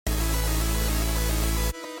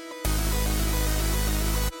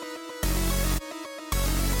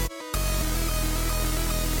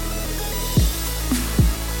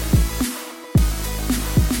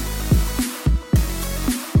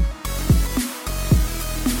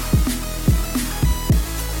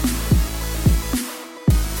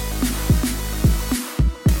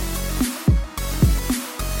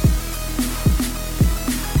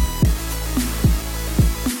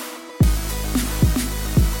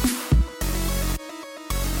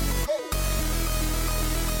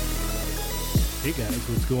Hey guys,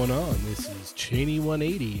 what's going on? This is Cheney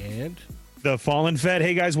 180 and The Fallen Fed.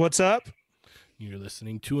 Hey guys, what's up? you're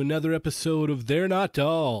listening to another episode of They're Not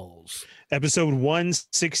Dolls. Episode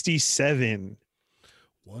 167.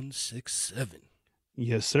 167.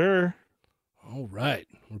 Yes, sir. All right.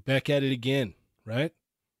 We're back at it again, right?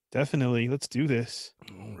 Definitely. Let's do this.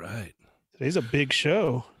 All right. Today's a big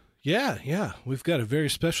show. Yeah. We've got a very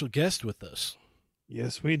special guest with us.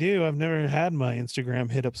 Yes, we do. I've never had my Instagram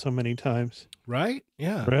hit up so many times. Right?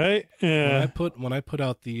 Yeah. Right? Yeah. When I put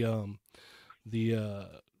out the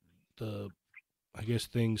I guess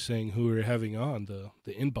thing saying who we're having on, the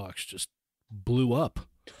inbox just blew up.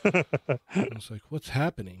 I was like, what's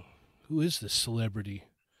happening? Who is this celebrity?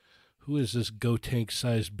 Who is this go tank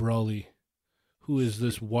sized brawly? Who is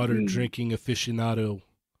this water drinking aficionado?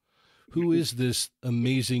 Who is this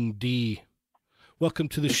amazing D? Welcome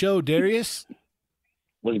to the show, Darius.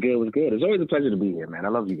 What's good? What's good? It's always a pleasure to be here, man. I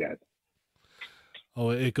love you guys. Oh,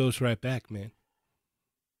 it goes right back, man.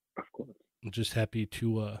 Of course. I'm just happy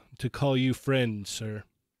to call you friend, sir.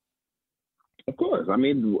 Of course. I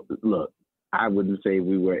mean, look, I wouldn't say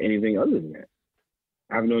we were anything other than that.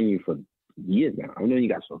 I've known you for years now. I've known you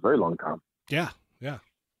guys for a very long time. Yeah.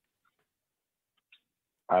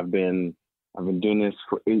 I've been doing this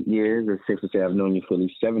for 8 years. It's safe to say I've known you for at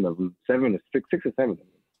least 7 of them. 6 or 7 of them.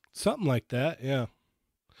 Something like that, yeah.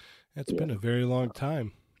 It's been a very long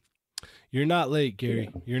time. You're not late, Gary.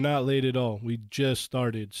 Yeah. You're not late at all. We just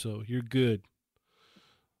started, so you're good.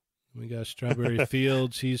 We got Strawberry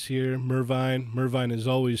Fields. He's here. Mervine is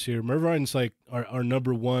always here. Mervine's like our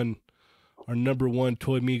number one Toy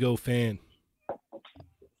Migo fan.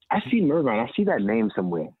 I see Mervine. I see that name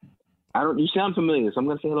somewhere. You sound familiar, so I'm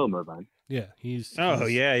gonna say hello, Mervine. Yeah, he's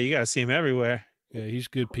yeah, you gotta see him everywhere. Yeah, he's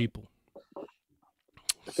good people.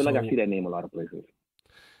 I feel like I see that name a lot of places.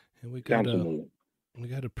 And we got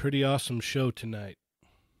a pretty awesome show tonight.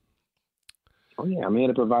 Oh yeah, I'm here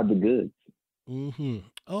to provide the goods. Mm-hmm.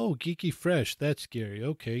 Oh, Geeky Fresh. That's Gary.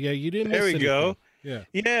 Okay, yeah, you didn't. There we anything. go. Yeah.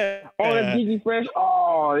 Oh, that's Geeky Fresh.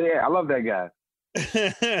 Oh yeah, I love that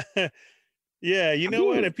guy. Yeah, you know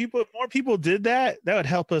what? If more people did that, that would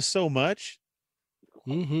help us so much.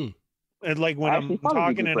 Mm-hmm. And like when I'm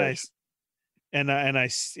talking and I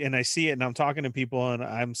see it and I'm talking to people and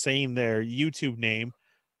I'm saying their YouTube name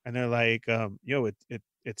and they're like, yo,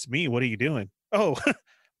 it's me. What are you doing? Oh,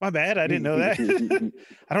 my bad. I didn't know that.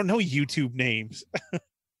 I don't know YouTube names.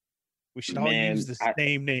 We should all use the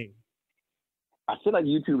same name. I feel like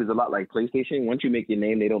YouTube is a lot like PlayStation. Once you make your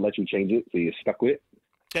name, they don't let you change it, so you're stuck with it.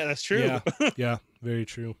 Yeah, that's true. Yeah, very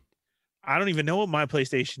true. I don't even know what my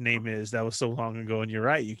PlayStation name is. That was so long ago, and you're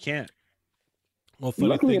right. You can't. Well,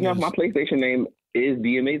 luckily enough, my PlayStation name is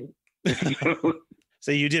The Amazing.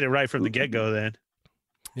 So you did it right from the get-go then.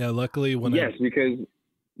 Yeah, luckily when because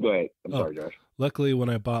go ahead. I'm sorry, Josh. Luckily when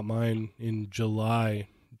I bought mine in July,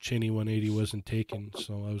 Cheney 180 wasn't taken,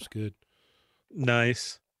 so I was good.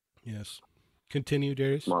 Nice. Yes. Continue,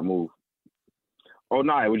 Darius. Smart move. Oh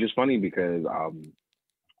no, it was just funny because I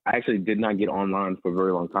actually did not get online for a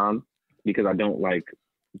very long time because I don't like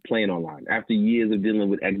playing online. After years of dealing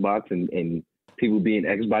with Xbox and people being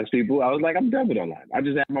Xbox people, I was like, I'm done with online. I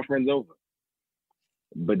just have my friends over.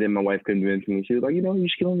 But then my wife convinced me. She was like, you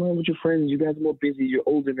should get online with your friends. You guys are more busy. You're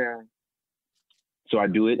older now. So I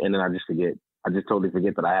do it, and then I just forget. I just totally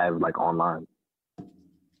forget that I have, like, online.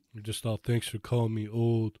 You're just all, thanks for calling me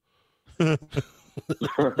old. Well,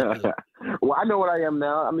 I know what I am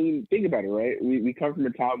now. I mean, think about it, right? We come from a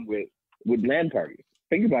time with LAN parties.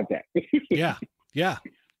 Think about that. Yeah.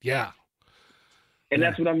 And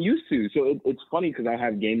that's what I'm used to. So it's funny because I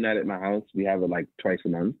have game night at my house. We have it like twice a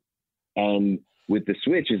month. And with the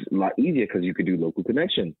Switch, it's a lot easier because you could do local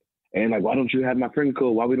connection. And like, why don't you have my friend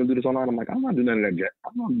code? Why we don't do this online? I'm like, I'm not doing none of that yet.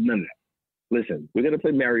 I'm not doing none of that. Listen, we're going to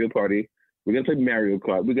play Mario Party. We're going to play Mario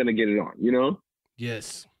Kart. We're going to get it on,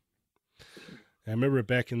 Yes. I remember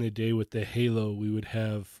back in the day with the Halo, we would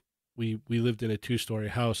have, we lived in a 2-story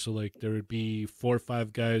house. So like there would be 4 or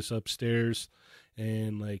 5 guys upstairs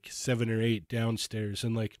and like 7 or 8 downstairs.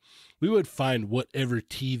 And like, we would find whatever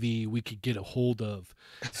TV we could get a hold of.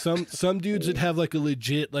 Some dudes would have like a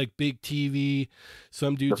legit, like big TV.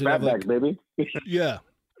 Some dudes would have like, baby. Yeah,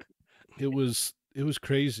 it was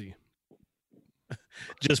crazy.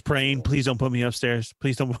 Just praying, please don't put me upstairs.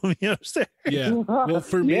 Please don't put me upstairs. Yeah. Well,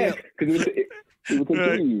 for me,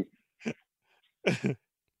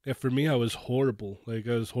 yeah, for me, I was horrible. Like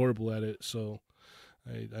I was horrible at it. So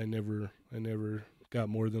I never got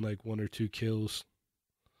more than like 1 or 2 kills.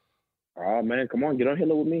 Oh man, come on, get on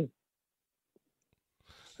Halo with me.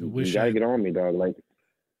 You gotta get on me, dog. Like,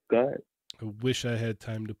 go ahead. I wish I had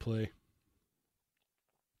time to play.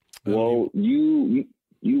 Well, you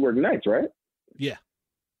work nights, right? Yeah.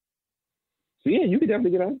 So yeah, you could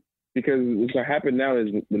definitely get on, because what's gonna happen now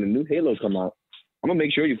is when the new Halo come out, I'm gonna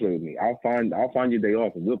make sure you play with me. I'll find your day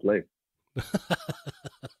off and we'll play.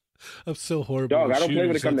 I'm so horrible. Dog, I don't play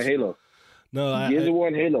when it comes to Halo. No, Gears of War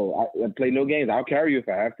and Halo. I play no games. I'll carry you if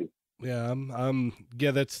I have to. Yeah,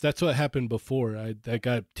 yeah, that's what happened before. I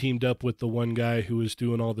got teamed up with the one guy who was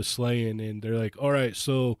doing all the slaying, and they're like, all right,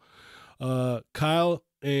 so Kyle,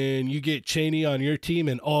 and you get Cheney on your team,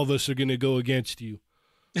 and all of us are gonna go against you.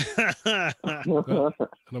 And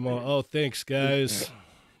I'm all, oh, thanks, guys.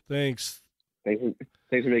 Thanks for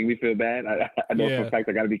making me feel bad. I know for a fact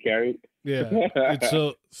I got to be carried. Yeah. And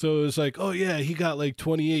so it's like, oh yeah, he got like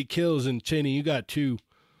 28 kills, and Cheney, you got 2.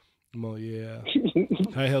 I'm all, yeah.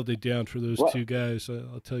 I held it down for those 2 guys.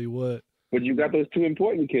 I'll tell you what. But you got those 2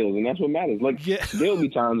 important kills, and that's what matters. Like, there'll be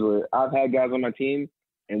times where I've had guys on my team,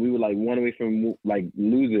 and we were like one away from like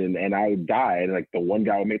losing, and I died, and like the one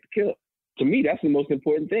guy would make the kill. To me, that's the most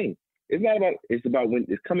important thing. It's about when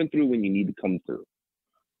it's coming through when you need to come through.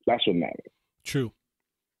 That's what matters. True.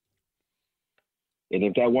 And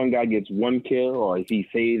if that one guy gets 1 kill, or if he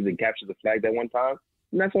saves and captures the flag that one time,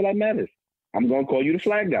 then that's all that matters. I'm going to call you the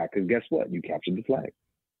flag guy, because guess what? You captured the flag.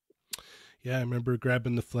 Yeah, I remember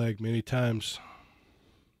grabbing the flag many times.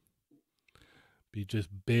 Be just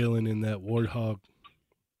bailing in that warthog.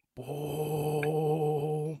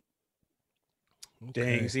 Oh.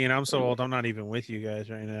 Okay. Dang, see, and I'm so old, I'm not even with you guys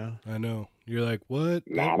right now. I know. You're like, what?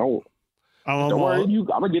 Nah, don't worry. I'm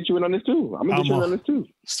going to get you in on this too. I'm going to get you in on this too.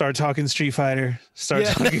 Start talking Street Fighter. Start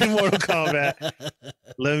talking Mortal Kombat.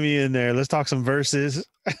 Let me in there. Let's talk some verses.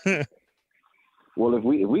 Well, if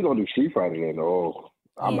we don't do Street Fighter, then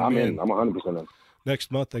I'm in. I'm 100% in.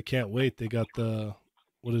 Next month, I can't wait. They got the,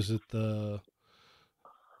 what is it, the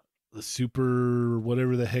super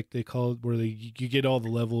whatever the heck they call it, where you get all the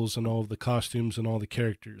levels and all of the costumes and all the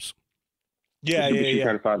characters. Yeah. Street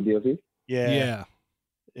Fighter 5 DLC. Yeah,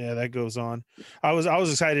 that goes on. I was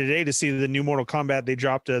excited today to see the new Mortal Kombat. They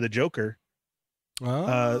dropped the Joker,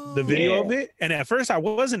 the video of it, and at first I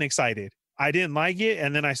wasn't excited. I didn't like it,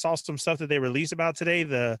 and then I saw some stuff that they released about today,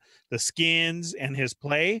 the skins and his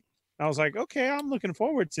play. I was like, okay, I'm looking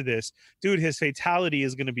forward to this, dude. His fatality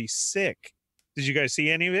is going to be sick. Did you guys see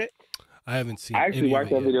any of it? I haven't seen. I actually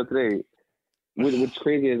watched that video today. What's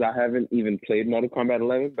crazy is I haven't even played Mortal Kombat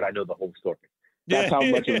 11, but I know the whole story. That's how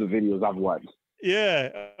much of the videos I've watched. Yeah.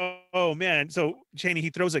 Oh man. So Cheney, he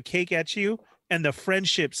throws a cake at you, and the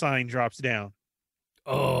friendship sign drops down.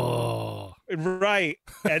 Oh. Right.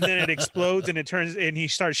 And then it explodes, and he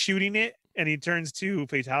starts shooting it, and he turns to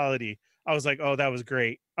fatality. I was like, oh, that was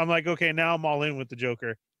great. I'm like, okay, now I'm all in with the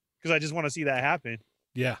Joker, because I just want to see that happen.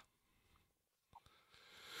 Yeah.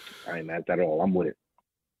 I ain't mad at all. I'm with it.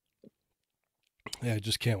 Yeah, I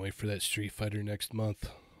just can't wait for that Street Fighter next month.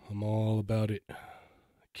 I'm all about it. I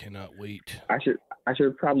cannot wait. I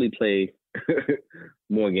should probably play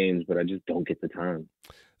more games, but I just don't get the time.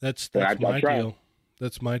 That's my deal.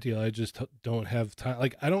 That's my deal. I just don't have time.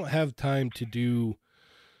 Like, I don't have time to do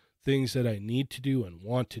things that I need to do and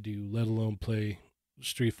want to do, let alone play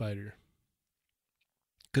Street Fighter.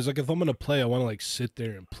 Because, like, if I'm going to play, I want to, like, sit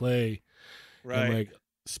there and play. Right. And, like,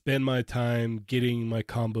 spend my time getting my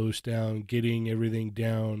combos down, getting everything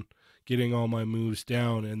down, getting all my moves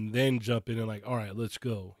down, and then jump in and, like, all right, let's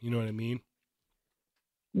go. You know what I mean?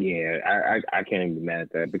 Yeah, I can't even be mad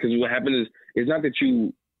at that. Because what happens is, it's not that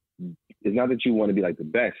you want to be like the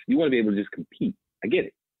best. You want to be able to just compete. I get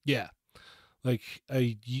it. Yeah. Like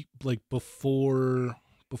before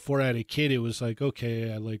I had a kid, it was like,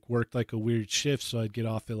 okay, I like worked like a weird shift, so I'd get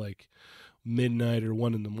off at like midnight or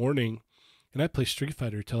 1 a.m, and I play Street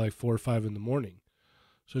Fighter till like 4 or 5 a.m.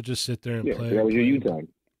 So just sit there and play. That was your U time.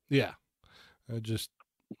 Yeah. I just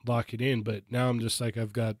lock it in. But now I'm just like,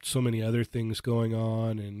 I've got so many other things going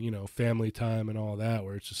on, and, you know, family time and all that,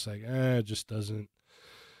 where it's just like, it just doesn't.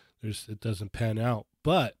 It doesn't pan out.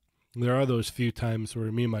 But there are those few times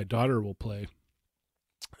where me and my daughter will play,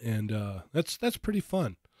 and that's pretty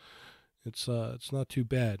fun. It's not too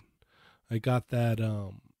bad. I got that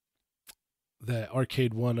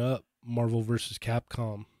arcade 1-up Marvel vs.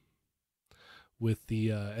 Capcom with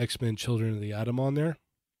the X-Men Children of the Atom on there.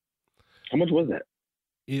 How much was that?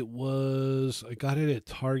 I got it at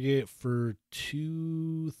Target for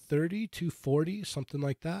 $230, $240, something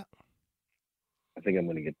like that. I think I'm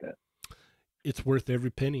going to get that. It's worth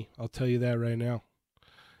every penny. I'll tell you that right now.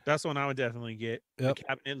 That's one I would definitely get. Yep. The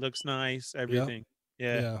cabinet looks nice. Everything.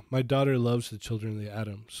 Yep. Yeah. My daughter loves the Children of the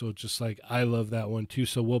Atom. So just like, I love that one too.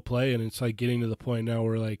 So we'll play, and it's like getting to the point now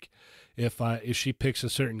where like, if she picks a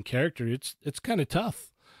certain character, it's kind of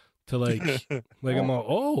tough to like I'm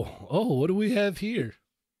all, oh, what do we have here?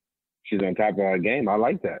 She's on top of her game. I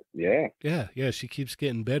like that. Yeah. Yeah. She keeps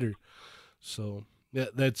getting better. So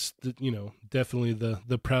that's definitely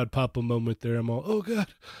the proud papa moment there. I'm all, oh God,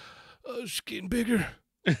 she's getting bigger.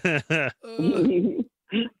 She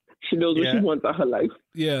knows what she wants out her life.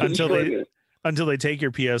 Yeah. Until they take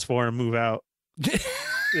your PS4 and move out.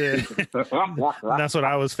 Yeah. That's what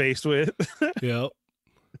I was faced with. Yeah.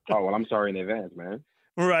 Oh, well, I'm sorry in advance, man.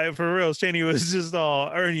 Right, for real. Shani was just all,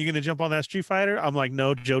 Ernie, you gonna jump on that Street Fighter? I'm like,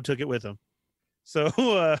 no, Joe took it with him. So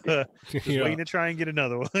just waiting to try and get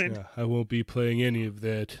another one. Yeah, I won't be playing any of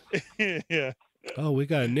that. Yeah. Oh, we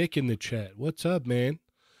got Nick in the chat. What's up, man?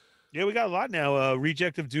 Yeah, we got a lot now.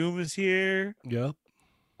 Reject of Doom is here. Yep.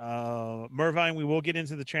 Mervine, we will get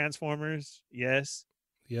into the Transformers. Yes.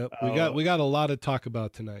 Yep. We got a lot to talk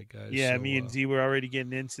about tonight, guys. Yeah, so, me and Z were already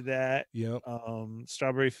getting into that. Yep.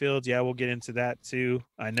 Strawberry Fields, yeah, we'll get into that too.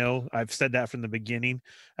 I know I've said that from the beginning.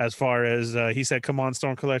 As far as he said, come on,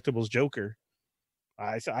 Storm Collectibles Joker.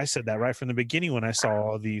 I said that right from the beginning when I saw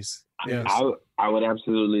all these. Yeah. I would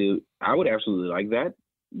absolutely like that.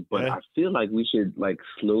 But I feel like we should like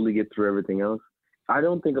slowly get through everything else. I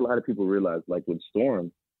don't think a lot of people realize, like with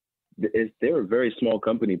Storm, they're a very small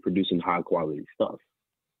company producing high quality stuff.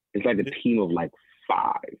 It's like a team of like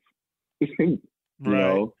 5. you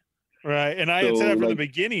know? Right. And I had said that from the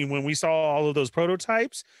beginning when we saw all of those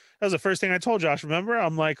prototypes. That was the first thing I told Josh. Remember?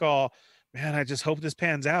 I'm like, oh man, I just hope this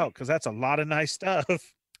pans out because that's a lot of nice stuff.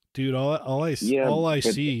 Dude, all I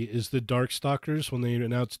see is the Darkstalkers. When they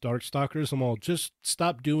announce Darkstalkers, I'm all, just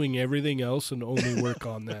stop doing everything else and only work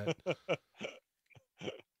on that.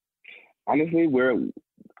 Honestly,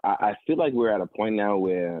 I feel like we're at a point now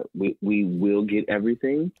where we will get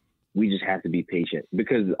everything. We just have to be patient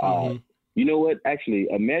because you know what? Actually,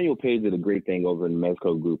 Emmanuel Page did a great thing over in the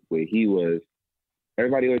Mezco group where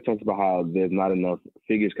everybody always talks about how there's not enough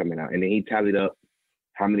figures coming out, and then he tallied up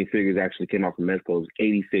how many figures actually came out from Mezco's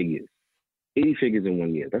 80 figures. 80 figures in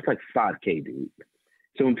 1 year. That's like $5,000, dude.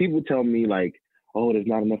 So when people tell me like, oh, there's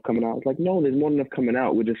not enough coming out, it's like, no, there's more than enough coming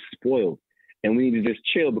out. We're just spoiled. And we need to just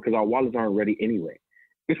chill because our wallets aren't ready anyway.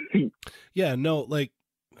 Yeah, no, like,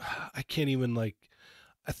 I can't even, like,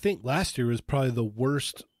 I think last year was probably the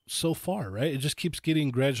worst so far, right? It just keeps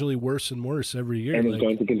getting gradually worse and worse every year. And it's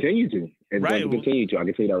going to continue to. It's going to continue to. I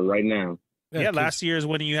can say that right now. Yeah, last year is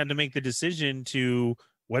when you had to make the decision to,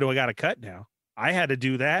 what do I got to cut now? I had to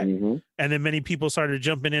do that. Mm-hmm. And then many people started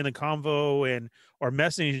jumping in the convo or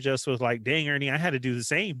messaging just with like, dang, Ernie, I had to do the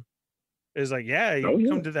same. It's like, yeah, you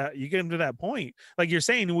come to that point. Like you're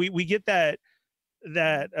saying, we get that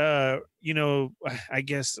I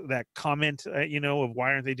guess that comment, of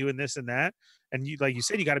why aren't they doing this and that? And you, like you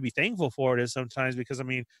said, you got to be thankful for it sometimes because, I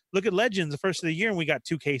mean, look at Legends, the first of the year, and we got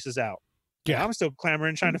 2 cases out. Yeah, I'm still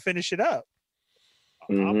clamoring, trying to finish it up.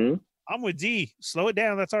 Mm-hmm. I'm with D. Slow it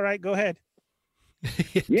down. That's all right. Go ahead.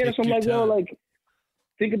 Yeah, so I'm like, yo, like,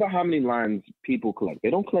 think about how many lines people collect. They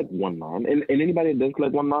don't collect one line. And anybody that does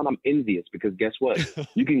collect one line, I'm envious because guess what?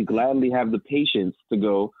 You can gladly have the patience to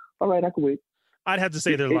go, all right, I can wait. I'd have to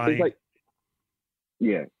say they're lying. Like,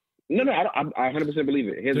 yeah. No, I 100% believe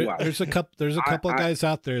it. Here's why. There's a couple of guys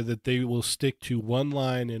out there that they will stick to one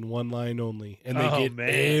line and one line only. And they get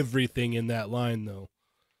everything in that line, though.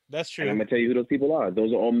 That's true. And I'm going to tell you who those people are.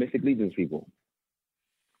 Those are all Mythic Legions people.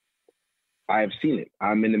 I have seen it.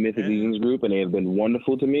 I'm in the Mythic Legions group, and they have been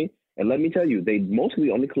wonderful to me. And let me tell you, they mostly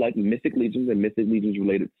only collect Mythic Legions and Mythic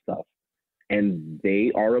Legions-related stuff. And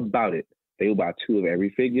they are about it. They will buy 2 of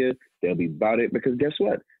every figure. They'll be about it because guess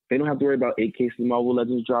what? They don't have to worry about 8 cases of Marvel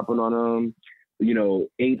Legends dropping on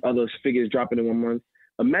 8 other figures dropping in 1 month.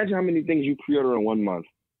 Imagine how many things you pre-order in 1 month,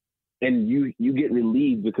 and you get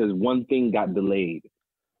relieved because one thing got delayed.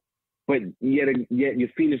 But yet you're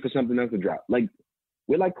feeling for something else to drop. Like,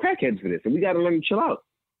 we're like crackheads for this, and we got to learn to chill out.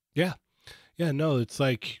 Yeah. Yeah, no, it's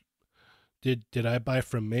like, did I buy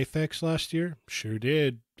from Mafex last year? Sure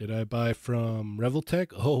did. Did I buy from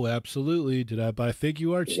Reveltech? Oh, absolutely. Did I buy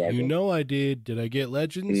Figuarts? Exactly. You know I did. Did I get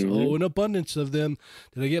Legends? Mm-hmm. Oh, an abundance of them.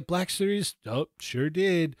 Did I get Black Series? Oh, sure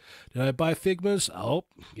did. Did I buy Figmas? Oh,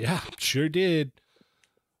 yeah, sure did.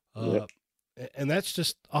 And that's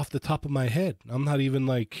just off the top of my head. I'm not even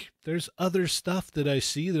like, there's other stuff that I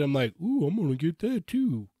see that I'm like, ooh, I'm going to get that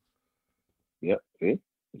too. Yep, see?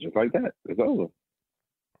 Just like that. It's over.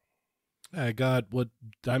 I got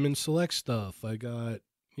Diamond Select stuff. I got,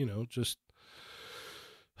 just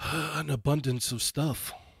an abundance of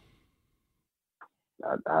stuff.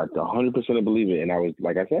 I 100% believe it. And I was,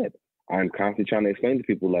 like I said, I'm constantly trying to explain to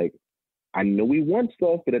people, like, I know we want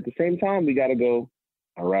stuff, but at the same time, we got to go,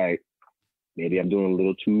 all right, maybe I'm doing a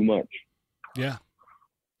little too much. Yeah.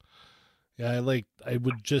 Yeah, I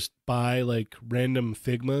would just buy like random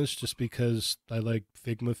Figmas just because I like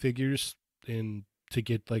Figma figures and to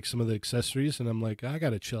get like some of the accessories, and I'm like, I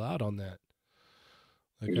gotta chill out on that.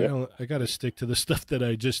 Like I gotta stick to the stuff that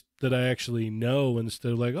I actually know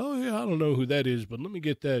instead of like, oh yeah, I don't know who that is, but let me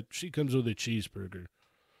get that. She comes with a cheeseburger.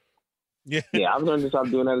 Yeah. Yeah, I've learned to stop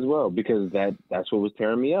doing that as well because that's what was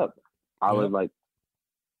tearing me up. I was like,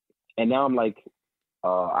 and now I'm like,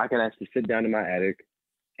 I can actually sit down in my attic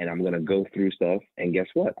and I'm gonna go through stuff. And guess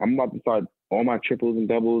what? I'm about to start all my triples and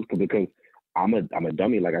doubles because I'm a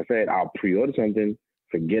dummy. Like I said, I'll pre-order something,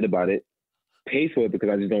 forget about it, pay for it because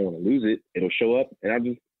I just don't want to lose it. It'll show up,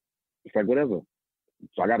 and it's like whatever.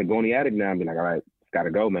 So I got to go in the attic now and be like, all right, it's got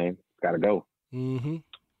to go, man. It's got to go. Mm-hmm.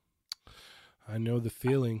 I know the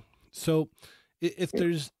feeling. So if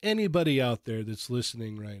there's anybody out there that's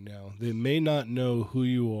listening right now that may not know who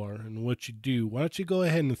you are and what you do, why don't you go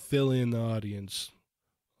ahead and fill in the audience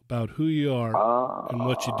about who you are and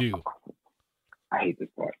what you do? I hate this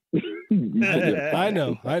part. I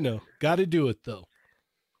know. Got to do it, though.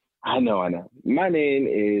 I know. My name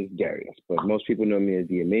is Darius, but most people know me as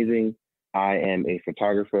The Amazing. I am a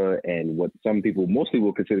photographer and what some people mostly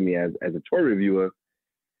will consider me as a toy reviewer.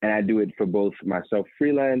 And I do it for both myself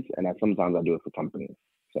freelance and sometimes I do it for companies.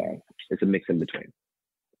 So it's a mix in between.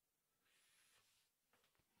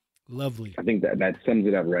 Lovely. I think that sums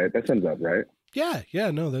it up, right? That sums up, right? Yeah.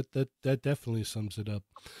 No, that definitely sums it up.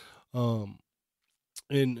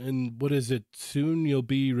 And what is it? Soon you'll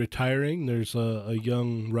be retiring. There's a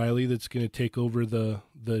young Riley that's going to take over the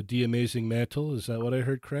D Amazing mantle. Is that what I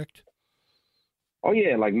heard correct? Oh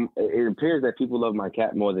yeah, like it appears that people love my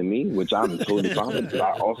cat more than me, which I'm totally fine with.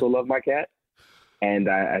 I also love my cat, and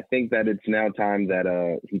I think that it's now time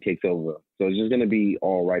that he takes over. So it's just going to be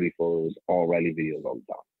all Riley photos, all Riley videos all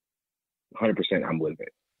the time. 100%, I'm with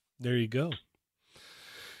it. There you go.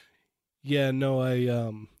 Yeah, no,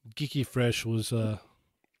 Geeky Fresh was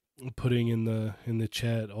putting in the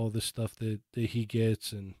chat all the stuff that he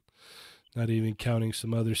gets, and not even counting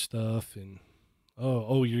some other stuff. And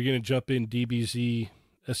oh, you're gonna jump in DBZ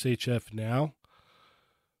SHF now?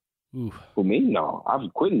 Ooh. For me, no,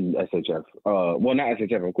 I'm quitting SHF. Well, not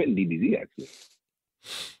SHF. I'm quitting DBZ actually.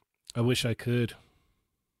 I wish I could.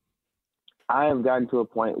 I have gotten to a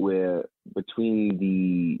point where between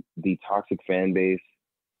the toxic fan base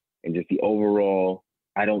and just the overall,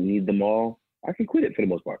 I don't need them all. I can quit it for the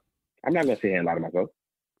most part. I'm not gonna sit here and lie to myself.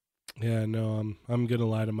 Yeah, no, I'm gonna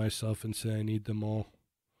lie to myself and say I need them all.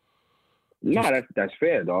 No, that's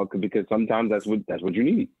fair, dog. Because sometimes that's what you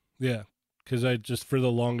need. Yeah, because I just for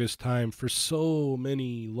the longest time, for so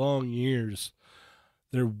many long years,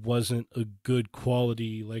 there wasn't a good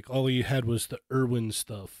quality. Like all you had was the Irwin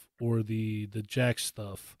stuff or the Jack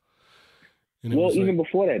stuff. And well, even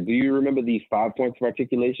before that, do you remember the 5 points of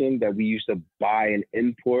articulation that we used to buy and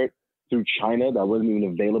import through China that wasn't even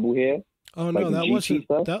available here? Oh no, that wasn't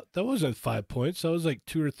that wasn't 5 points. That was like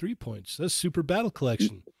 2 or 3 points. That's Super Battle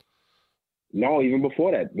Collection. No, even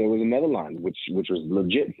before that, there was another line which was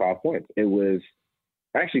legit 5 points. It was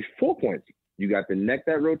actually 4 points. You got the neck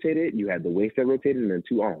that rotated, you had the waist that rotated, and then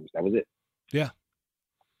 2 arms. That was it. Yeah,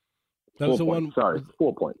 that was the one. Sorry,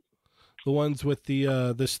 4 points. The ones with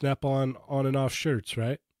the snap-on on and off shirts,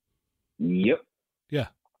 right? Yep. Yeah.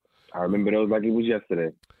 I remember those like it was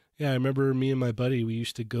yesterday. Yeah, I remember me and my buddy, we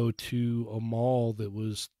used to go to a mall that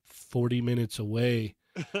was 40 minutes away,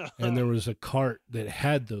 and there was a cart that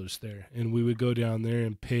had those there, and we would go down there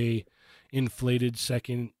and pay inflated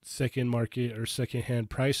second market or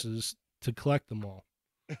secondhand prices to collect them all.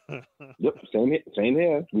 Yep, same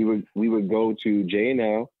here. We would go to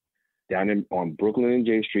J&L down on Brooklyn and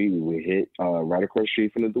J Street. We would hit right across the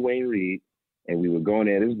street from the Dwayne Reed, and we would go in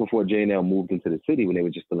there. This is before J&L moved into the city when they were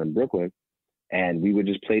just still in Brooklyn. And we would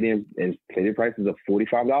just play them and play the prices of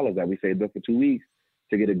 $45 that we saved up for 2 weeks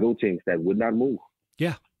to get a Gotenks that would not move.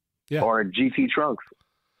 Yeah. Or a GT Trunks.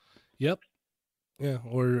 Yep. Yeah.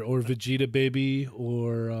 Or Vegeta Baby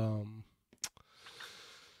or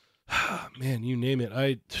man, you name it.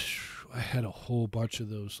 I had a whole bunch of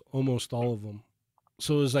those, almost all of them.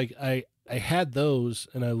 So it was like I had those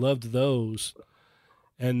and I loved those,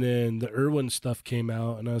 and then the Irwin stuff came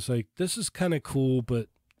out and I was like, this is kind of cool, but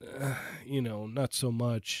not so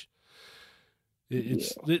much.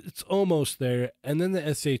 It's almost there. And then the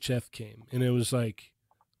SHF came, and it was like,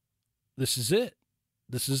 this is it.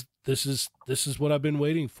 This is what I've been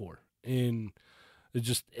waiting for. And it's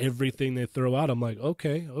just everything they throw out. I'm like,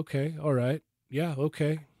 okay, all right, yeah,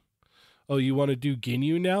 okay. Oh, you want to do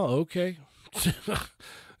Ginyu now? Okay.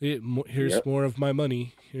 Here's more of my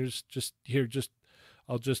money.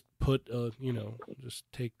 I'll just put just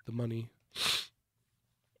take the money.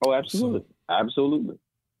 Oh, absolutely. So, absolutely.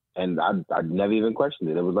 And I never even questioned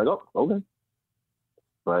it. It was like, oh, okay.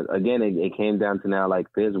 But again, it came down to now, like,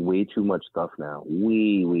 there's way too much stuff now.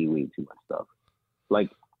 Way, way, way too much stuff. Like,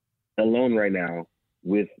 alone right now,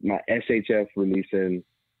 with my SHF releasing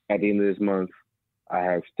at the end of this month, I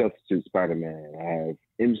have Substitute Spider-Man. I have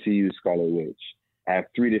MCU Scarlet Witch. I have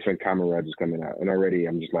 3 different Kamen Riders coming out. And already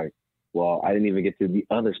I'm just like, well, I didn't even get to the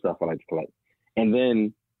other stuff I like to collect. And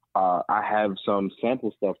then I have some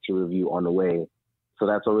sample stuff to review on the way. So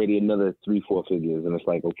that's already another 3-4 figures. And it's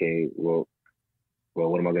like, okay, well,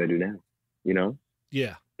 what am I going to do now? You know?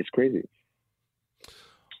 Yeah. It's crazy.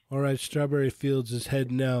 All right. Strawberry Fields is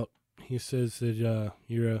heading out. He says that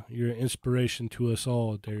you're an inspiration to us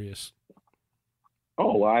all, Darius.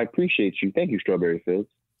 Oh, well, I appreciate you. Thank you, Strawberry Fields.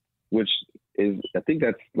 Which is, I think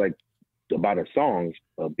that's like about a song,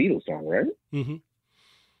 a Beatles song, right?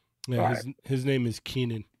 Mm-hmm. Yeah, his name is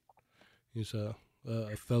Keenan. He's a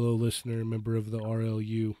fellow listener, member of the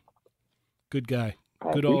RLU. Good guy.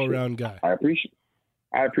 Good all-around guy. I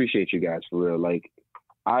appreciate you guys, for real. Like,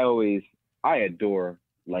 I adore,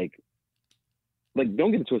 like,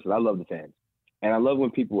 don't get it twisted. I love the fans. And I love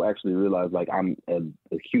when people actually realize, like, I'm a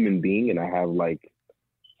human being and I have, like,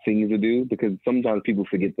 things to do, because sometimes people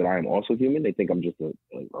forget that I am also human. They think I'm just a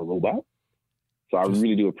robot. So I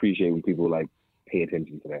really do appreciate when people, like, pay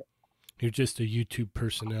attention to that. You're just a YouTube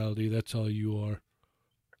personality. That's all you are.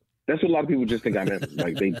 That's what a lot of people just think I'm.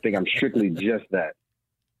 Like, they think I'm strictly just that.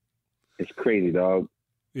 It's crazy, dog.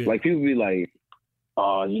 Yeah. Like, people be like,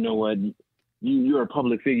 "Oh, you know what? You're a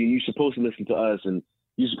public figure. You're supposed to listen to us, and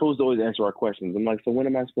you're supposed to always answer our questions." I'm like, so when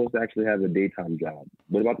am I supposed to actually have a daytime job?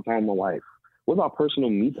 What about the time with my wife? What about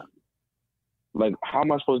personal me time? Like, how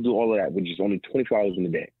am I supposed to do all of that with just only 24 hours in a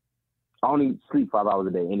day? I only sleep 5 hours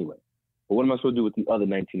a day anyway. But what am I supposed to do with the other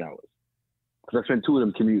 19 hours? Because I spend 2 of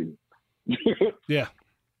them commuting. Yeah.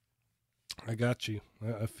 I got you.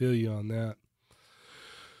 I feel you on that.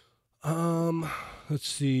 Let's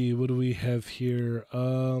see. What do we have here?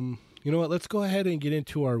 You know what? Let's go ahead and get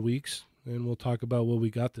into our weeks, and we'll talk about what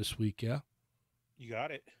we got this week, yeah? You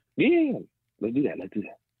got it. Yeah. Let's do that.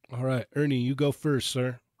 All right. Ernie, you go first,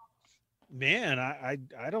 sir. Man, I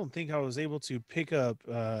don't think I was able to pick up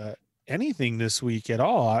anything this week at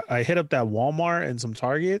all. I hit up that Walmart and some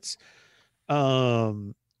Targets.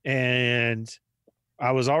 And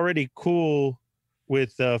I was already cool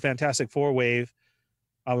with the Fantastic Four wave.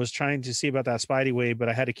 I was trying to see about that Spidey wave, but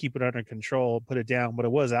I had to keep it under control, put it down, but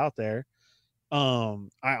it was out there.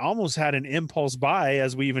 I almost had an impulse buy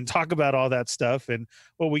as we even talk about all that stuff and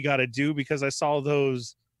what we got to do, because I saw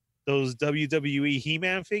those WWE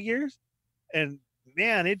He-Man figures, and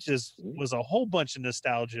man, it just was a whole bunch of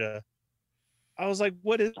nostalgia. I was like,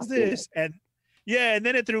 what is this? And yeah, and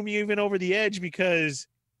then it threw me even over the edge because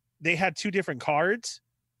they had 2 different cards,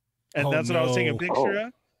 and that's what I was taking a picture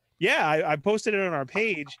of. Yeah, I posted it on our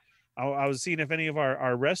page. I was seeing if any of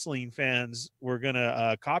our wrestling fans were going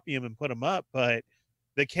to copy them and put them up, but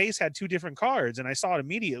the case had 2 different cards, and I saw it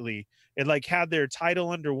immediately. It like had their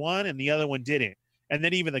title under one and the other one didn't. And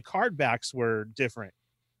then even the card backs were different.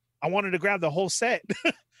 I wanted to grab the whole set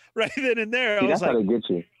right then and there. See, that's like, how they get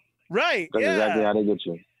you. Right. That's exactly how they get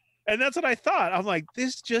you. And that's what I thought. I'm like,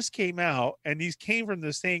 this just came out, and these came from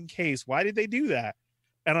the same case. Why did they do that?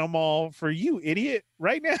 And I'm all, for you, idiot,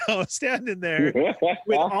 right now, standing there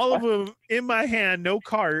with all of them in my hand, no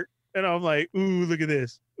cart. And I'm like, ooh, look at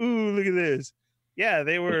this. Ooh, look at this. Yeah,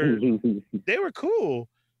 they were cool.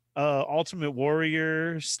 Ultimate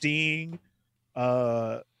Warrior, Sting,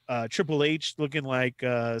 Triple H looking like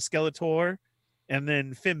Skeletor, and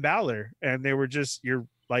then Finn Balor. And they were just your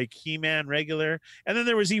like He-Man regular. And then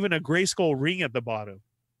there was even a Grayskull ring at the bottom.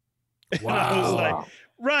 Wow. I was like,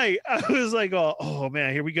 right. I was like, oh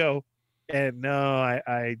man, here we go. And no,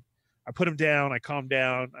 I put him down. I calmed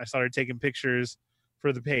down. I started taking pictures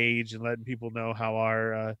for the page and letting people know how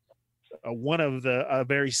our one of the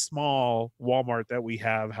very small Walmart that we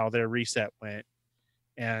have, how their reset went.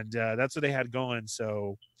 And that's what they had going.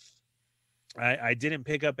 So I didn't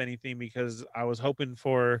pick up anything because I was hoping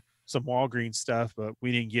for some Walgreens stuff, but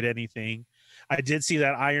we didn't get anything. I did see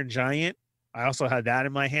that Iron Giant. I also had that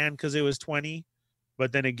in my hand because it was 20.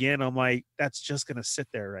 But then again, I'm like, that's just going to sit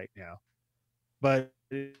there right now. But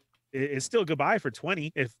it's still goodbye for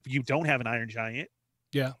 20 if you don't have an Iron Giant.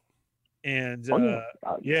 Yeah. And I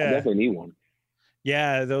definitely need one.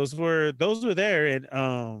 Yeah, those were there.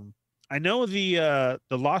 And I know the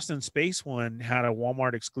Lost in Space one had a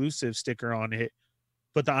Walmart exclusive sticker on it,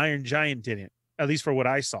 but the Iron Giant didn't, at least for what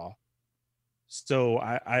I saw. So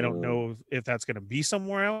I don't know if that's going to be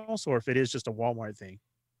somewhere else or if it is just a Walmart thing.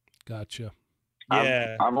 Gotcha.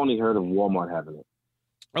 Yeah. I've only heard of Walmart having it.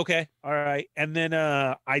 Okay. All right. And then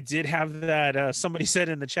I did have that somebody said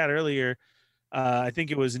in the chat earlier, I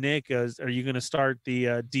think it was Nick, are you going to start the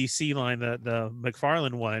DC line, the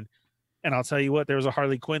McFarlane one? And I'll tell you what, there was a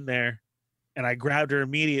Harley Quinn there and I grabbed her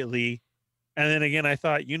immediately. And then again, I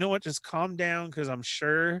thought, you know what, just calm down because I'm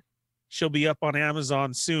sure she'll be up on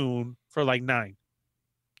Amazon soon for like $9.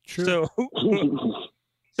 True. So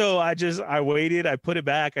so I waited, I put it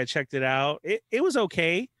back, I checked it out. It was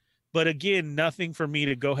okay. But again, nothing for me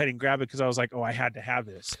to go ahead and grab it because I was like, oh, I had to have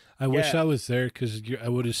this. I wish I was there because I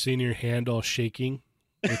would have seen your hand all shaking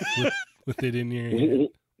with it in your hand.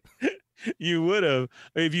 You would have.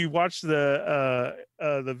 If you watched the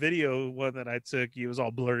video one that I took, it was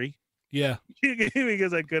all blurry. Yeah.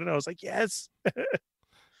 Because I couldn't. I was like, yes.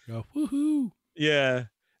 Woohoo. Yeah.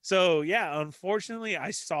 So, yeah, unfortunately,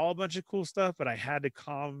 I saw a bunch of cool stuff, but I had to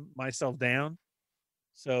calm myself down.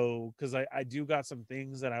 So, because I do got some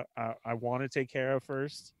things that I want to take care of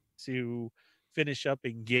first to finish up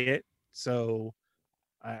and get. So,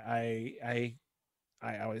 I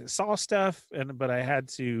saw stuff, but I had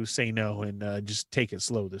to say no and just take it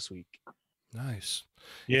slow this week. Nice.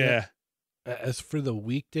 Yeah. As for the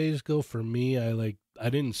weekdays go, for me, I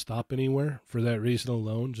didn't stop anywhere for that reason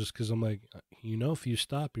alone, just because I'm like, if you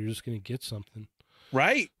stop, you're just going to get something.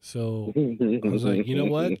 Right. So I was like, you know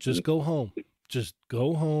what? Just go home. Just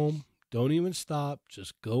go home. Don't even stop.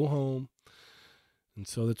 Just go home. And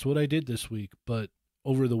so that's what I did this week. But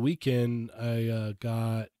over the weekend,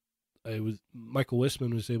 Michael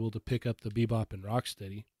Wissman was able to pick up the Bebop and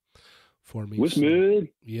Rocksteady for me. Wissman.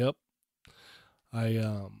 Yep.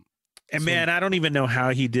 Man, I don't even know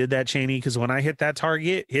how he did that, Cheney, because when I hit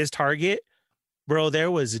his target, bro, there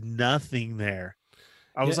was nothing there.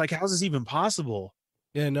 I was like, how's this even possible?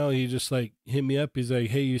 Yeah, no, he just like hit me up. He's like,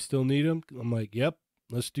 hey, you still need him? I'm like, yep,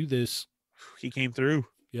 let's do this. He came through.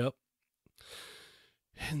 Yep.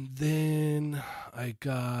 And then I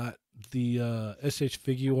got the SH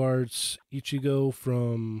Figuarts Ichigo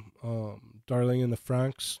from Darling in the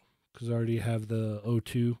Franxx because I already have the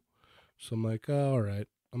O2. So I'm like, oh, all right,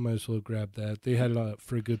 I might as well grab that. They had it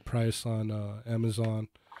for a good price on Amazon.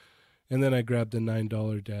 And then I grabbed the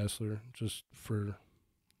 $9 Dazzler just for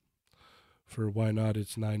why not?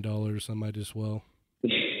 It's $9. I might as well.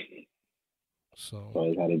 So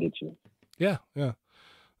always how to get you. Yeah. I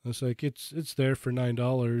was like, it's there for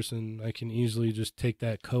 $9, and I can easily just take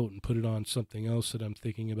that coat and put it on something else that I'm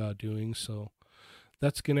thinking about doing. So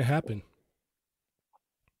that's gonna happen.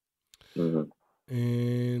 Mm-hmm.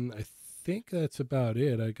 And I think that's about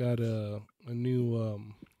it. I got a new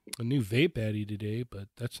vape Addy today, but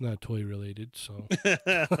that's not toy related. So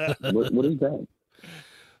what is that?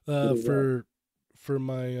 For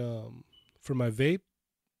my vape.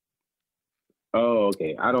 Oh,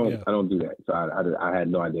 okay. I don't do that. So I had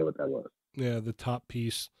no idea what that was. Yeah, the top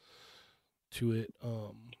piece to it.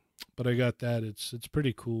 But I got that. It's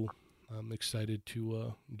pretty cool. I'm excited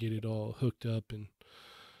to get it all hooked up and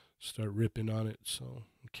start ripping on it. So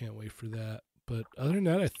I can't wait for that. But other than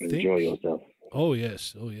that, I think enjoy yourself. Oh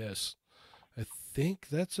yes. I think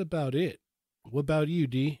that's about it. What about you,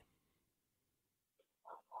 D?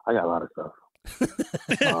 I got a lot of stuff.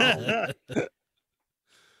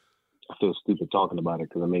 I feel stupid talking about it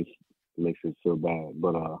because it makes it feel bad.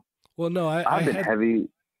 But well, no, I've been heavy.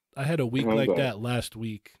 I had a week like that last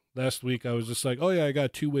week. Last week I was just like, oh yeah, I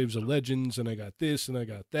got 2 waves of Legends and I got this and I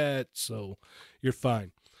got that. So you're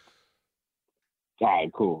fine. All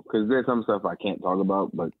right, cool. Because there's some stuff I can't talk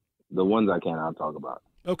about, but the ones I can, I'll talk about.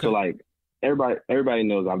 Okay. So like everybody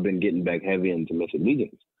knows I've been getting back heavy into Mythic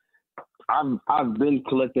Legions. I've been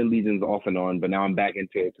collecting Legions off and on, but now I'm back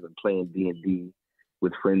into it because I'm playing D&D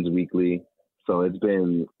with friends weekly. So I've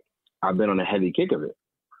been on a heavy kick of it.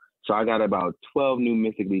 So I got about 12 new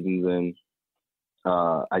Mythic Legions in.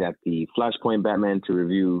 I got the Flashpoint Batman to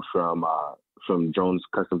review from Jones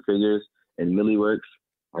Custom Figures and Milliworks.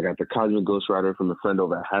 I got the Cosmic Ghost Rider from a friend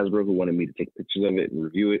over at Hasbro who wanted me to take pictures of it and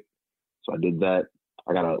review it. So I did that.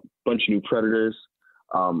 I got a bunch of new Predators.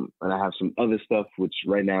 And I have some other stuff, which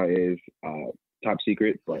right now is top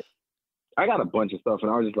secret, but I got a bunch of stuff.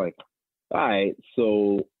 And I was just like, all right,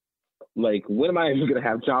 so like, when am I even going to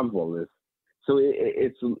have time for all this? So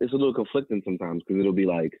it's a little conflicting sometimes because it'll be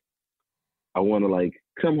like, I want to like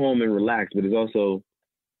come home and relax, but it's also,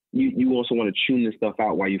 you also want to tune this stuff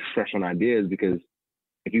out while you're fresh on ideas, because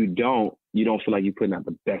if you don't feel like you're putting out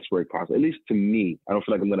the best work possible. At least to me, I don't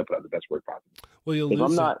feel like I'm going to put out the best work possible. Well, you'll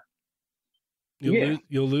lose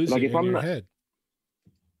you'll lose like it in your head.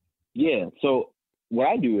 Yeah. So what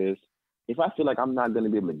I do is, if I feel like I'm not going to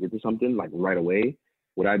be able to get to something like right away,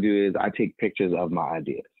 what I do is I take pictures of my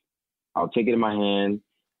ideas. I'll take it in my hand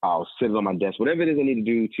I'll sit it on my desk, whatever it is I need to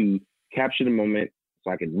do to capture the moment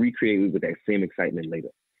so I can recreate it with that same excitement later.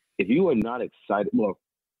 If you are not excited, well,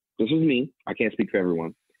 this is me. I can't speak for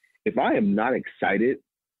everyone. If I am not excited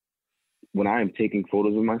when I am taking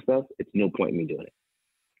photos of my stuff, it's no point in me doing it.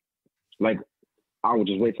 Like, I will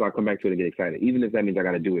just wait till I come back to it and get excited, even if that means I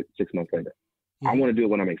got to do it 6 months later. Mm-hmm. I want to do it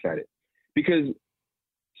when I'm excited, because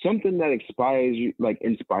something that inspires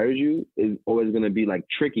you is always going to be like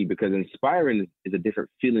tricky, because inspiring is a different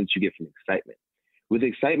feeling you get from excitement. With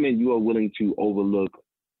excitement, you are willing to overlook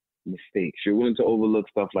mistakes. You're willing to overlook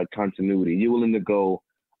stuff like continuity. You're willing to go,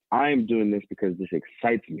 I'm doing this because this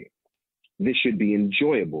excites me. This should be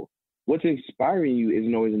enjoyable. What's inspiring you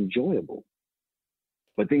isn't always enjoyable,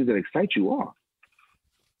 but things that excite you are.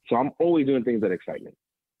 So I'm always doing things that excite me.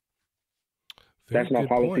 That's my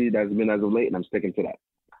policy. That's been as of late, and I'm sticking to that.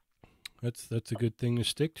 That's a good thing to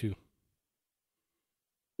stick to.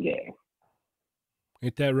 Yeah.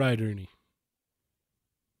 Ain't that right, Ernie?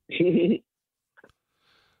 And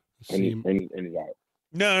he's out.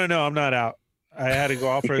 No, I'm not out. I had to go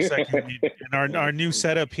off for a second. And our new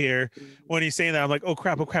setup here, when he's saying that, I'm like, oh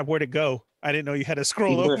crap, where'd it go? I didn't know you had to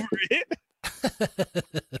scroll over it.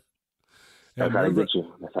 That's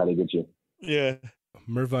how they get you. Yeah.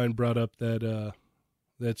 Mervine brought up that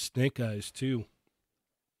Snake Eyes too.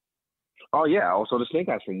 Oh yeah, also the Snake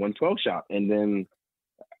Eyes from 112 Shop, and then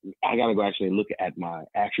I gotta go actually look at my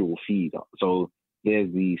actual feed. So there's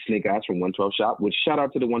the Snake Eyes from 112 Shop, which shout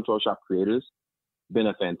out to the 112 Shop creators. Been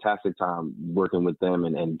a fantastic time working with them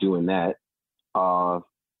and doing that.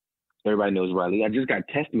 Everybody knows Riley. I just got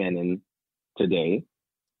Testman in today,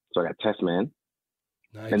 so I got Testman,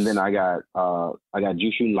 nice. And then I got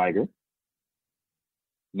Jushin Liger.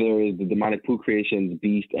 There is the Demonic Pooh Creations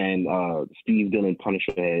Beast and Steve Dillon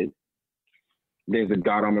Punisher Head. There's the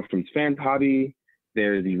God Armor from Span's Hobby.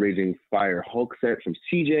 There's the Raging Fire Hulk set from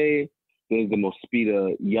CJ. There's the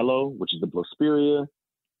Mospeada Yellow, which is the Blosperia.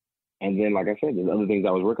 And then, like I said, there's other things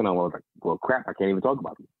I was working on where I was like, well, crap, I can't even talk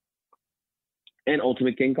about them. And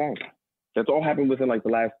Ultimate King Kong. That's all happened within like the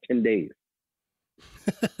last 10 days.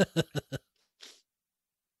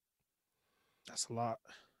 That's a lot.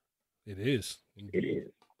 It is. Indeed. It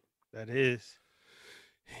is. That is.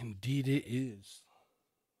 Indeed it is.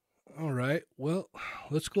 All right. Well,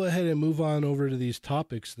 let's go ahead and move on over to these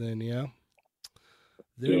topics then, yeah?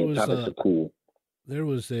 Topics are cool. There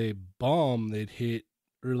was a bomb that hit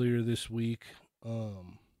earlier this week.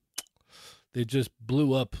 They just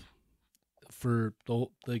blew up for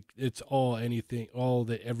it's all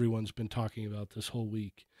that everyone's been talking about this whole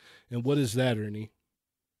week. And what is that, Ernie?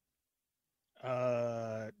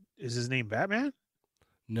 Is his name Batman?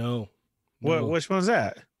 No. Which one's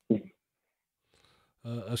that?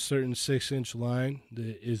 A certain 6-inch line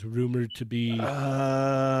that is rumored to be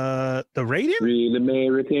the Raiden? Real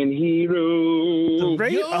American hero. The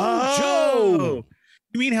Raiden? Joe!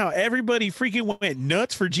 You mean how everybody freaking went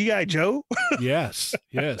nuts for G.I. Joe? Yes.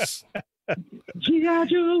 G.I.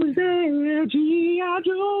 Joe is there, G.I.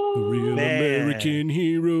 Joe. The real American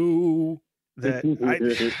hero.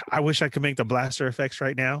 I wish I could make the blaster effects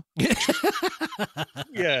right now.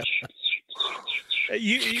 Yeah.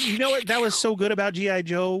 You know what that was so good about G.I.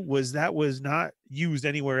 Joe was that was not used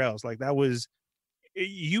anywhere else. Like that was,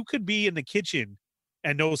 you could be in the kitchen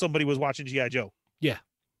and know somebody was watching G.I. Joe. Yeah.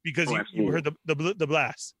 Because you heard the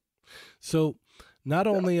blast. So not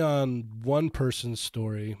only on one person's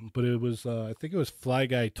story, but it was, I think it was Fly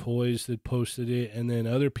Guy Toys that posted it. And then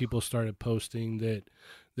other people started posting that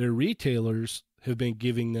their retailers have been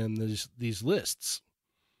giving them these lists.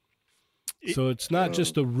 So it's not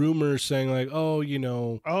just a rumor saying like, oh, you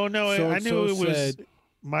know. Oh, no, I knew it was.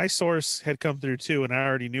 My source had come through too, and I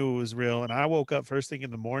already knew it was real. And I woke up first thing in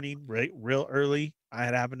the morning, real early. I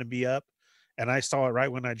had happened to be up, and I saw it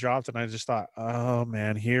right when I dropped, and I just thought, oh,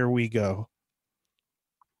 man, here we go.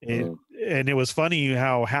 And it was funny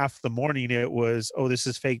how half the morning it was, oh, this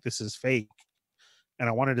is fake. And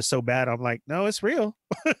I wanted it so bad. I'm like, no, it's real.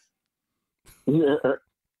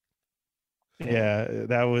 Yeah,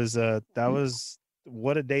 that was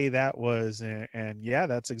what a day that was. And yeah,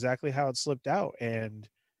 that's exactly how it slipped out. And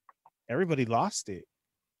everybody lost it.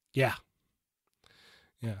 Yeah.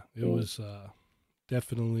 It was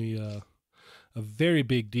definitely a very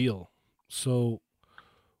big deal. So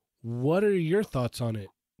what are your thoughts on it,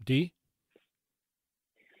 D?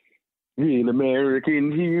 Real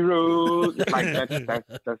American heroes. Like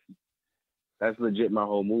that's legit my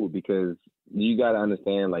whole mood, because you got to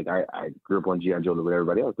understand, like, I grew up on G.I. Joe with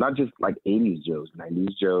everybody else, not just like 80s Joes, 90s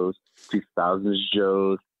Joes, 2000s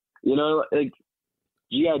Joes. You know, like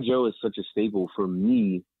G.I. Joe is such a staple for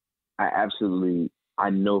me. I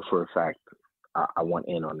know for a fact I want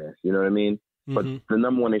in on this. You know what I mean? Mm-hmm. But the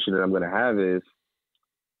number one issue that I'm going to have is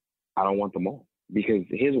I don't want them all, because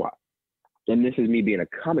here's why. And this is me being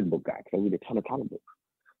a comic book guy, because I read a ton of comic books.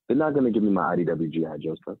 They're not going to give me my IDW G.I.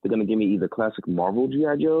 Joe stuff. They're going to give me either classic Marvel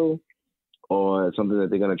G.I. Joe or something that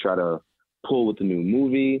they're going to try to pull with the new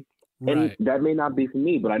movie. Right. And that may not be for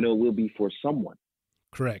me, but I know it will be for someone.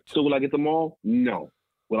 Correct. So will I get them all? No.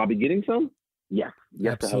 Will I be getting some? Yes.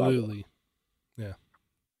 Yes. Absolutely. Yeah.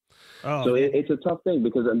 Oh, so it's a tough thing,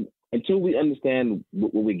 because until we understand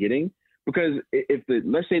what we're getting, because if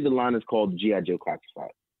let's say the line is called G.I. Joe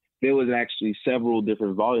Classified, there was actually several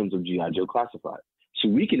different volumes of G.I. Joe Classified. So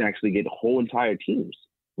we can actually get whole entire teams,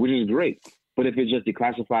 which is great. But if it's just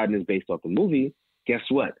declassified and is based off the movie, guess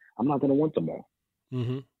what? I'm not going to want them all.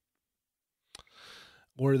 Mm-hmm.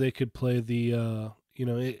 Or they could play the,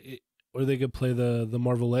 or they could play the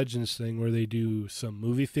Marvel Legends thing where they do some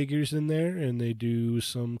movie figures in there and they do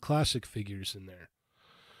some classic figures in there.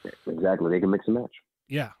 Exactly. They can mix and match.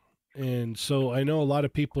 Yeah. And so I know a lot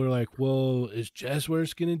of people are like, well, is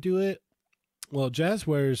Jazzwares going to do it? Well,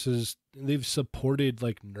 Jazzwares they've supported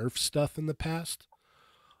like Nerf stuff in the past.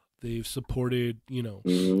 They've supported,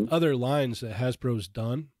 other lines that Hasbro's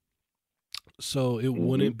done. So it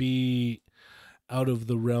wouldn't be out of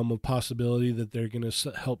the realm of possibility that they're going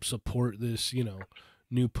to help support this,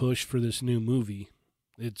 new push for this new movie.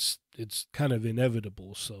 It's kind of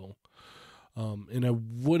inevitable. So, and I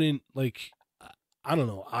wouldn't I don't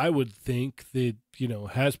know. I would think that,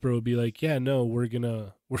 Hasbro would be like, yeah, no, we're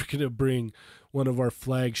going to bring one of our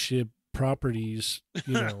flagship properties,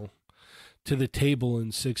 to the table in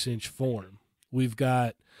 6-inch form. We've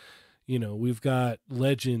got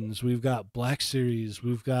Legends, we've got Black Series,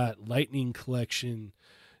 we've got Lightning Collection.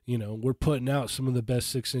 We're putting out some of the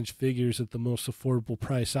best 6-inch figures at the most affordable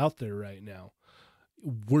price out there right now.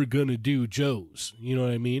 We're going to do Joe's. You know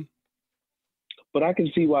what I mean? But I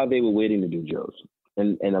can see why they were waiting to do Joe's.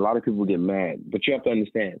 And a lot of people get mad. But you have to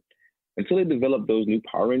understand, until they develop those new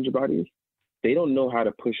Power Ranger bodies, they don't know how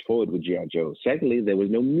to push forward with G.I. Joe. Secondly, there was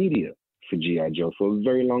no media for G.I. Joe for a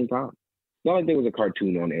very long time. Not like there was a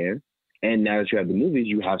cartoon on air. And now that you have the movies,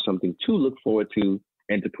 you have something to look forward to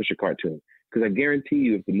and to push a cartoon. Because I guarantee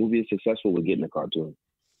you, if the movie is successful, we're getting a cartoon.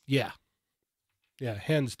 Yeah. Yeah,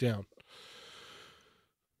 hands down.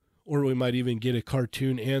 Or we might even get a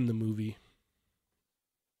cartoon and the movie.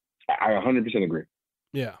 I 100% agree.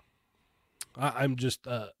 Yeah. I'm just,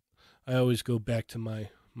 I always go back to my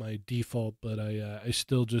default, but I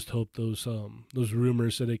still just hope those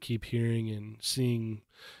rumors that I keep hearing and seeing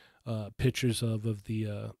pictures of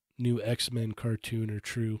the new X-Men cartoon are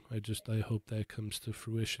true. I hope that comes to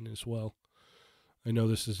fruition as well. I know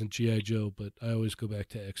this isn't G.I. Joe, but I always go back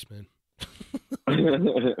to X-Men.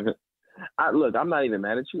 Look, I'm not even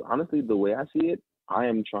mad at you. Honestly, the way I see it, I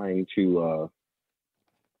am trying to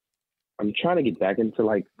get back into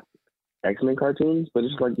like X-Men cartoons, but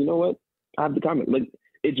it's like, you know what? I have the comic. Like,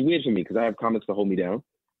 it's weird for me because I have comics to hold me down.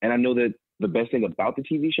 And I know that the best thing about the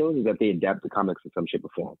TV shows is that they adapt the comics in some shape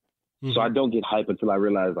or form. Mm-hmm. So I don't get hype until I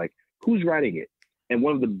realize, like, who's writing it? And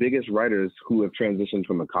one of the biggest writers who have transitioned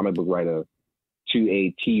from a comic book writer to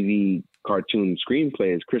a TV cartoon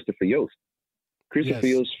screenplay is Christopher Yost. Christopher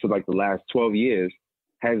Yost, for like the last 12 years,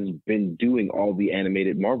 has been doing all the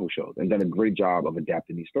animated Marvel shows and done a great job of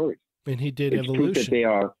adapting these stories. And he did Evolution. Proof that they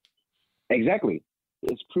are, exactly.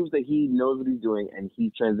 It's proof that he knows what he's doing and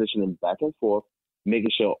he's transitioning back and forth, making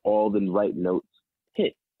sure all the right notes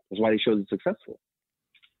hit. That's why he shows it successful.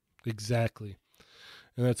 Exactly.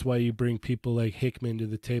 And that's why you bring people like Hickman to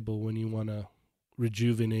the table when you want to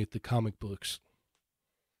rejuvenate the comic books.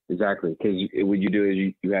 Exactly. Because what you do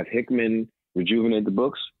is you have Hickman rejuvenate the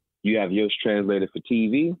books, you have Yost translated for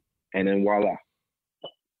TV, and then voila.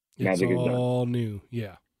 It's all new.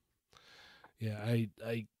 Yeah. Yeah,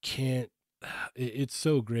 I can't. It's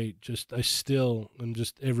so great. I'm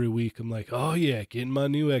just every week I'm like, oh yeah, getting my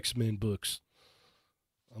new X-Men books.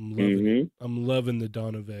 I'm loving it. I'm loving the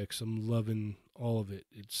Dawn of X. I'm loving all of it.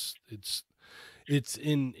 It's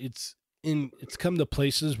come to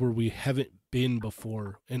places where we haven't been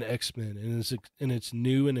before in X-Men, and it's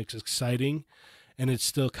new and it's exciting, and it's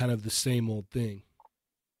still kind of the same old thing.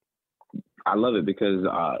 I love it because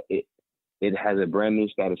it has a brand new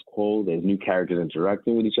status quo. There's new characters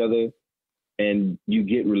interacting with each other, and you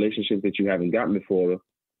get relationships that you haven't gotten before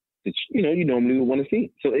that you normally would want to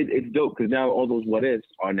see. So it's dope because now all those what ifs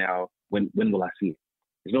are now when will I see it?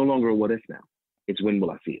 It's no longer a what if now. It's when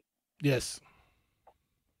will I see it? Yes.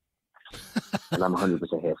 And I'm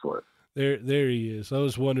 100% here for it. There he is. I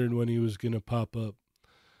was wondering when he was going to pop up.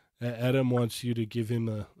 Adam wants you to give him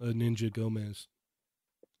a Ninja Gomez.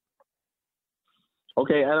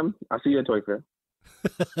 Okay, Adam, I see you at Toy Fair.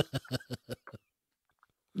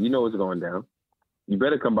 You know what's going down. You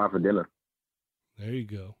better come by for dinner. There you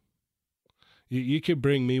go. You could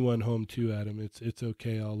bring me one home too, Adam. It's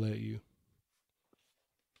okay. I'll let you.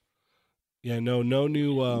 Yeah, no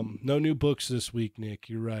new books this week, Nick.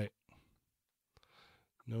 You're right.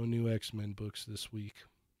 No new X-Men books this week.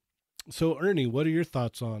 So, Ernie, what are your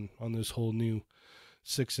thoughts on this whole new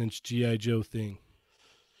 6-inch G.I. Joe thing?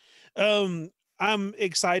 I'm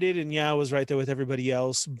excited, and I was right there with everybody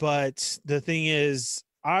else. But the thing is,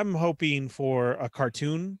 I'm hoping for a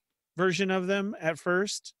cartoon version of them at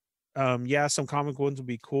first. Some comic ones would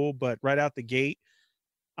be cool, but right out the gate,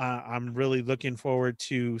 I'm really looking forward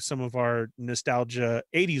to some of our nostalgia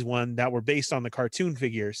 80s one that were based on the cartoon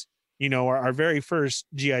figures, our very first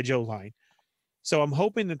G.I. Joe line. So I'm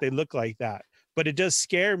hoping that they look like that, but it does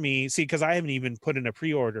scare me. See, because I haven't even put in a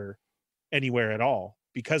pre-order anywhere at all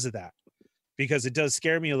because of that, because it does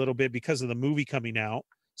scare me a little bit because of the movie coming out.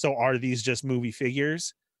 So are these just movie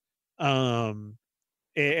figures? And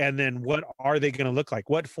then what are they going to look like?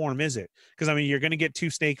 What form is it? Because I mean, you're going to get 2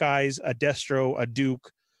 Snake Eyes, a Destro, a Duke,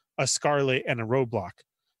 a Scarlet, and a Roadblock.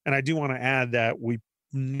 And I do want to add that we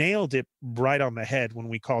nailed it right on the head when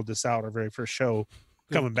we called this out our very first show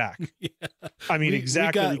coming back. Yeah. I mean, we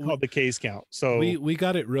called the case count. So we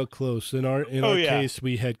got it real close. In our case,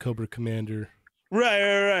 we had Cobra Commander. Right.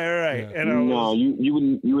 Yeah. And no, you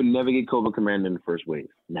would never get Cobra Commander in the first wave.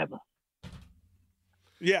 Never.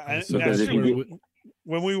 Yeah, and so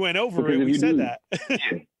when we went over it, we said that.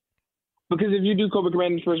 Yeah. Because if you do Cobra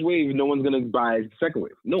Commander in the first wave, no one's gonna buy the second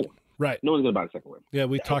wave. No one. Right. No one's gonna buy the second wave. Yeah,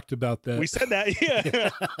 we talked about that. We said that. Yeah.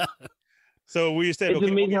 So we said, it's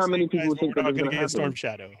amazing how many people think we're that not going to get Storm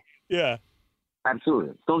Shadow. Yeah.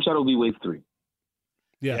 Absolutely. Storm Shadow will be wave 3.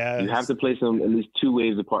 Yeah. Yes. You have to place them at least 2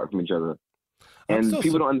 waves apart from each other. And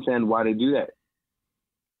people don't understand why they do that.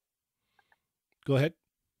 Go ahead.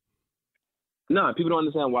 No, people don't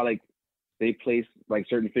understand why they place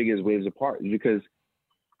certain figures waves apart. It's because,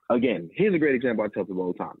 again, here's a great example I tell people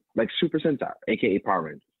all the time. Like Super Sentai, aka Power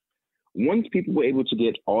Rangers. Once people were able to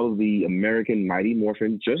get all of the American Mighty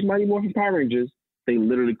Morphin, just Mighty Morphin Power Rangers, they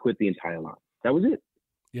literally quit the entire line. That was it.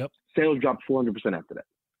 Yep. Sales dropped 400% after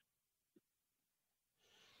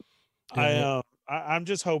that. I'm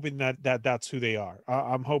just hoping that's who they are.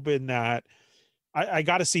 I'm hoping that I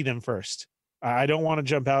got to see them first. I don't want to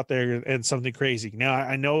jump out there and something crazy. Now,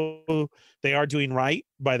 I know they are doing right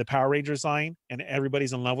by the Power Rangers line, and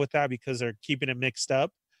everybody's in love with that because they're keeping it mixed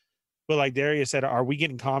up. But like Darius said, are we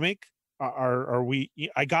getting comic? Are we?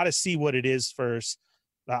 I got to see what it is first.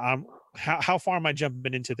 How far am I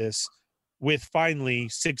jumping into this with finally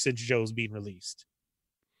 6-inch Joes being released?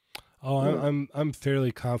 Oh, I'm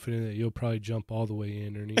fairly confident that you'll probably jump all the way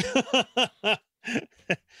in, Ernie.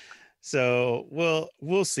 So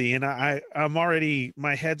we'll see. And I'm already,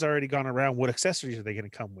 my head's already gone around what accessories are they going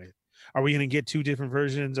to come with? Are we going to get 2 different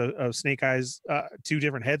versions of Snake Eyes, 2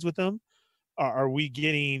 different heads with them? Are we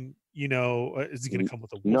getting, is it going to come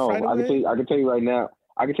with a wolf? No, right I can tell you right now.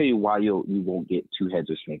 I can tell you why you won't get 2 heads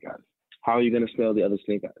of Snake Eyes. How are you going to spell the other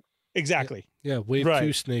Snake Eyes? Exactly. Yeah, wave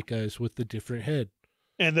 2 Snake Eyes with the different head.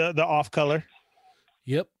 And the off color.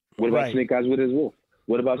 Yep. What about Snake Eyes with his wolf?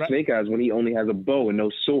 What about Snake Eyes when he only has a bow and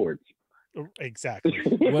no swords? Exactly.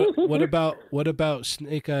 what about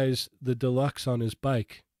Snake Eyes the deluxe on his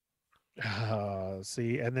bike?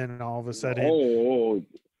 See, and then all of a sudden.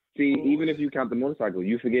 See, even if you count the motorcycle,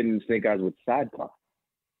 you're forgetting Snake Eyes with sidecar.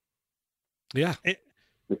 Yeah.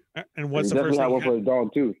 And what's the first thing? For his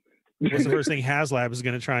dog too. What's the first thing HasLab is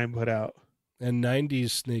going to try and put out? And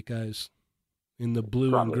 90s Snake Eyes in the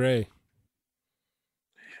blue and gray.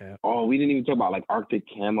 Yeah. Oh, we didn't even talk about Arctic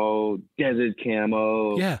camo, desert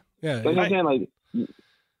camo. Yeah. Like I'm saying,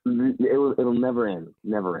 it'll never end.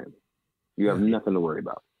 Never end. You have nothing to worry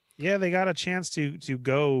about. Yeah, they got a chance to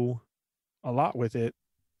go a lot with it.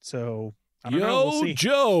 So I don't know. We'll see.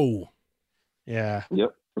 Joe. Yeah.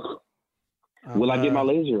 Yep. Will I get my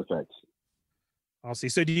laser effects? I'll see.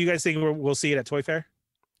 So do you guys think we'll see it at Toy Fair?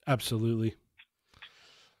 Absolutely.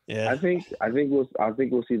 Yeah. I think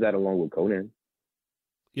we'll see that along with Conan.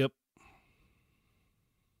 Yep.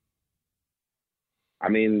 I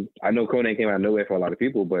mean, I know Conan came out of nowhere for a lot of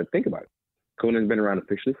people, but think about it. Conan's been around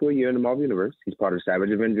officially for a year in the Marvel Universe. He's part of Savage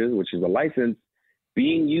Avengers, which is a license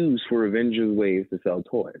being used for Avengers waves to sell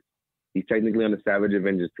toys. He's technically on the Savage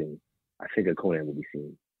Avengers team. I think a Conan will be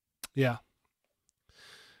seen. Yeah.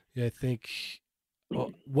 Yeah, I think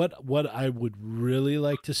what I would really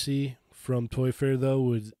like to see from Toy Fair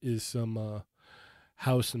though is some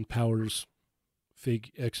House and Powers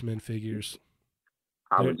X-Men figures.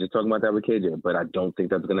 I was just talking about that with KJ, but I don't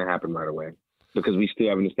think that's going to happen right away. because we still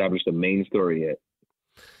haven't established the main story yet.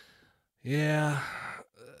 Yeah,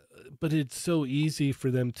 but it's so easy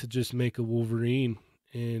for them to just make a Wolverine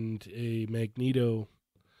and a Magneto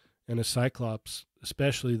and a Cyclops,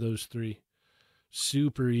 especially those three.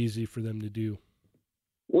 Super easy for them to do.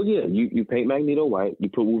 Well, yeah, you paint Magneto white, you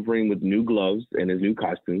put Wolverine with new gloves and his new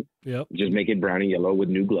costume. Yep. Just make it brown and yellow with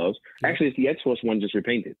new gloves. Yep. Actually, it's the X-Force one just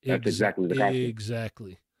repainted. That's exactly the costume.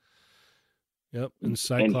 Exactly. Yep. And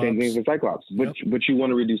Cyclops. And same thing for Cyclops. Yep. But you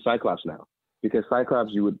want to redo Cyclops now. Because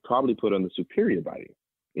Cyclops you would probably put on the superior body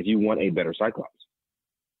if you want a better Cyclops.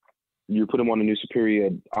 You put him on a new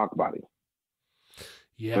superior Arc body.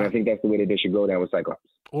 Yeah. And I think that's the way that they should go down with Cyclops.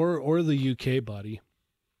 Or the UK body.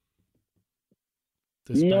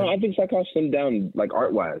 No, I think Cyclops slimmed down, like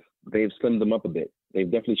art-wise. They've slimmed them up a bit. They've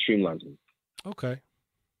definitely streamlined them. Okay.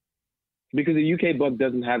 Because the UK buck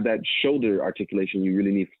doesn't have that shoulder articulation you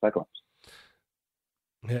really need for Cyclops.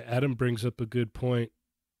 Yeah, Adam brings up a good point.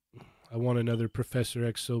 I want another Professor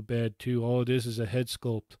X so bad, too. All it is a head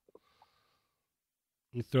sculpt.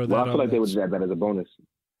 You throw that on. Well, I feel like they would just add that as a bonus.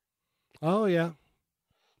 Oh, yeah.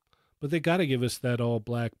 But they got to give us that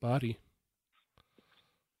all-black body.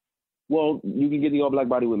 Well, you can get the all-black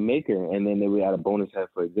body with Maker, and then they would add a bonus head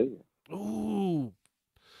for Xavier. Ooh.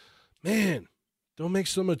 Man, don't make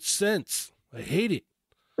so much sense. I hate it.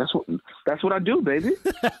 That's what I do, baby.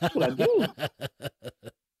 That's what I do.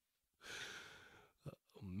 Oh,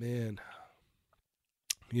 man.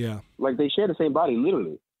 Yeah. Like, they share the same body,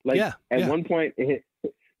 literally. Like, at one point,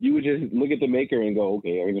 you would just look at the Maker and go,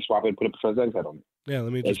 okay, I'm going to swap it and put a Professor X head on it. Yeah,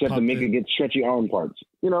 let me just Except the Maker gets stretchy arm parts,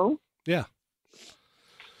 you know? Yeah.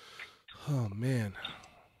 Oh, man.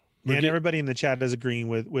 And everybody in the chat is agreeing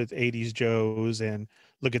with 80s Joes, and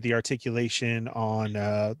look at the articulation on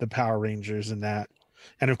the Power Rangers and that.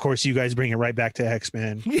 And, of course, you guys bring it right back to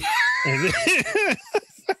X-Men.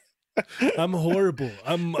 I'm horrible.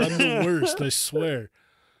 I'm the worst, I swear.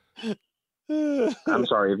 I'm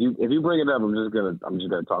sorry. If you bring it up, I'm just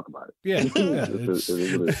gonna talk about it. Yeah.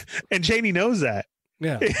 And Cheney knows that.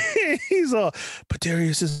 Yeah. He's all, but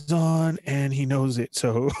Darius is on and he knows it.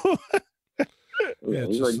 So yeah,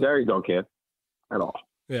 he's like, Darius don't care at all.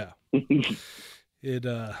 Yeah.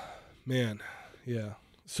 Man. Yeah.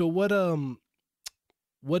 So what do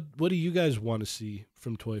you guys want to see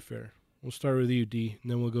from Toy Fair? We'll start with you, D,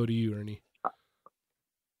 and then we'll go to you, Ernie.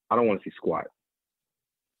 I don't want to see squat.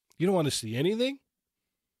 You don't want to see anything?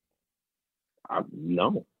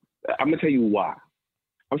 No. I'm going to tell you why.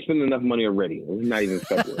 I'm spending enough money already. It's not even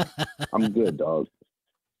separate. I'm good, dog.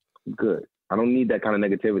 I'm good. I don't need that kind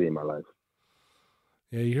of negativity in my life.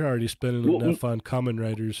 Yeah, you're already spending enough on Kamen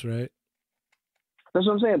Riders, right? That's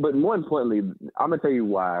what I'm saying. But more importantly, I'm going to tell you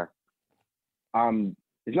why.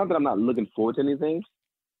 It's not that I'm not looking forward to anything.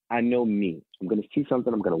 I know me. I'm going to see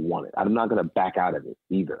something. I'm going to want it. I'm not going to back out of it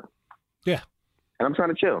either. Yeah. And I'm trying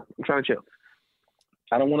to chill.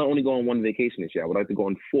 I don't want to only go on one vacation this year. I would like to go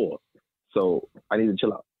on 4. So I need to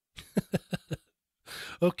chill out.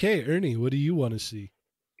 Okay, Ernie, what do you want to see?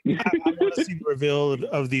 I want to see the reveal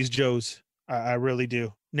of these Joes. I really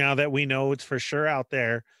do. Now that we know it's for sure out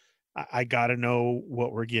there, I got to know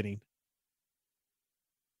what we're getting.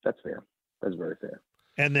 That's fair. That's very fair.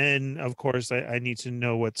 And then, of course, I need to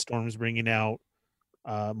know what Storm's bringing out,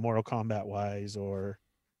 Mortal Kombat wise, or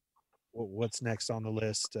what's next on the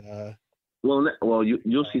list. Well,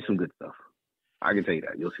 you'll see some good stuff. I can tell you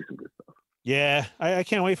that. You'll see some good stuff. Yeah, I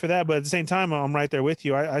can't wait for that. But at the same time, I'm right there with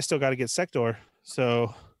you. I still got to get Sector.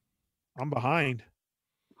 So I'm behind.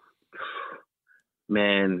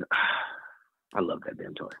 Man, I love that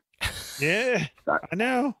damn toy. Yeah, I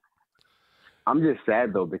know. I'm just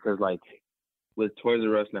sad, though, because, like, with Toys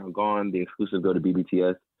R Us now gone, the exclusives go to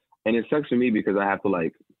BBTS. And it sucks for me because I have to,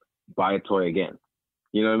 like, buy a toy again.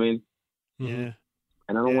 You know what I mean? Yeah.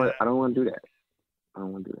 And I don't want to do that. I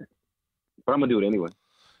don't want to do that. But I'm going to do it anyway.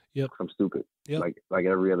 Yep. I'm stupid. Yep. Like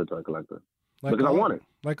every other toy collector. Because I want it.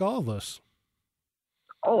 Like all of us.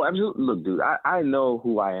 Oh, absolutely. Look, dude, I know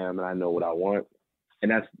who I am and I know what I want. And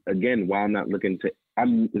that's, again, why I'm not looking to...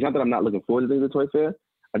 it's not that I'm not looking forward to things at Toy Fair.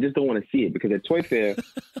 I just don't want to see it. Because at Toy Fair,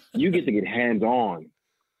 you get to get hands-on.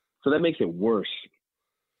 So that makes it worse.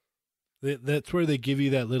 That's where they give you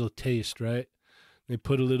that little taste, right? They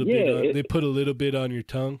put a little bit. They put a little bit on your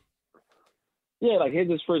tongue. Yeah, like here's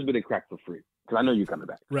this first bit of crack for free because I know you're coming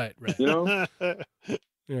back. Right. You know.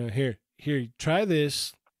 Yeah. Here. Try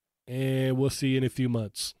this, and we'll see you in a few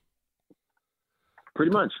months.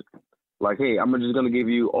 Pretty much. Like, hey, I'm just gonna give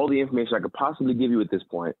you all the information I could possibly give you at this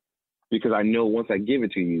point because I know once I give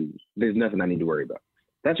it to you, there's nothing I need to worry about.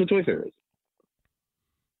 That's what Toy Fair is.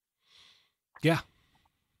 Yeah.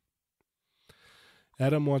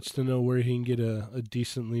 Adam wants to know where he can get a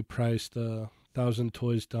decently priced 1,000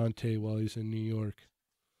 Toys Dante while he's in New York.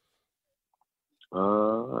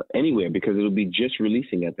 Anywhere, because it'll be just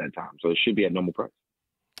releasing at that time, so it should be at normal price.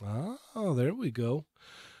 Oh, there we go.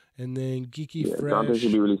 And then Geeky Fresh. Dante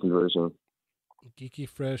should be releasing very soon. Geeky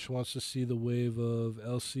Fresh wants to see the wave of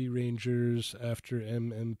LC Rangers after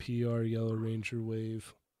MMPR Yellow Ranger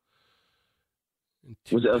wave.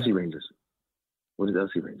 What's the LC Rangers? What is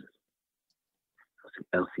LC Rangers?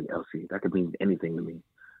 LC. That could mean anything to me.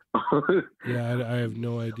 Yeah, I have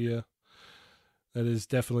no idea. That is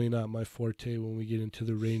definitely not my forte when we get into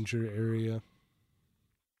the Ranger area.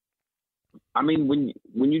 I mean,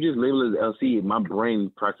 when you just label it as LC, my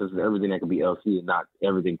brain processes everything that could be LC and not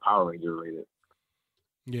everything Power Ranger related.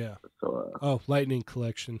 Yeah. So. Lightning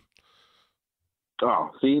Collection.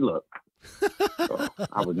 Oh, see, look.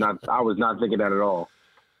 I was not thinking that at all.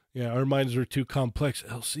 Yeah, our minds were too complex.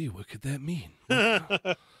 LC, what could that mean?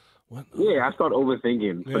 What? Yeah, I start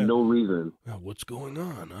overthinking for no reason. What's going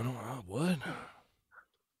on? I don't know. What?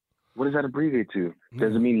 What does that abbreviate to?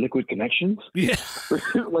 Does it mean Liquid Connections? Yeah.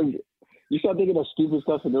 Like, you start thinking of stupid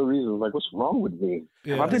stuff for no reason. Like, what's wrong with me?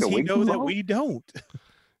 Yeah. How does he know that we don't?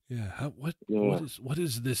 Yeah. What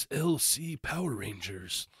is this LC Power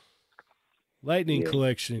Rangers? Lightning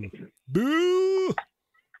Collection. Boo!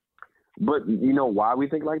 But you know why we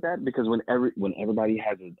think like that? Because when everybody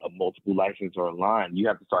has a multiple license or a line, you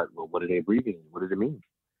have to start, well, what are they abbreviating? What does it mean?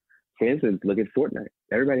 For instance, look at Fortnite.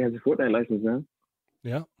 Everybody has a Fortnite license now.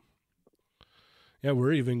 Yeah. Yeah,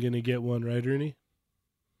 we're even going to get one, right, Ernie?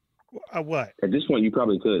 What? At this point, you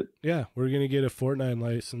probably could. Yeah, we're going to get a Fortnite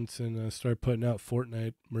license and start putting out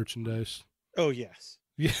Fortnite merchandise. Oh, yes.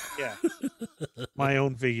 Yeah. Yeah. My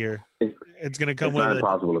own figure. It's going to come with not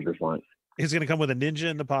impossible at this point. It's going to come with a Ninja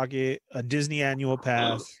in the pocket, a Disney annual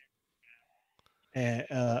pass, and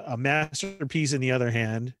a Masterpiece in the other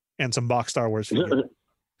hand, and some box Star Wars figures.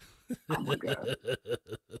 Oh my God.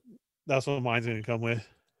 That's what mine's going to come with.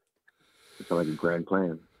 It's like a grand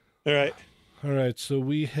plan. All right. So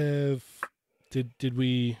we have. Did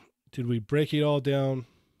we break it all down?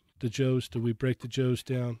 The Joes? Did we break the Joes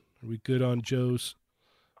down? Are we good on Joes?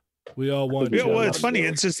 We all want. Yeah, well, it's funny.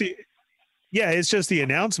 It's just it's just the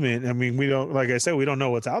announcement. I mean, we don't, like I said, we don't know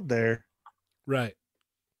what's out there. Right.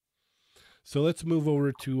 So let's move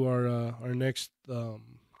over to our next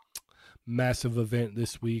massive event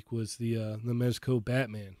this week was the Mezco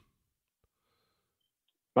Batman.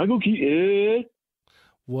 Michael Keaton.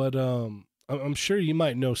 What I'm sure you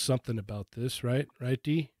might know something about this, right? Right,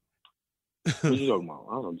 D? What you talking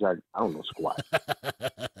about? I don't know squat.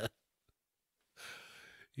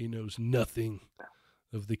 He knows nothing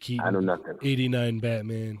of the Keaton. I know nothing. 89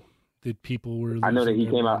 Batman that people were. I know that he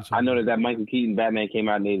came out. I know that Michael Keaton Batman came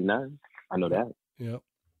out in 89. I know that. Yep.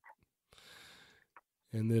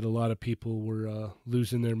 And that a lot of people were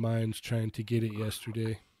losing their minds trying to get it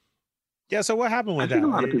yesterday. Yeah. So what happened with that?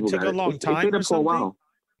 It took a long time or something.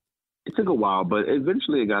 It took a while, but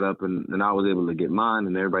eventually it got up, and I was able to get mine,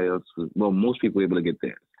 and everybody else was. Well, most people were able to get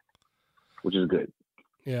theirs, which is good.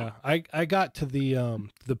 Yeah, I got to the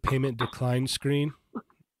payment decline screen,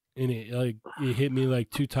 and it hit me like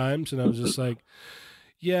 2 times, and I was just like,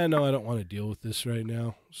 yeah, no, I don't want to deal with this right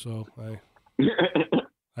now. So I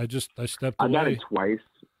stepped away. I got it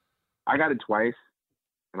twice,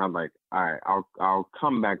 and I'm like, all right, I'll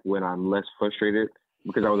come back when I'm less frustrated,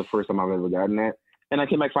 because that was the first time I've ever gotten that, and I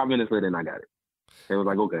came back 5 minutes later and I got it. It was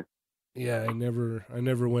like, okay. Yeah, I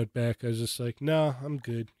never went back. I was just like, nah, I'm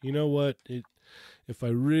good. You know what? If I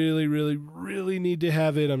really, really, really need to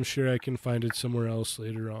have it, I'm sure I can find it somewhere else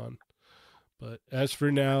later on. But as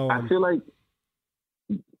for now, I feel like,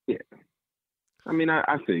 yeah. I mean,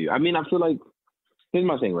 I feel you. I mean, I feel like, here's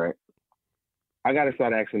my thing, right? I got to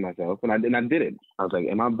start asking myself, and I did it. I was like,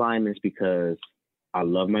 am I buying this because I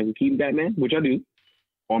love Michael Keaton Batman, which I do,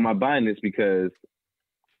 or am I buying this because,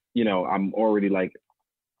 you know, I'm already like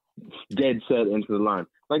dead set into the line?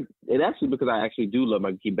 Like, it actually, because I actually do love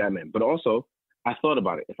Michael Keaton Batman, but also I thought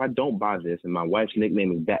about it. If I don't buy this and my wife's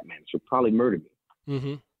nickname is Batman, she'll probably murder me.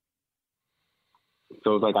 Mm-hmm.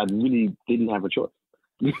 So it's like I really didn't have a choice.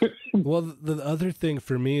 Well, the other thing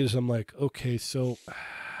for me is I'm like, okay, so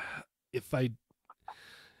if I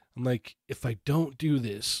don't do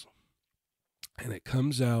this and it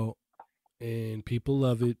comes out and people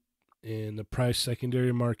love it and the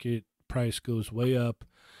secondary market price goes way up,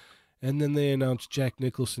 and then they announce Jack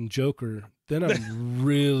Nicholson Joker, then I'm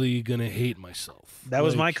really gonna hate myself. That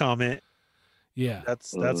was my comment. Yeah,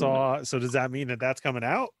 that's all. So does that mean that that's coming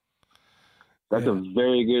out? That's a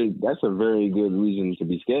very good reason to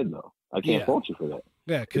be scared, though. I can't fault you for that.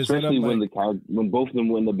 Yeah, because especially when both of them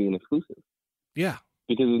will end up being exclusive. Yeah,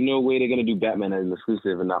 because there's no way they're gonna do Batman as an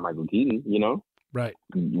exclusive and not Michael Keaton. You know, right?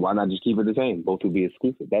 Why not just keep it the same? Both would be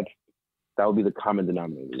exclusive. That would be the common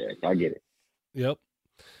denominator there. I get it. Yep.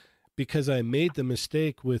 Because I made the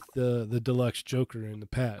mistake with the deluxe Joker in the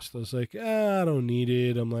past. I was like, I don't need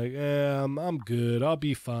it. I'm like, I'm good. I'll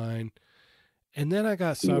be fine. And then I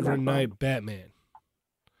got Sovereign Knight Batman.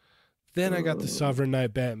 Then I got the Sovereign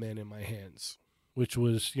Knight Batman in my hands, which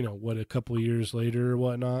was, a couple of years later or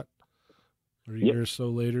whatnot, or a year or so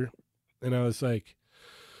later. And I was like,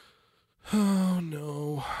 oh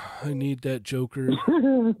no, I need that Joker.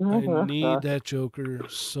 I need that Joker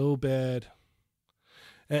so bad.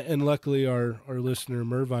 And luckily our listener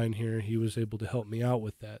Mervine here, he was able to help me out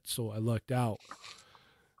with that. So I lucked out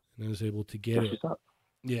and I was able to get it.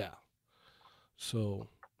 Yeah. So,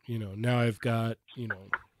 now I've got,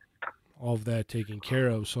 all of that taken care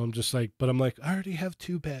of. So I'm just like, but I'm like, I already have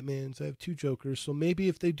 2 Batmans. I have 2 Jokers. So maybe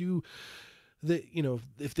if they do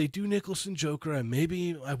if they do Nicholson Joker, I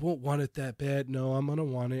won't want it that bad. No, I'm going to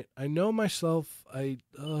want it. I know myself. I've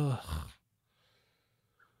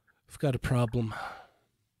got a problem.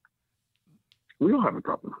 We don't have a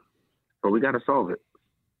problem, but we got to solve it.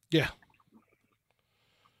 Yeah.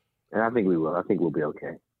 And I think we will. I think we'll be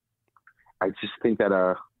okay. I just think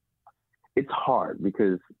that it's hard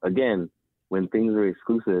because, again, when things are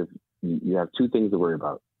exclusive, you have 2 things to worry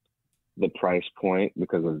about. The price point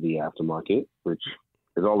because of the aftermarket, which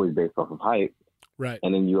is always based off of hype. Right.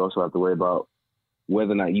 And then you also have to worry about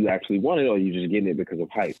whether or not you actually want it or you're just getting it because of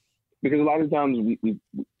hype. Because a lot of times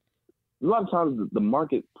the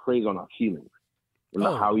market preys on our feelings.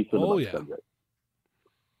 How we feel about the subject.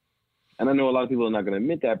 And I know a lot of people are not going to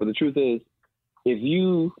admit that, but the truth is, if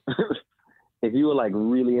you are like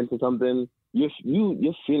really into something, your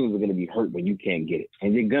feelings are going to be hurt when you can't get it,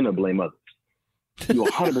 and you're going to blame others. You're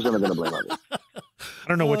 100% are going to blame others. I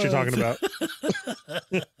don't know what you're talking about.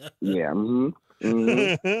 Yeah.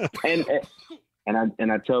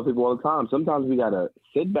 And I tell people all the time, sometimes we got to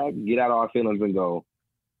sit back, get out of our feelings, and go,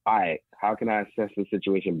 all right, how can I assess the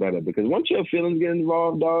situation better? Because once your feelings get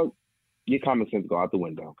involved, dog, your common sense go out the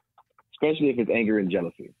window. Especially if it's anger and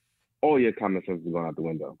jealousy. All your common sense is going out the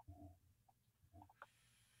window.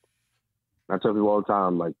 I tell people all the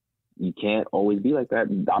time, like, you can't always be like that.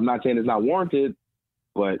 I'm not saying it's not warranted,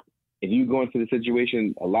 but if you go into the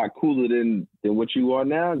situation a lot cooler than what you are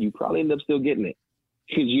now, you probably end up still getting it.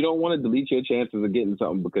 Because you don't want to delete your chances of getting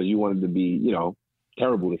something because you wanted to be,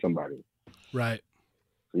 terrible to somebody. Right.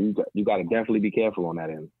 So you got to definitely be careful on that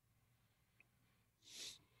end.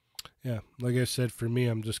 Yeah, like I said, for me,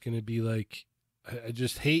 I'm just going to be like, I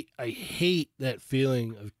hate that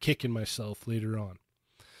feeling of kicking myself later on.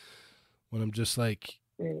 When I'm just like,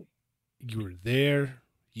 you were there,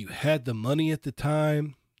 you had the money at the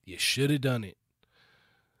time, you should have done it.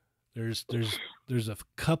 There's a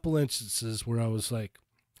couple instances where I was like,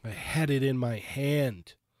 I had it in my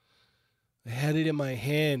hand. And I'm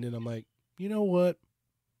like, you know what?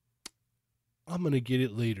 I'm going to get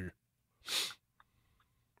it later.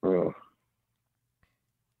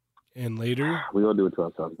 And later, we all do it to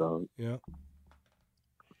ourselves, dog. Yeah.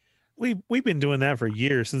 We've been doing that for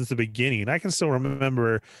years, since the beginning. I can still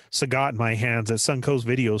remember Sagat in my hands at Suncoast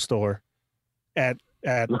Video Store at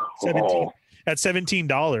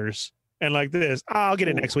 $17 and like this. I'll get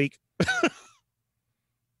it next week.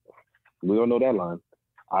 We all know that line.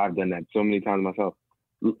 I've done that so many times myself.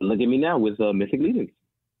 Look at me now with Mythic Legions.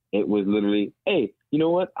 It was literally, hey, you know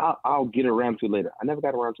what? I'll get around to it later. I never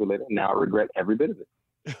got around to it later. Now I regret every bit of it.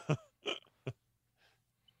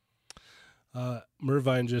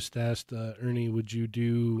 Mervine just asked, Ernie, would you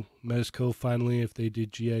do Mezco finally if they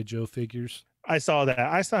did G.I. Joe figures? I saw that.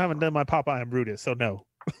 I still haven't done my Popeye and Brutus, so no.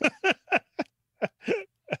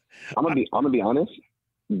 I'm gonna be honest.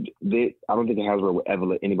 I don't think Hasbro will ever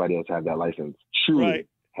let anybody else have that license. Truly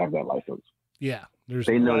have that license. Yeah,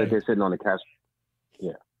 they know that they're sitting on the cash.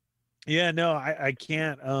 Yeah. Yeah, no, I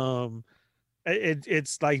can't.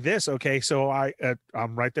 It's like this. Okay, so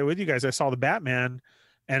I'm right there with you guys. I saw the Batman,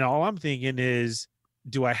 and all I'm thinking is,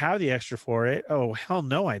 do I have the extra for it? Oh, hell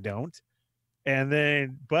no, I don't. And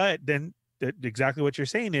then, but then exactly what you're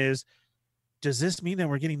saying is, does this mean that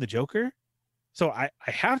we're getting the Joker? So I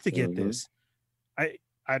have to get this.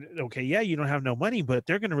 Okay, yeah, you don't have no money, but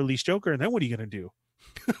they're going to release Joker, and then what are you going to do?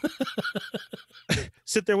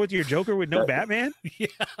 Sit there with your Joker with no Batman? Yeah.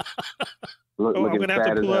 I'm gonna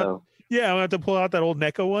have to pull out. Yeah, I'm gonna have to pull out that old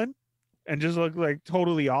NECA one, and just look like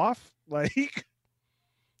totally off. Like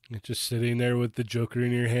you're just sitting there with the Joker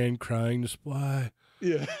in your hand, crying. Just why?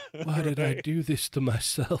 Yeah. Why did I do this to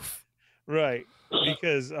myself? Right.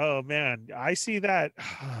 Because oh man, I see that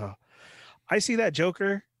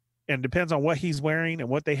Joker, and depends on what he's wearing and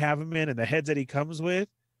what they have him in and the heads that he comes with,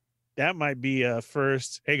 that might be a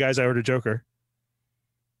first. Hey guys, I ordered Joker.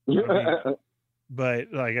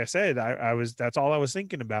 But like I said, that's all I was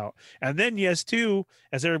thinking about. And then yes, too,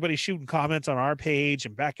 as everybody's shooting comments on our page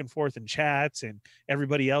and back and forth in chats and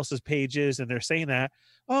everybody else's pages, and they're saying that,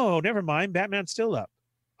 oh, never mind, Batman's still up.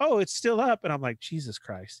 Oh, it's still up. And I'm like, Jesus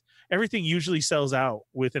Christ. Everything usually sells out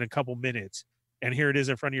within a couple minutes. And here it is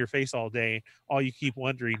in front of your face all day. All you keep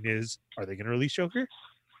wondering is, are they going to release Joker?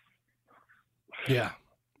 Yeah.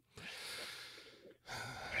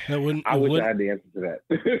 I wish I had the answer to that.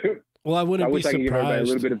 Well, I wouldn't be surprised. I wish I could give everybody a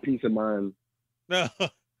little bit of peace of mind. No.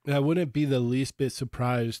 I wouldn't be the least bit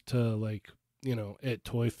surprised to, like, you know, at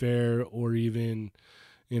Toy Fair or even,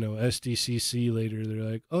 you know, SDCC later, they're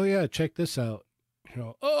like, oh yeah, check this out. You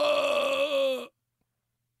know, oh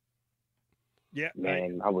yeah,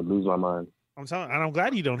 man, I would lose my mind. I'm telling, and I'm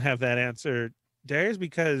glad you don't have that answer, Darius,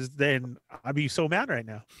 because then I'd be so mad right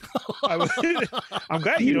now. I'm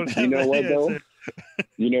glad you don't have that answer.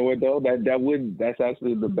 You know what though? That's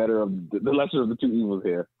actually the better of the lesser of the two evils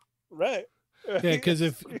here. Right. Yeah, because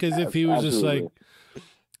if he was just like,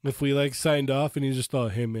 if we like signed off and he just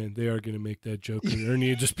thought, hey man, they are gonna make that Joker, and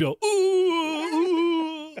he'd just be all, ooh,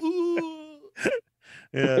 ooh.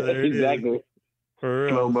 Yeah, there exactly.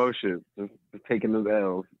 Slow motion, just taking those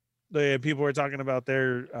L's. Yeah, people were talking about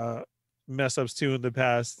their mess ups too in the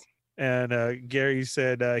past, and Gary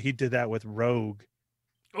said he did that with Rogue.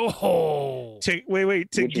 Oh, to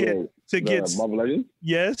get Marvel Legends?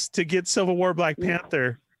 Yes, to get Civil War Black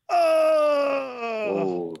Panther.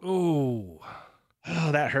 Oh,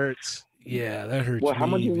 that hurts. Yeah, that hurts. Well, how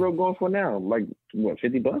much is Rogue going for now? Like what,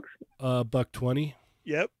 $50? $120.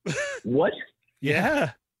 Yep. What?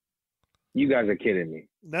 Yeah. You guys are kidding me.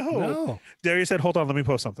 No. Darius said, "Hold on, let me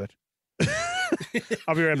post something."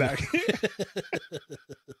 I'll be right back.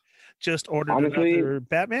 Just ordered another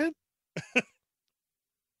Batman.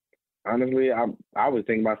 Honestly, I was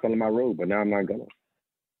thinking about selling my Rogue, but now I'm not gonna.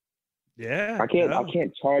 Yeah, I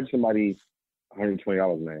can't charge somebody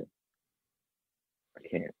 $120, man. I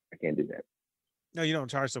can't do that. No, you don't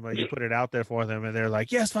charge somebody. You put it out there for them, and they're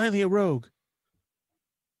like, "Yes, finally a Rogue."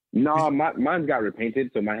 No, mine's got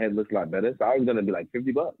repainted, so my head looks a lot better. So I was gonna be like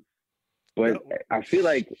 $50, but I feel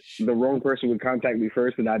like the wrong person would contact me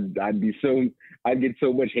first, and I'd get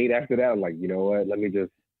so much hate after that. I'm like, you know what? Let me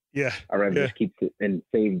just. Yeah. I'd rather just keep it and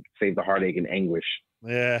save the heartache and anguish.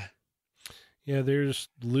 Yeah. Yeah, there's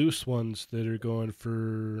loose ones that are going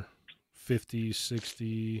for 50,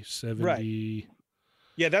 60, 70. Right.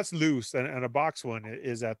 Yeah, that's loose. And a box one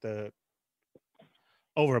is at the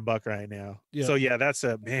over $1 right now. Yeah. So yeah, that's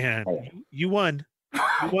man. You won. You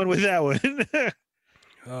won with that one.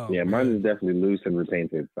 Yeah, mine is definitely loose and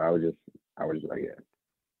repainted. So I was just like, yeah.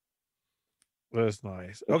 That's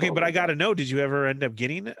nice. Okay, but I gotta know, did you ever end up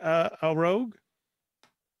getting a Rogue?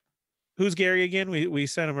 Who's Gary again? We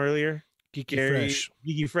sent him earlier.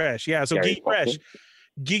 Geeky Fresh. Yeah, so Gary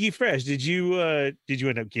Geeky Fresh. Did you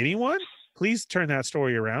end up getting one? Please turn that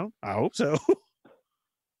story around. I hope so.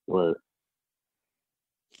 What?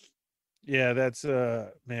 Yeah, that's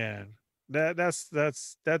man.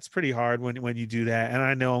 That's pretty hard when you do that. And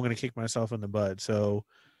I know I'm gonna kick myself in the butt. So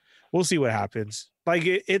we'll see what happens. Like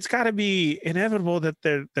it's got to be inevitable that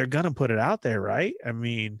they're gonna put it out there, right? I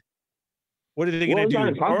mean, what are they gonna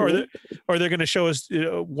do? Or they're gonna show us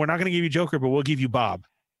we're not gonna give you Joker, but we'll give you Bob.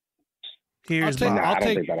 Here's Bob.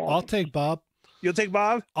 I'll take Bob. You'll take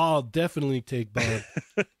Bob? I'll definitely take Bob.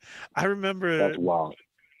 I remember that's wild.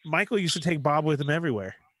 Michael used to take Bob with him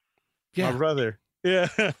everywhere. Yeah, my brother. Yeah,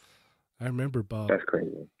 I remember Bob. That's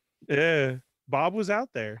crazy. Yeah, Bob was out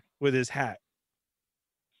there with his hat.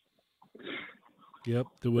 Yep,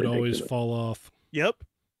 that would always fall off. Yep,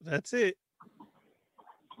 that's it.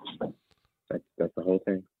 That's the whole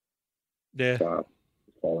thing. Yeah, Bob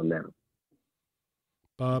falling down.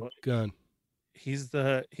 Bob Gunn. He's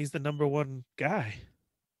the number one guy.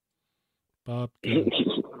 Bob Gunn.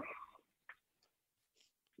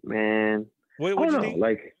 Man, what do you think?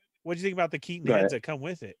 Like, what do you think about the Keaton heads that come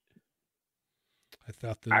with it?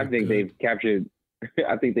 I think they've captured.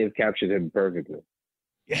 I think they've captured him perfectly.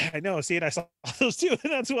 Yeah, I know. See, and I saw those too,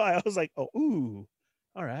 and that's why I was like, "Oh, ooh,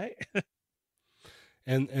 all right."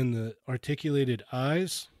 and the articulated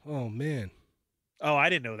eyes. Oh man. Oh, I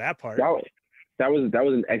didn't know that part. That was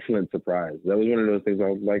an excellent surprise. That was one of those things I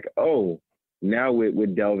was like, oh, now we're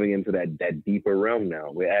delving into that deeper realm.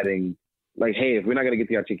 Now we're adding, like, hey, if we're not gonna get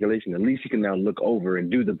the articulation, at least you can now look over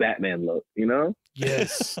and do the Batman look. You know?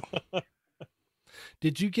 Yes.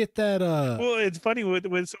 Did you get that? Well, it's funny with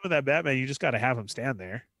some of that Batman, you just got to have him stand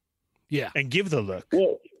there, yeah, and give the look.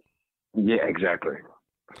 Well, yeah, exactly.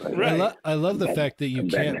 Right. I love the fact that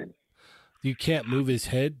you can't move his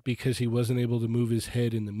head because he wasn't able to move his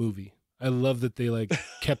head in the movie. I love that they like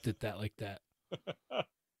kept it that like that.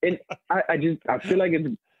 And I feel like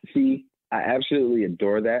I absolutely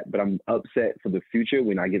adore that, but I'm upset for the future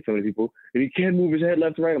when I get so many people and he can't move his head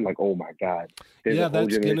left or right. I'm like, oh my God. There's a whole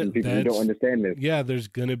generation of people who don't understand this. Yeah, there's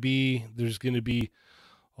gonna be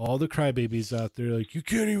all the crybabies out there like, you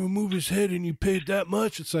can't even move his head and you paid that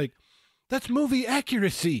much. It's like, that's movie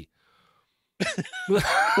accuracy. but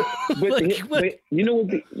you know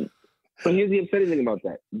what? But here's the upsetting thing about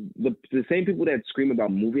that. The same people that scream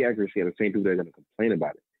about movie accuracy are the same people that are going to complain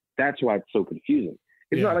about it. That's why it's so confusing.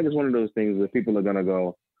 It's not like it's one of those things where people are going to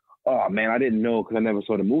go, oh, man, I didn't know because I never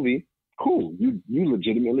saw the movie. Cool. You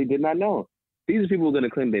legitimately did not know. These are people who are going to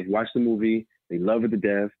claim they've watched the movie, they love it to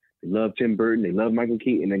death, they love Tim Burton, they love Michael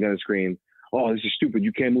Keaton, and they're going to scream, oh, this is stupid.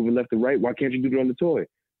 You can't move it left or right. Why can't you do it on the toy?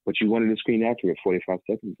 But you wanted the screen accurate 45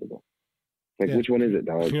 seconds ago. Like, which one is it,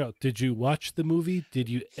 dog? You know, did you watch the movie? Did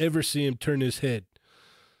you ever see him turn his head?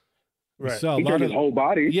 Right. He turned his whole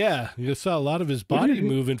body. Yeah, you saw a lot of his body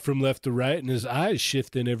moving from left to right and his eyes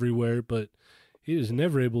shifting everywhere, but he was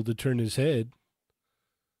never able to turn his head.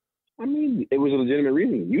 I mean, it was a legitimate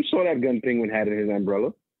reason. You saw that gun Penguin had in his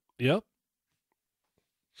umbrella. Yep.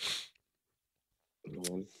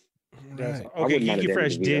 Right. Okay, Geeky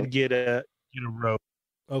Fresh did get a rogue.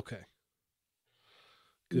 Okay.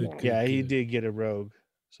 Good. Yeah, he did get a rogue.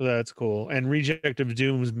 So that's cool. And Reject of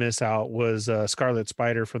Doom's miss out was Scarlet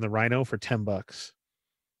Spider from the Rhino for $10.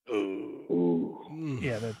 Ooh.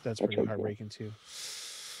 Yeah, that's pretty heartbreaking too.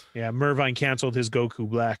 Yeah, Mervine canceled his Goku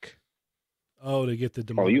Black. Oh, to get the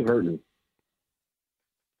demonic. Oh, you hurting.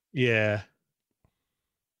 Yeah.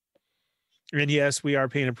 And yes, we are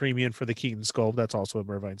paying a premium for the Keaton sculpt. That's also what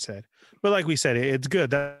Mervine said. But like we said, it's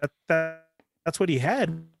good. That's what he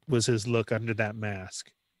had, was his look under that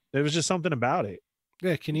mask. There was just something about it.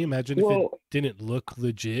 Yeah, can you imagine if it didn't look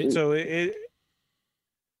legit? So Well,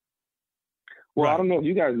 right. I don't know if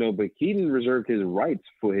you guys know, but Keaton reserved his rights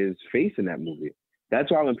for his face in that movie.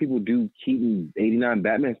 That's why when people do Keaton 89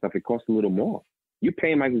 Batman stuff, it costs a little more. You're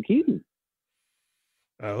paying Michael Keaton.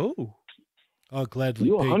 Oh. I'll gladly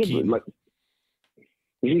pay Keaton. Like,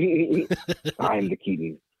 I'm the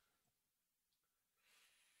Keaton.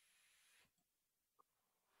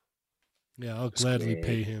 Yeah, I'll gladly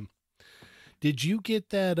pay him. Did you get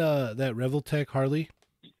that Reveltech Harley,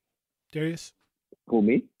 Darius? Who,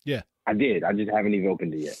 me? Yeah. I did. I just haven't even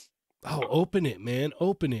opened it yet. Oh, open it, man.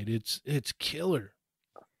 Open it. It's killer.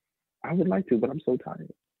 I would like to, but I'm so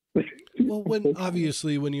tired. Well,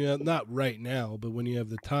 obviously when you have, not right now, but when you have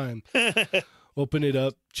the time, open it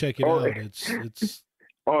up, check it out. It's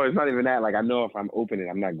Oh, it's not even that. Like, I know if I'm opening,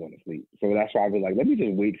 I'm not going to sleep. So that's why I was like, let me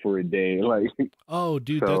just wait for a day. Like, oh,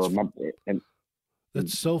 dude,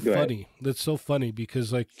 that's so funny. That's so funny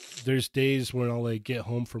because like there's days when I'll like get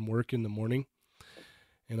home from work in the morning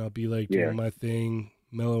and I'll be like doing my thing,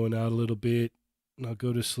 mellowing out a little bit, and I'll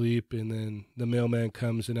go to sleep, and then the mailman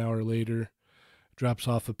comes an hour later, drops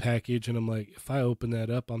off a package, and I'm like, if I open that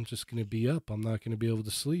up, I'm just going to be up. I'm not going to be able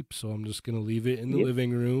to sleep, so I'm just going to leave it in the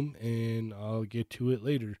living room, and I'll get to it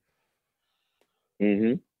later.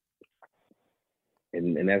 Mm-hmm.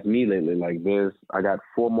 And that's me lately. Like, I got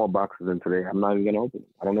 4 more boxes in today. I'm not even going to open them.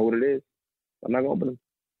 I don't know what it is. I'm not going to open them.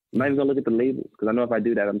 I'm not even going to look at the labels, because I know if I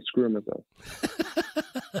do that, I'm screwing myself.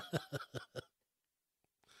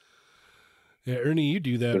 Yeah, Ernie, you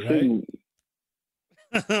do that,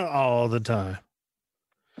 right? All the time.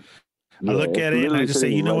 I look at it and I just say,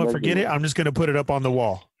 you know what, forget it. I'm just going to put it up on the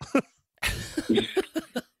wall.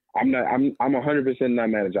 I'm 100% not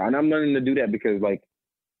mad at you. And I'm learning to do that because like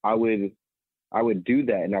I would do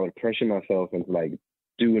that and I would pressure myself into like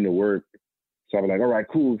doing the work. So I'd be like, all right,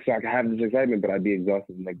 cool. So I can have this excitement, but I'd be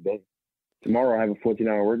exhausted the next day. Tomorrow I have a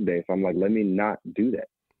 14-hour work day. So I'm like, let me not do that.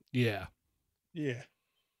 Yeah. Yeah.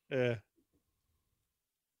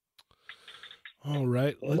 All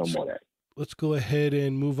right. Let's go ahead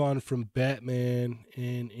and move on from Batman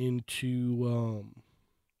and into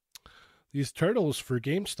these Turtles for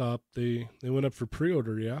GameStop. They went up for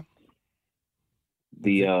pre-order, yeah?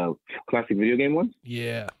 The classic video game one?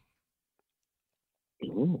 Yeah.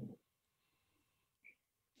 Ooh.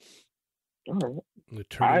 All right. The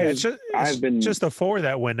Turtles. It's just the 4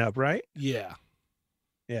 that went up, right? Yeah.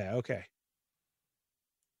 Yeah, okay.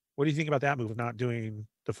 What do you think about that move, not doing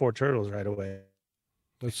the 4 Turtles right away?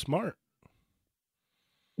 That's smart.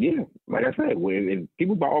 Yeah, like I said, if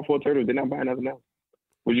people buy all 4 Turtles, they're not buying nothing else.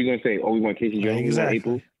 What are you gonna say? Oh, we want Casey Jones.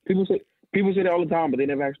 Exactly. People say that all the time, but they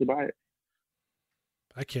never actually buy it.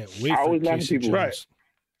 I can't wait for Casey Jones. Right.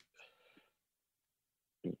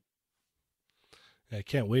 I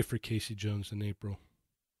can't wait for Casey Jones in April.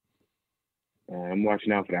 I'm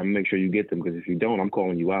watching out for that. I'm gonna make sure you get them, because if you don't, I'm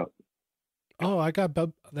calling you out. Oh,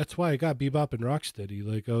 that's why I got Bebop and Rocksteady.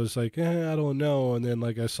 Like, I was like, I don't know. And then,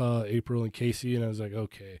 like, I saw April and Casey, and I was like,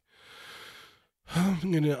 okay,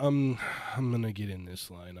 I'm gonna get in this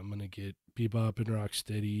line. I'm gonna get Bebop and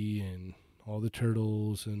Rocksteady and all the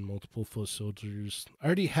Turtles and multiple foot soldiers. I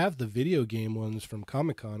already have the video game ones from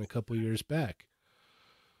Comic-Con a couple years back.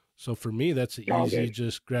 So for me, that's easy.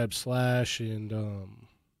 Just grab Slash and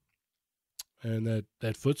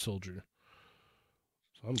that foot soldier.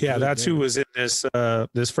 Yeah, that's who was in this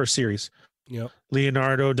first series. Yep.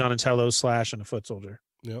 Leonardo, Donatello, Slash, and a foot soldier.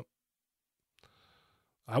 Yep.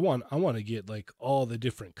 I want to get like all the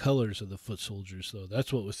different colors of the foot soldiers, though.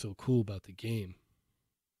 That's what was so cool about the game.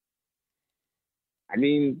 I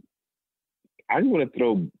mean, I just want to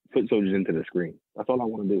throw foot soldiers into the screen. That's all I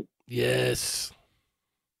want to do. Yes.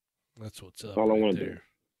 That's what's up. That's all I want to do.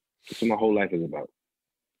 That's what my whole life is about.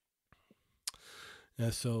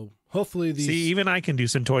 Yeah, so hopefully these... See, even I can do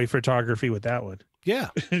some toy photography with that one.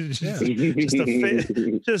 Yeah. just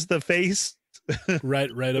the face.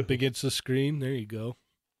 right up against the screen. There you go.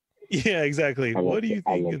 Yeah, exactly. What do you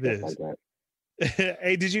think of this? Like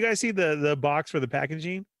hey, did you guys see the box for the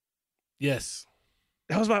packaging? Yes.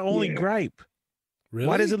 That was my only gripe. Really?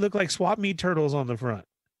 Why does it look like Swap Meet Turtles on the front?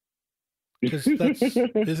 Because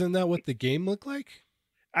isn't that what the game looked like?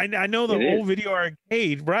 I know the old video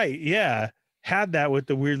arcade, right? Yeah, had that with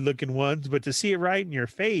the weird looking ones, but to see it right in your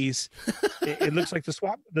face, it looks like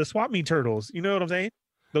the Swap Meet Turtles. You know what I'm saying?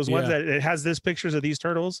 Those ones that it has this pictures of these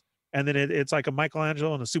turtles, and then it's like a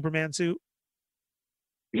Michelangelo in a Superman suit.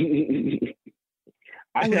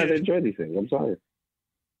 I never enjoy these things. I'm sorry.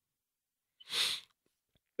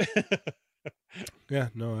 Yeah,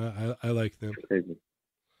 no, I like them. Crazy.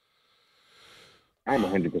 I'm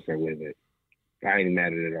 100% with it. I ain't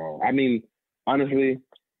mad at it at all. I mean, honestly,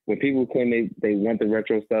 when people claim they want the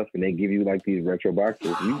retro stuff and they give you like these retro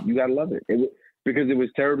boxes, you gotta love it. Because it was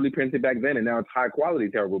terribly printed back then, and now it's high quality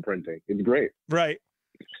terrible printing. It's great. Right.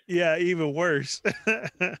 Yeah, even worse. So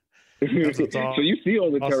you see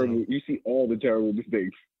all the terrible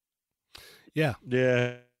mistakes. Yeah.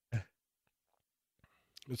 Yeah.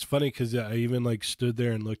 It's funny because I even like stood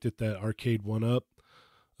there and looked at that arcade 1-up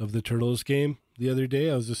of the Turtles game the other day.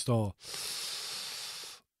 I was just all...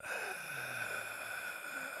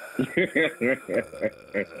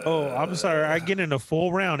 Oh, I'm sorry. I get in a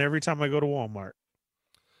full round every time I go to Walmart.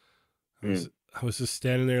 I was just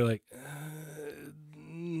standing there like,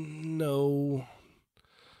 no,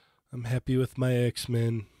 I'm happy with my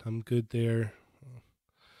X-Men. I'm good there.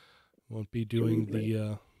 Won't be doing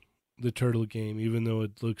the turtle game, even though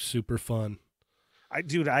it looks super fun.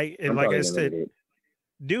 Like I said,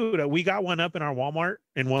 dude, we got one up in our Walmart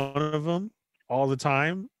in one of them all the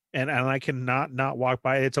time. And I cannot not walk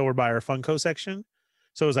by. It's over by our Funko section.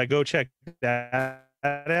 So as I go check that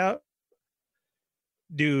out,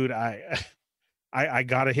 dude, I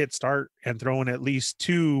gotta hit start and throw in at least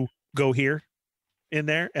 2 go here in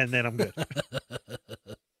there, and then I'm good.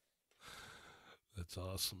 That's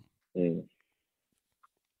awesome. Shit,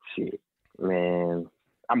 man,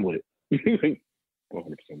 I'm with it. 100%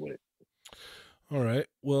 with it. All right.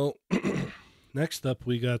 Well, next up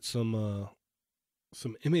we got some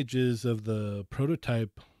images of the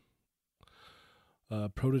prototype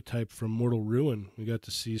from Mortal Ruin. We got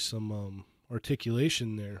to see some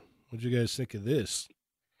articulation there. What'd you guys think of this?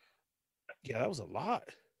 Yeah, that was a lot.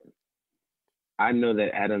 I know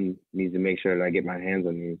that Adam needs to make sure that I get my hands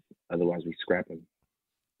on these, otherwise we scrap them.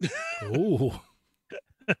 Oh.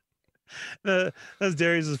 That's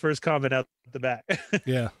Darius' first comment out the back.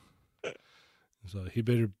 Yeah. So he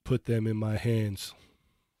better put them in my hands.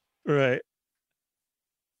 Right.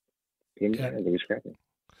 I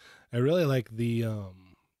really like the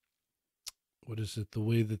what is it? The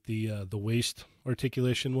way that the waist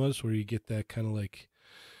articulation was, where you get that kind of like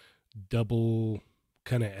double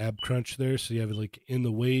kind of ab crunch there. So you have it like in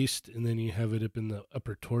the waist, and then you have it up in the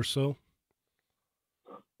upper torso.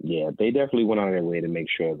 Yeah, they definitely went on their way to make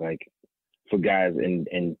sure, like, for guys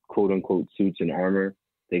in quote unquote suits and armor,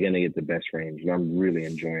 they're gonna get the best range. And I'm really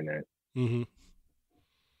enjoying that. Mm-hmm.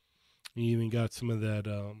 You even got some of that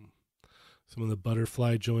some of the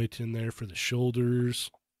butterfly joint in there for the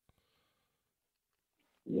shoulders.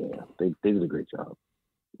 Yeah, they did a great job.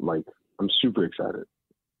 Like, I'm super excited.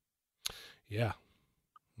 Yeah.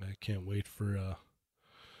 I can't wait for,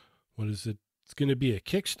 what is it? It's going to be a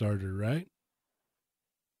Kickstarter, right?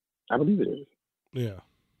 I believe it is. Yeah.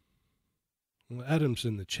 Well, Adam's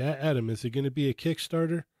in the chat. Adam, is it going to be a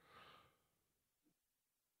Kickstarter?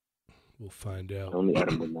 We'll find out. Only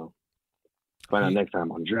Adam would know. Find out next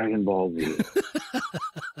time on Dragon Ball Z.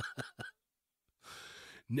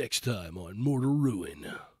 Next time on Mortal Ruin.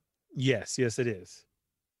 Yes, it is.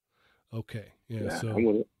 Okay. Yeah, yeah,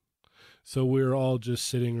 so we're all just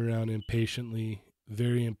sitting around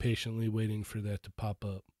very impatiently waiting for that to pop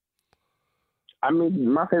up. I mean,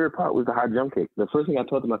 my favorite part was the high jump kick. The first thing I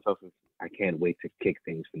thought to myself is, I can't wait to kick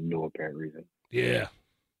things for no apparent reason. Yeah.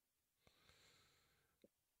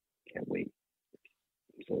 Can't wait.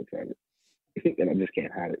 I'm so excited. And I just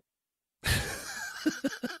can't hide it.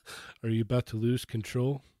 Are you about to lose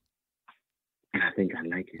control? I think I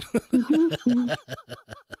like it.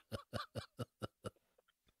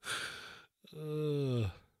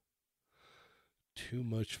 Too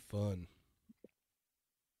much fun.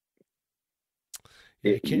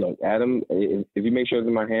 Look, Adam, if you make sure it's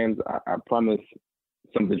in my hands, I promise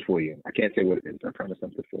something for you. I can't say what it is. I promise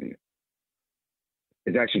something for you.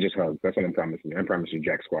 It's actually just hugs. That's what I'm promising you. I promise you,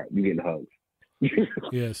 Jack Squat. You getting hugs.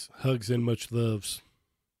 Yes, hugs and much loves.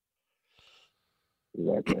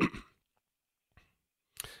 Exactly.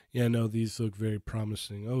 Yeah, no, these look very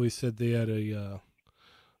promising. Oh, he said they had a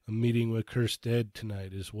meeting with Cursed Dead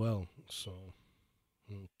tonight as well. So,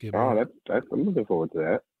 I'm looking forward to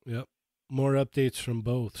that. Yep, more updates from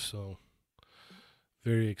both. So,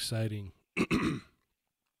 very exciting.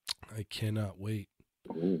 I cannot wait.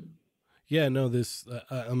 Ooh. Yeah, no,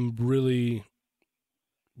 I'm really,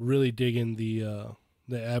 really digging the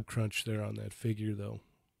ab crunch there on that figure though,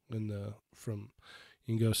 and you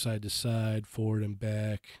can go side to side, forward and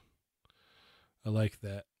back. I like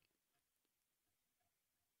that.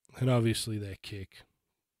 And obviously that kick.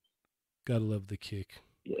 Gotta love the kick.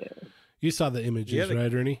 Yeah. You saw the images,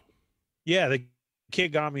 right, Ernie? Yeah, the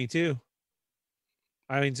kick got me too.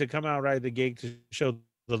 I mean, to come out right at the gate to show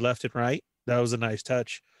the left and right, that was a nice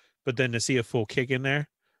touch. But then to see a full kick in there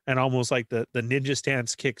and almost like the ninja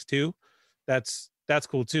stance kicks too, that's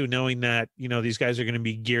cool too, knowing that, these guys are going to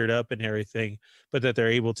be geared up and everything, but that they're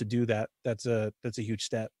able to do that. That's a huge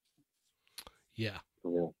step. Yeah.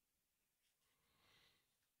 Yeah.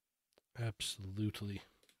 Absolutely.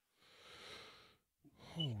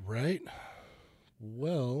 All right.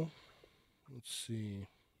 Well, let's see.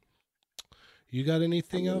 You got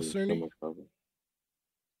anything else, Ernie?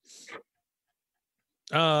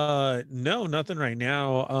 No, nothing right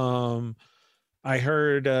now. I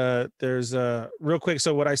heard there's real quick.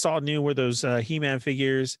 So what I saw new were those He-Man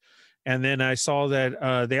figures, and then I saw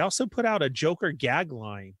that they also put out a Joker gag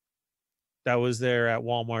line that was there at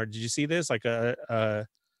Walmart. Did you see this? Like a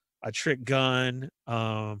trick gun,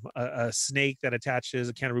 a snake that attaches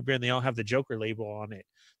a can of root beer, and they all have the Joker label on it.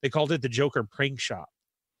 They called it the Joker Prank Shop.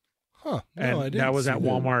 Huh? No, and I didn't. That was at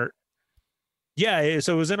Walmart. Yeah,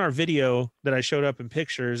 so it was in our video that I showed up in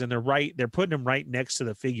pictures, and they're putting them right next to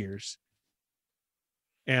the figures.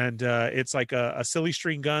 And it's like a silly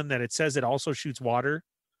string gun that it says it also shoots water,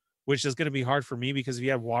 which is going to be hard for me because if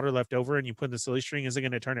you have water left over and you put in the silly string, is it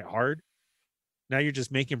going to turn it hard? Now you're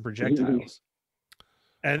just making projectiles.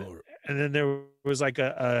 And then there was like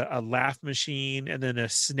a laugh machine and then a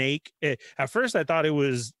snake. At first I thought it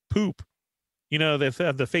was poop,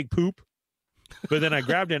 the fake poop. But then I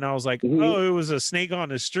grabbed it and I was like, oh, it was a snake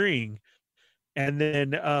on a string. And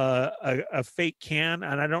then a fake can,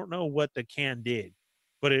 and I don't know what the can did,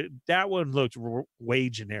 but that one looked way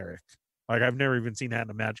generic. Like I've never even seen that in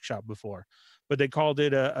a magic shop before. But they called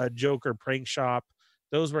it a Joker Prank Shop.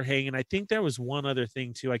 Those were hanging. I think there was one other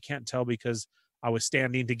thing too. I can't tell because I was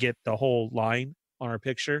standing to get the whole line on our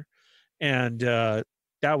picture. And that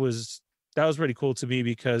was pretty cool to me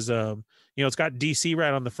because, it's got DC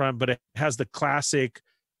right on the front, but it has the classic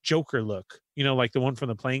Joker look, like the one from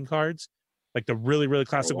the playing cards, like the really, really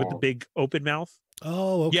classic with the big open mouth.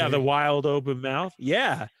 Oh, okay. Yeah, the wild open mouth.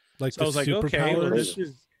 Yeah. Like so I was like, okay, well, this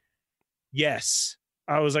is, yes.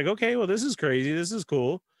 I was like, okay, well, this is crazy. This is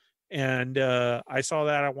cool. And I saw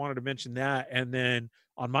that. I wanted to mention that. And then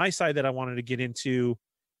on my side that I wanted to get into,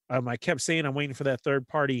 I kept saying I'm waiting for that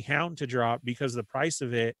third-party Hound to drop because of the price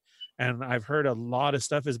of it. And I've heard a lot of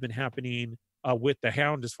stuff has been happening with the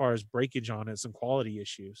Hound as far as breakage on it, some quality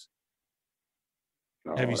issues.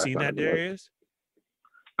 Have you seen that, Darius?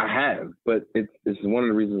 I have, but it's one of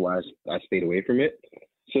the reasons why I stayed away from it.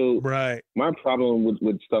 So right. My problem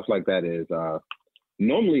with stuff like that is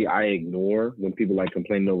normally I ignore when people like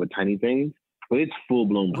complaining over tiny things, but it's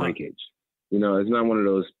full-blown breakage. It's not one of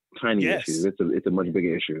those tiny issues. It's a much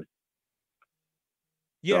bigger issue.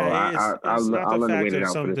 Yeah, so it's not the fact of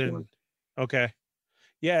something. Okay.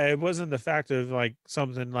 Yeah, it wasn't the fact of like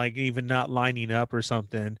something like even not lining up or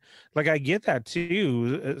something. Like I get that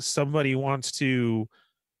too. Somebody wants to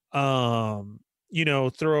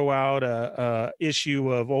throw out a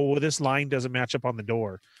issue of, oh, well, this line doesn't match up on the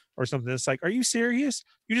door or something. It's like, are you serious?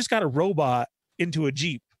 You just got a robot into a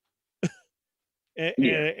Jeep.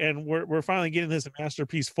 And we're finally getting this in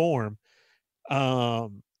masterpiece form.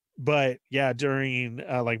 But yeah, during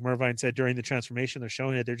like Mervine said, during the transformation, they're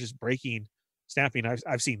showing it, they're just breaking, snapping.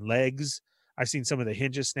 I've seen legs. I've seen some of the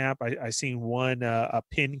hinges snap. I seen one, a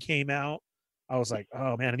pin came out. I was like,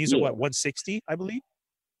 oh man, and these are what, 160, I believe.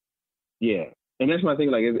 Yeah, and that's my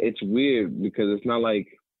thing. Like, it's weird because it's not like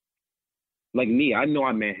me. I know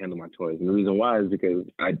I manhandle my toys, and the reason why is because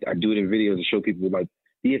I do it in videos to show people like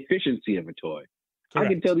the efficiency of a toy. Correct.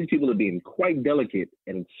 I can tell these people are being quite delicate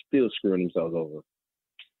and still screwing themselves over.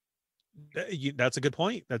 That's a good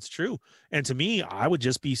point. That's true. And to me, I would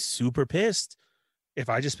just be super pissed if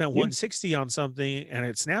I just spent 160 on something and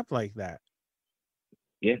it snapped like that.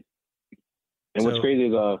 Yeah. And what's crazy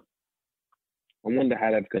is I wonder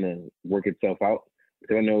how that's gonna work itself out.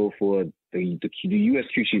 Because I know for the US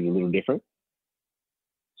QC is a little different.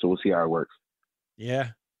 So we'll see how it works.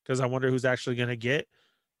 Yeah. Because I wonder who's actually gonna get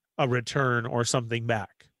a return or something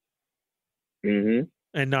back. Mm-hmm.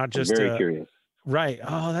 And not just I'm very curious. Right.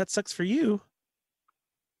 Oh, that sucks for you.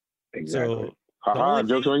 Exactly. So haha,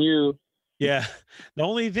 joke's on you. Yeah. The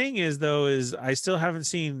only thing is though, is I still haven't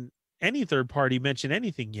seen any third party mention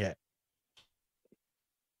anything yet.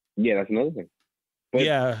 Yeah, that's another thing. But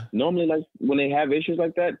yeah, normally, like when they have issues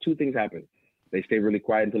like that, two things happen: they stay really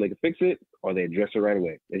quiet until they can fix it, or they address it right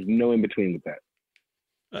away. There's no in between with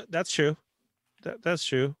that. That's true. That's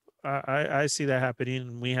true. I see that happening,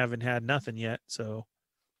 and we haven't had nothing yet. So,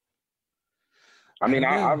 I mean,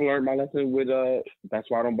 I've learned my lesson with that's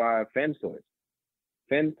why I don't buy Fans toys.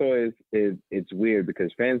 Fans toys it's weird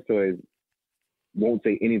because Fans toys won't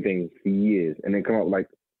say anything for years, and then come up like,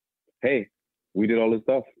 "Hey, we did all this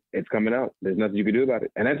stuff. It's coming out. There's nothing you can do about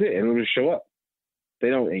it." And that's it. And it'll just show up. They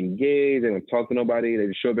don't engage. They don't talk to nobody. They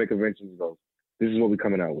just show up at conventions and go, "This is what we're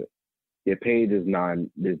coming out with." Their page is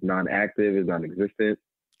non-active, is non-existent.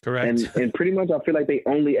 Correct. And pretty much I feel like they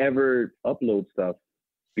only ever upload stuff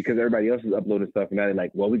because everybody else is uploading stuff. And now they're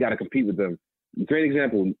like, well, we got to compete with them. Great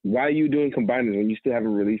example. Why are you doing combiners when you still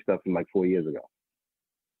haven't released stuff from like 4 years ago?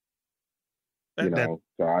 So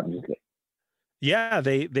I'm just like, yeah,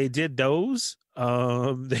 they did those.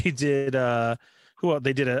 They did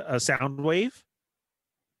they did a Soundwave.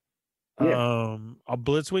 Yeah. A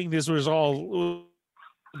Blitzwing. This was all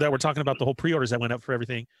that we're talking about, the whole pre-orders that went up for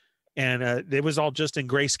everything. And it was all just in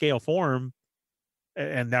grayscale form.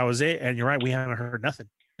 And that was it. And you're right, we haven't heard nothing.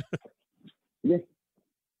 Yeah.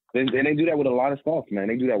 And they do that with a lot of stuff, man.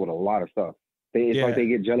 They do that with a lot of stuff. It's like they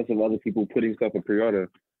get jealous of other people putting stuff in pre-order.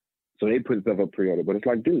 So they put stuff up pre-order. But it's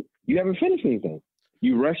like, dude, you haven't finished anything.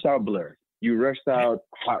 You rushed out Blur. You rushed out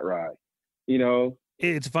Hot Rod.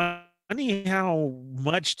 It's funny how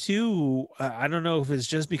much too, I don't know if it's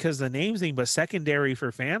just because of the name thing, but secondary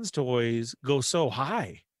for Fans toys go so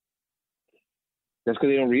high. That's because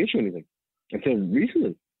they don't reissue anything until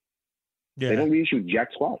recently. Yeah. They don't reissue jack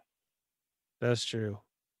squat. That's true.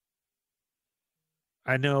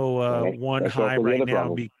 I know one high right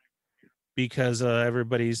now because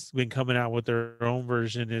everybody's been coming out with their own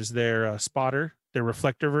version is their spotter, their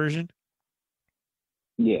reflector version.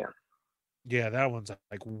 Yeah. Yeah, that one's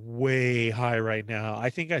like way high right now.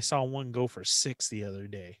 I think I saw one go for 6 the other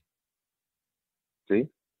day. See?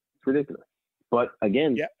 It's ridiculous. But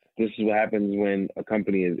again, this is what happens when a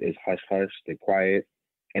company is hush-hush, they're quiet,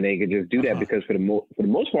 and they can just do that because for the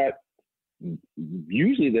most part,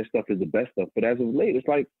 usually their stuff is the best stuff. But as of late, it's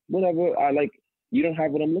like, whatever, you don't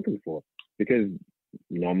have what I'm looking for. Because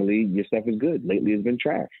normally your stuff is good. Lately it's been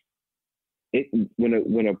trash.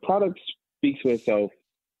 When a product speaks for itself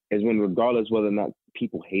is when, regardless whether or not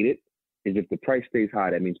people hate it, is if the price stays high,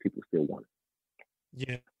 that means people still want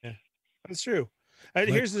it. Yeah, that's true.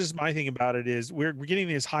 Here's just my thing about it is we're getting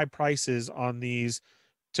these high prices on these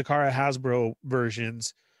Takara Hasbro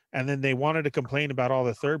versions, and then they wanted to complain about all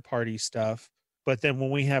the third-party stuff, but then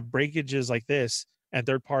when we have breakages like this and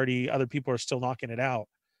third-party, other people are still knocking it out,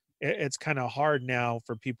 it's kind of hard now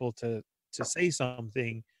for people to say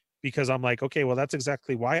something, because I'm like, okay, well, that's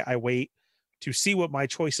exactly why I wait to see what my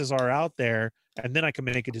choices are out there, and then I can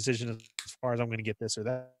make a decision as far as I'm going to get this or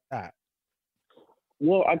that.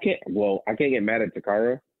 Well, I can't get mad at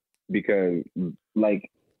Takara because, like,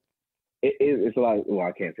 it's a lot. Well,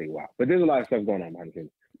 I can't say wow, but there's a lot of stuff going on behind the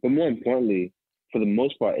scenes. But more importantly, for the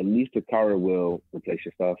most part, at least Takara will replace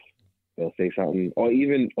your stuff. They'll say something, or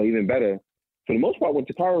even better, for the most part, when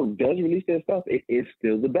Takara does release their stuff, it is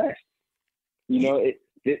still the best.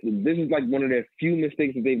 This is like one of their few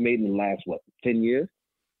mistakes that they've made in the last 10 years,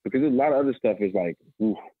 because there's a lot of other stuff is like,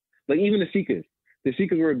 oof. Like even the Seekers. the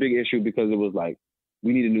Seekers were a big issue because it was like,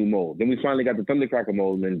 we need a new mold. Then we finally got the Thundercracker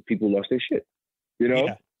mold, and then people lost their shit. You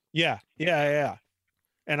know? Yeah.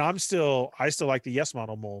 And I still like the Yes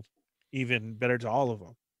model mold even better to all of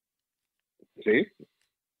them. See?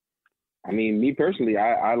 I mean, me personally,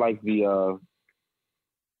 I like the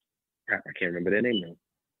I can't remember their name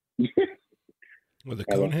now. Well, the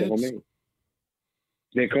Coneheads?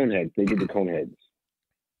 They're Coneheads. They did the Coneheads.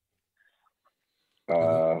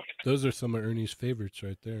 Those are some of Ernie's favorites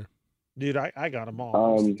right there. Dude, I got them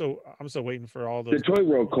all. I'm still waiting for all those. The Toy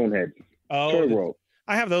World Coneheads. Oh, Toy World.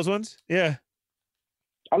 I have those ones. Yeah.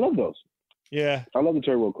 I love those. Yeah. I love the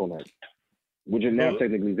Toy World Coneheads, which are now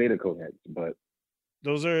technically Zeta Coneheads, but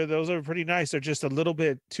those are pretty nice. They're just a little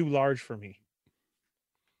bit too large for me.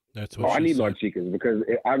 That's what I need large Seekers because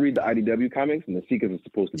I read the IDW comics and the Seekers are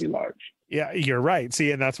supposed to be large. Yeah, you're right.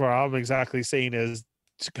 See, and that's what I'm exactly saying is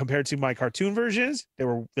compared to my cartoon versions, they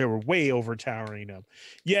were way overtowering them.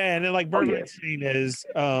 Yeah, and then like Mervine's saying is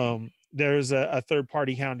there's a third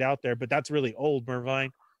party hound out there, but that's really old,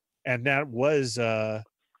 Mervine, and that was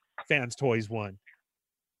Fans Toys one.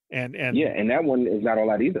 And yeah, and that one is not all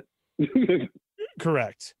that either.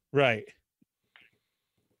 Correct. Right.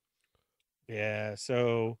 Yeah.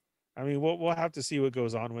 So, I mean, we'll have to see what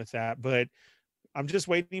goes on with that, but I'm just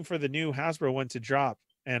waiting for the new Hasbro one to drop,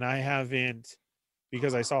 and I haven't,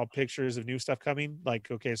 because I saw pictures of new stuff coming.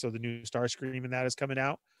 Like, okay, so the new Starscream and that is coming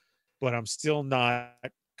out, but I'm still not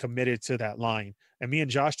committed to that line. And me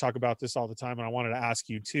and Josh talk about this all the time, and I wanted to ask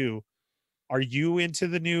you too. Are you into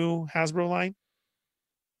the new Hasbro line?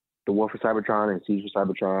 The War for Cybertron and Siege for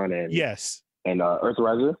Cybertron and yes, and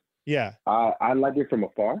Earthriser. Yeah, I like it from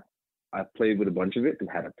afar. I played with a bunch of it and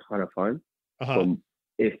had a ton of fun.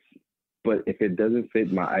 But if it doesn't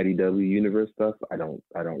fit my IDW universe stuff, I don't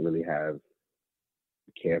really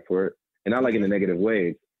care for it. And not like in a negative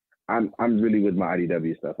way. I'm really with my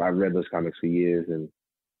IDW stuff. I've read those comics for years, and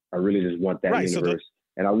I really just want that universe.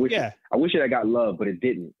 And I wish it had got love, but it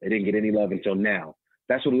didn't. It didn't get any love until now.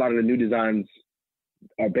 That's what a lot of the new designs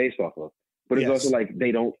are based off of. But it's also like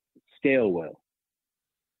they don't scale well.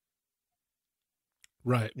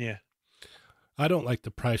 Right. Yeah. I don't like the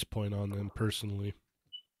price point on them personally.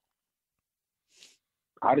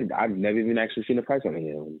 I've never even actually seen a price on any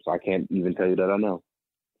of them, so I can't even tell you that I know.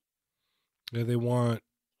 Yeah, they want,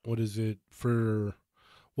 what is it for?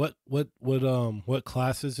 What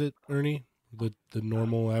class is it, Ernie? The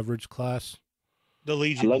normal average class? The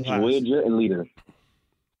Legion. I love Voyager and Leader.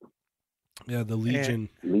 Yeah, the Legion.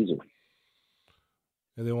 Legion.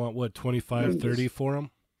 Yeah, they want what, 25, 30 for them?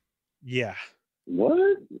 Yeah.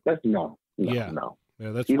 What? That's no. Yeah,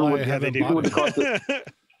 that's even why with, I haven't even with the bought cost of,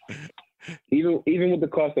 even with the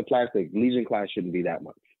cost of plastic, Legion class shouldn't be that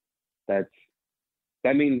much. That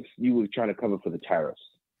means you were trying to cover for the tariffs,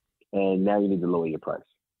 and now you need to lower your price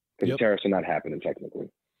because the tariffs are not happening technically.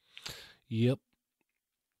 Yep.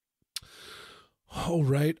 All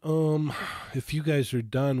right. If you guys are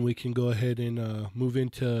done, we can go ahead and move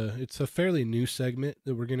into. It's a fairly new segment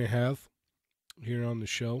that we're gonna have here on the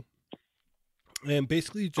show. And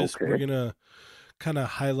basically just we're going to kind of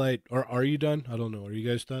highlight, or are you done? I don't know. Are you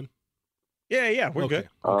guys done? Yeah, we're good.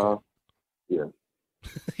 Okay. Yeah.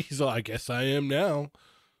 He's all, I guess I am now.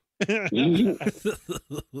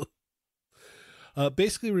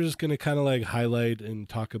 Basically, we're just going to kind of like highlight and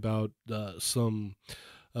talk about some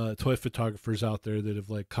toy photographers out there that have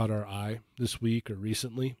like caught our eye this week or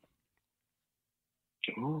recently.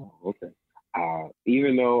 Oh, okay.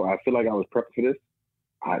 Even though I feel like I was prepped for this,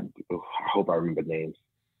 I hope I remember names.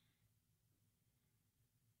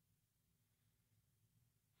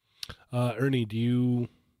 Ernie, do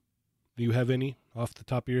you have any off the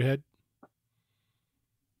top of your head?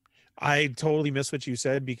 I totally missed what you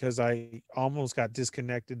said because I almost got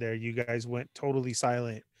disconnected there. You guys went totally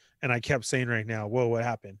silent, and I kept saying right now, whoa, what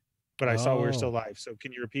happened? But I saw we were still live. So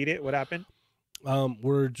can you repeat it? What happened?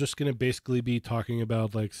 We're just going to basically be talking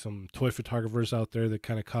about like some toy photographers out there that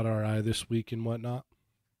kind of caught our eye this week and whatnot.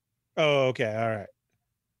 Oh, okay. All right.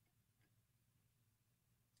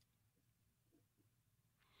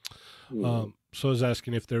 So I was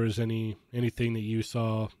asking if there was anything that you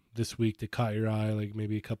saw this week that caught your eye, like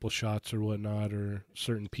maybe a couple shots or whatnot, or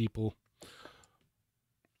certain people.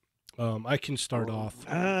 I can start off.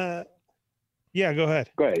 Yeah, go ahead.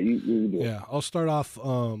 Go ahead. You do it. Yeah, I'll start off.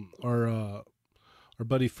 Our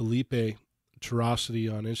buddy Felipe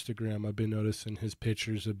Chirosity on Instagram. I've been noticing his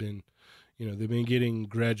pictures have been, they've been getting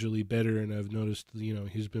gradually better, and I've noticed,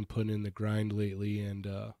 he's been putting in the grind lately,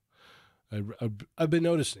 and I've been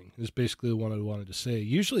noticing. Is basically what I wanted to say.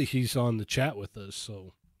 Usually he's on the chat with us,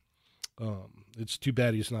 so it's too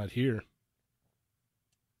bad he's not here.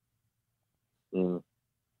 Yeah.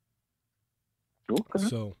 Okay.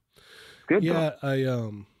 So good. Yeah,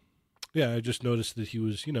 I just noticed that he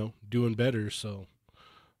was, doing better. So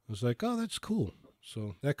I was like, oh, that's cool.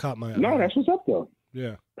 So that caught my eye. No, that's what's up though.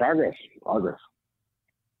 Yeah. Progress. I'm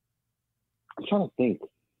trying to think.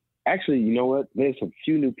 Actually, you know what? There's a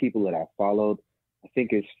few new people that I followed. I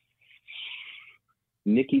think it's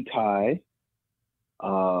Nikki Ty,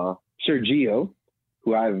 Sergio,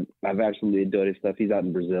 who I've absolutely adored his stuff. He's out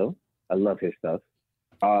in Brazil. I love his stuff.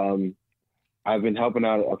 I've been helping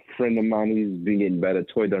out a friend of mine who's been getting better,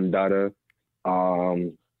 Toy Dundada.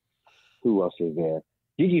 Who else is there?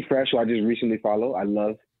 Gigi Fresh, who I just recently followed. I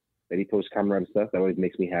love that he posts camera stuff. That always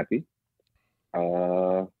makes me happy.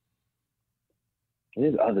 And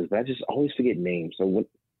there's others, but I just always forget names. So when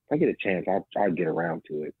if I get a chance, I'll get around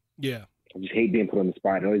to it. Yeah. I just hate being put on the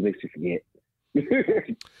spot. It always makes you forget.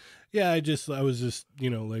 Yeah, I was just,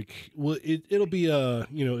 well, it'll be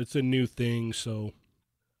it's a new thing, so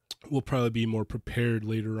we'll probably be more prepared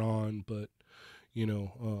later on, but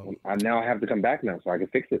I now have to come back now so I can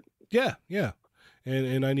fix it. Yeah.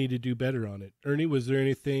 And I need to do better on it. Ernie, was there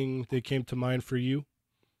anything that came to mind for you?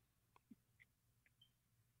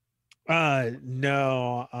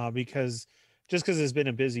 No, because it's been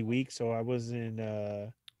a busy week, so I wasn't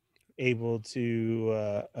able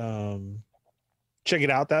to check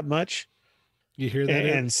it out that much. You hear that?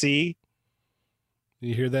 And see?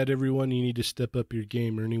 You hear that, everyone? You need to step up your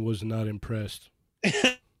game. Ernie was not impressed.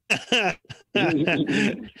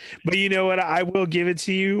 But you know what? I will give it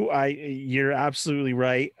to you. You're absolutely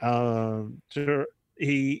right.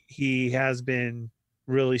 He has been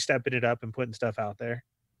really stepping it up and putting stuff out there.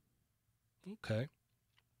 Okay.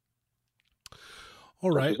 All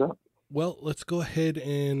right. Well, let's go ahead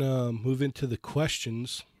and move into the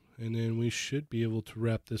questions, and then we should be able to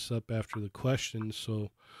wrap this up after the questions. So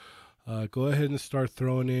go ahead and start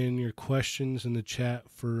throwing in your questions in the chat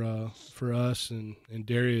for us and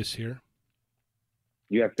Darius here.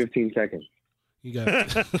 You have 15 seconds. You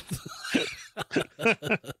got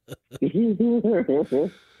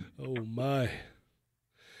Oh, my.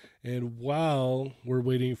 And while we're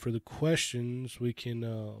waiting for the questions, we can,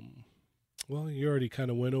 well, you already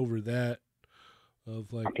kind of went over that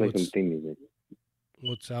of like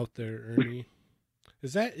what's out there, Ernie.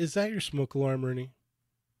 Is that your smoke alarm, Ernie?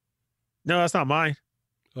 No, that's not mine.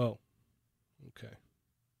 Oh, okay.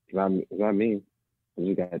 It's not me.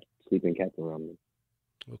 You got sleeping cats around me.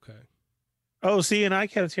 Okay. Oh, see, and I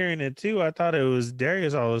kept hearing it too. I thought it was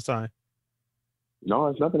Darius all the time. No,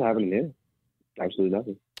 it's nothing happening here. Absolutely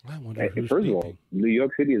nothing. I wonder who's First beeping. of all, New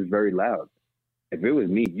York City is very loud. If it was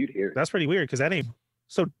me, you'd hear it. That's pretty weird because that ain't.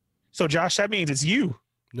 So Josh, that means it's you.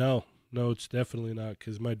 No, it's definitely not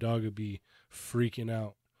because my dog would be freaking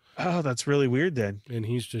out. Oh, that's really weird then. And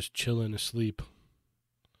he's just chilling asleep.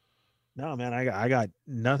 No, man, I got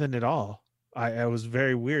nothing at all. I was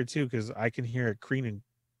very weird too because I can hear it clean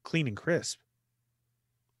and crisp.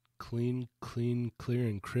 Clean, clear,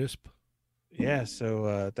 and crisp. Yeah,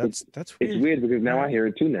 so that's weird. It's weird because now I hear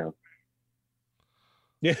it too now.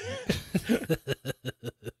 Yeah.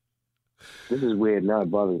 This is weird. Now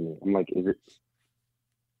it bothers me. I'm like, is it?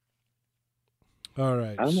 All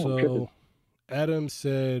right. So Adam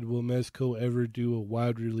said, will Mezco ever do a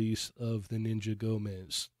wide release of the Ninja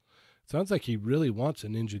Gomez? Sounds like he really wants a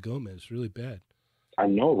Ninja Gomez really bad. I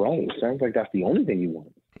know, right? It sounds like that's the only thing he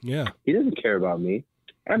wants. Yeah. He doesn't care about me.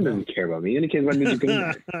 Adam doesn't care about me. He only cares about Ninja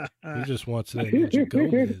Gomez. He just wants that Ninja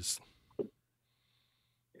Gomez.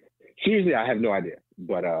 Seriously, I have no idea.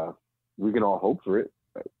 But we can all hope for it.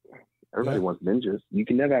 Everybody wants ninjas. You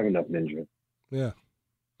can never have enough ninja. Yeah.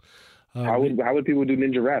 How would people do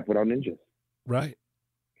ninja rap without ninjas? Right.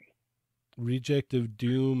 Reject of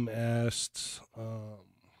Doom asked,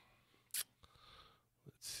 let's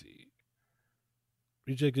see.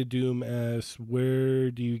 Reject of Doom asks,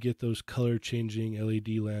 where do you get those color changing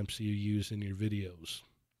LED lamps you use in your videos?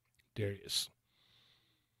 Darius.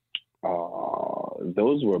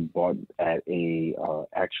 Those were bought at a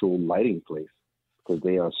actual lighting place because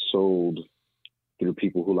they are sold through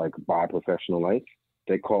people who like buy professional lights.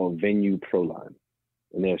 They're called Venue Proline,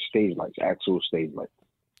 and they're stage lights, actual stage lights.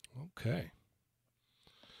 Okay.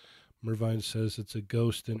 Mervine says it's a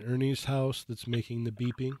ghost in Ernie's house that's making the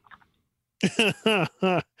beeping.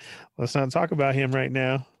 Let's not talk about him right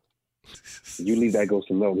now. You leave that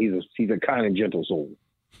ghost alone. He's a kind and gentle soul.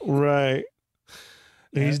 Right.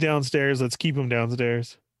 He's downstairs. Let's keep him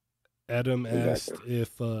downstairs. Adam asked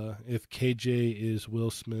if KJ is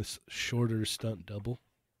Will Smith's shorter stunt double.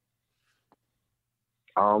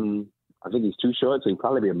 I think he's too short, so he'd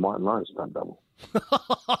probably be a Martin Lawrence stunt double.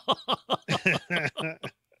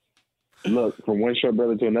 Look, from one short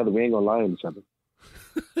brother to another, we ain't gonna lie to each other.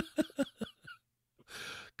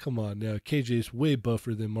 Come on now. KJ's way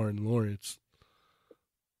buffer than Martin Lawrence.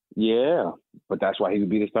 Yeah, but that's why he would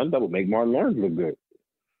be the stunt double. Make Martin Lawrence look good.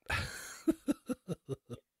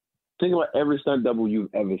 Think about every stunt double you've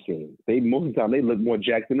ever seen. Most of the time they look more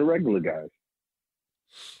jacked than the regular guys.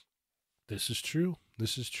 This is true.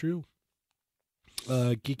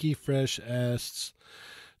 Geeky Fresh asks,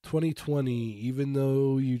 2020, even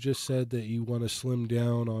though you just said that you want to slim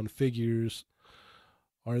down on figures,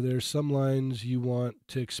 are there some lines you want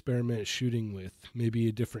to experiment shooting with? Maybe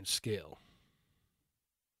a different scale?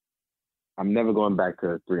 I'm never going back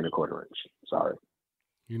to 3 1/4 inch. Sorry.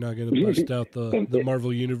 You're not going to bust out the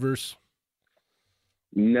Marvel Universe?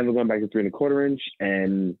 Never going back to 3 1/4 inch,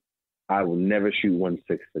 and I will never shoot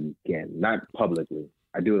 1/6 again. Not publicly.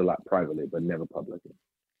 I do it a lot privately, but never publicly.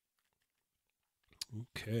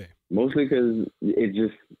 Okay. Mostly because it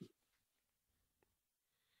just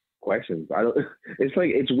questions.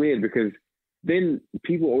 It's weird because then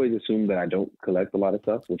people always assume that I don't collect a lot of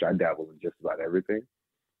stuff, which I dabble in just about everything.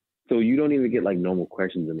 So you don't even get like normal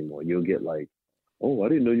questions anymore. You'll get like, "Oh, I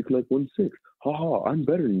didn't know you collect 1/6. Ha ha, I'm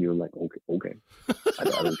better than you." I'm like, okay. I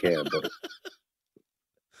don't care, but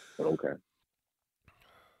okay.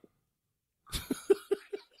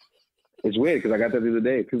 It's weird because I got that the other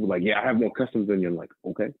day. People were like, "Yeah, I have more customs than you." I'm like,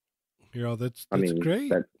 okay. That's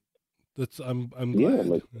great. I'm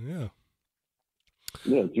glad.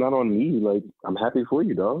 Yeah, it's not on me. Like, I'm happy for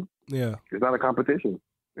you, dog. Yeah. It's not a competition.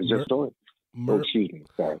 It's just story. Excuse me.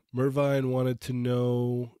 Sorry. Mervine wanted to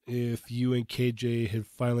know if you and KJ had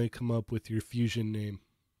finally come up with your fusion name.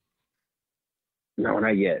 No,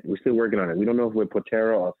 not yet. We're still working on it. We don't know if we're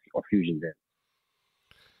Potera or Fusion then.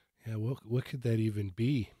 Yeah, what could that even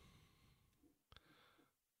be?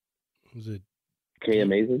 Was it K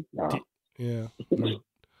Amazing? No. Yeah.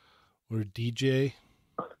 Or DJ?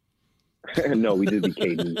 No, we did the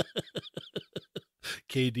KD.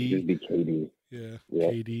 KD. We did the KD. Yeah,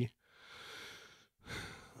 yep. KD.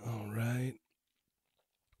 All right.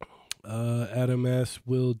 Adam asks,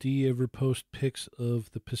 will D ever post pics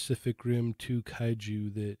of the Pacific Rim 2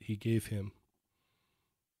 kaiju that he gave him?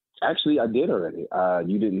 Actually, I did already.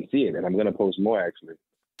 You didn't see it, and I'm going to post more, actually.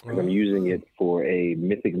 I'm using it for a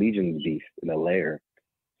Mythic Legions beast in a lair.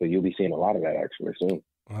 So you'll be seeing a lot of that, actually, soon.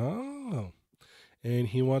 Oh. And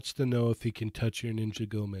he wants to know if he can touch your Ninja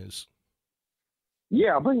Gomez.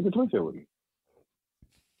 Yeah, I'll bring the Toy Fair with me.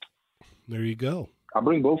 There you go. I'll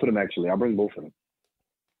bring both of them, actually. I'll bring both of them.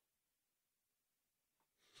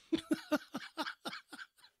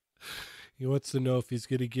 He wants to know if he's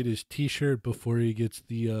going to get his T-shirt before he gets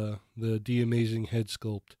the D Amazing head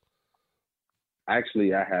sculpt.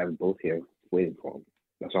 Actually, I have both here waiting for him.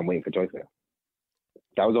 That's why I'm waiting for Toy Fair.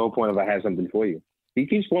 That was the whole point of I had something for you. He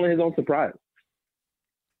keeps spoiling his own surprise.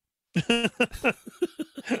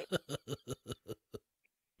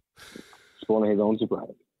 Spoiling his own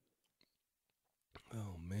surprise.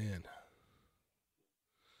 Oh, man.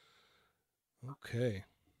 Okay.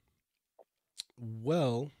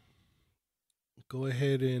 Well, go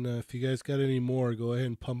ahead and if you guys got any more, go ahead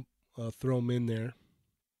and throw them in there.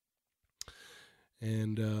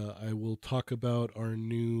 And I will talk about our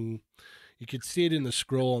new, you can see it in the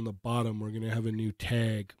scroll on the bottom. We're going to have a new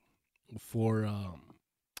tag for,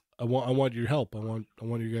 I want your help. I want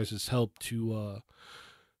your guys' help to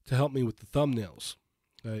help me with the thumbnails.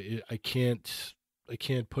 I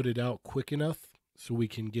can't put it out quick enough so we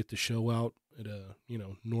can get the show out at a,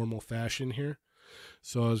 normal fashion here.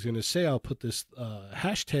 So I was going to say, I'll put this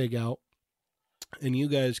hashtag out, and you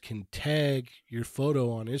guys can tag your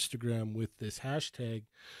photo on Instagram with this hashtag.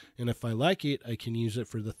 And if I like it, I can use it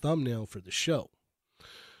for the thumbnail for the show.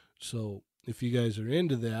 So if you guys are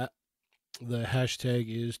into that, the hashtag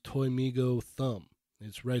is ToyMigoThumb.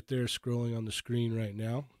 It's right there scrolling on the screen right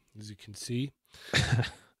now, as you can see.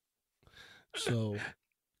 So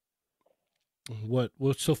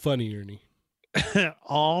what's so funny, Ernie?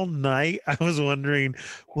 All night I was wondering,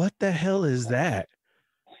 what the hell is that?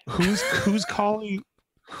 Who's calling?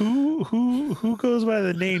 Who goes by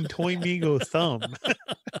the name Toy Migo Thumb?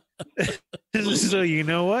 So you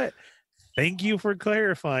know what? Thank you for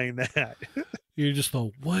clarifying that. You're just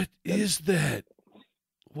like, what is that?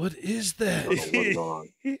 What is that?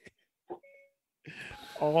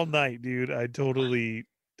 All night, dude. I totally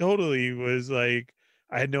was like,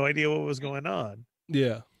 I had no idea what was going on.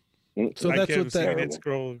 Yeah. So that's what that.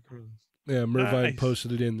 Scroll. Yeah, Mervine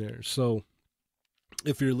posted it in there. So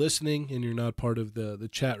if you're listening and you're not part of the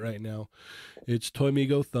chat right now, it's Toy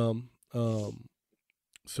Migo Thumb.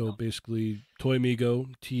 So basically, Toy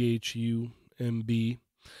Migo, THUMB,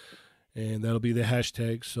 And that'll be the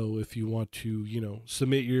hashtag. So if you want to,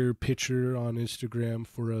 submit your picture on Instagram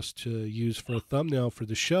for us to use for a thumbnail for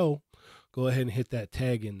the show, go ahead and hit that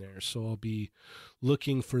tag in there. So I'll be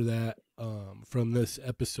looking for that from this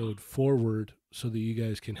episode forward so that you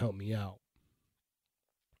guys can help me out.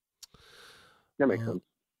 That makes sense.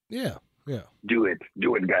 Yeah. Do it,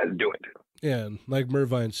 guys, do it. Yeah, and like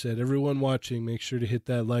Mervine said, everyone watching, make sure to hit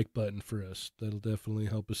that like button for us. That'll definitely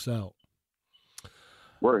help us out.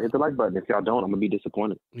 Word, hit the like button. If y'all don't, I'm going to be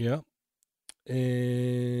disappointed. Yeah.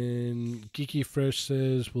 And Geeky Fresh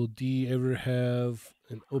says, will D ever have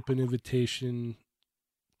an open invitation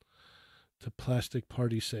to plastic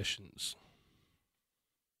party sessions?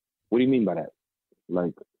 What do you mean by that?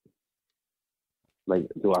 Like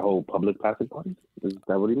do I hold public plastic parties? Is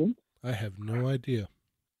that what you mean? I have no idea.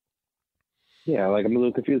 Yeah, like I'm a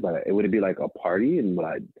little confused by that. Would it be like a party and would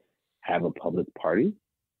I have a public party?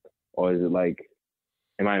 Or is it like,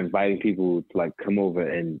 am I inviting people to like come over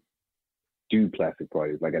and do plastic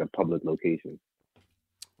parties like at a public location?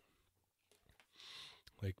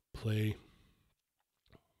 Like play?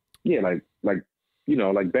 Yeah, like like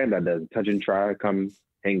Bandai does. Touch and try, come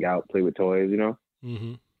hang out, play with toys,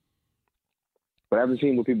 Mm-hmm. But I haven't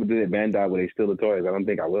seen what people did at Bandai where they steal the toys. I don't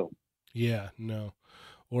think I will. Yeah, no.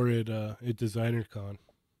 Or at Designer Con.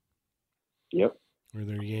 Yep. Where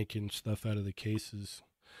they're yanking stuff out of the cases.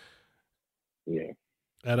 Yeah.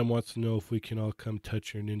 Adam wants to know if we can all come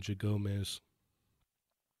touch your Ninja Gomez.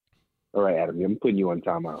 All right, Adam, I'm putting you on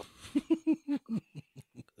timeout.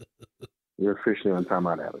 You're officially on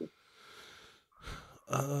timeout, Adam.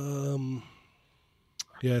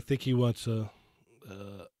 Yeah, I think he wants a.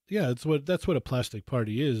 Yeah, that's what a plastic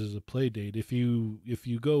party is a play date. If you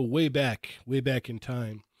go way back in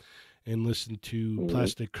time, and listen to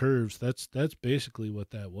Plastic Curves, that's basically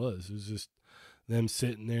what that was. It was just them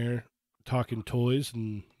sitting there talking toys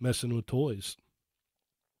and messing with toys.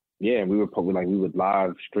 Yeah, and we would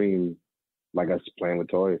live stream like us playing with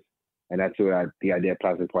toys, and that's where the idea of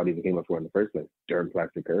plastic parties came up for in the first place. During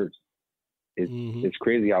Plastic Curves, it's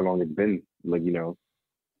crazy how long it's been,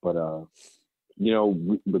 but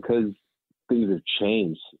because things have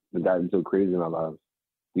changed and gotten so crazy in our lives,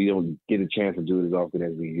 we don't get a chance to do it as often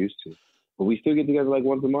as we used to. But we still get together like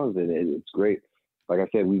once a month, and it's great. Like I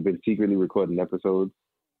said, we've been secretly recording episodes,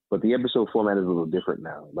 but the episode format is a little different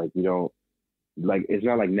now. Like we don't, it's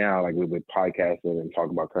not like now, like we're podcasting and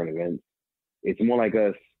talking about current events. It's more like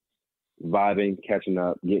us vibing, catching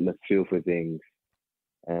up, getting a feel for things.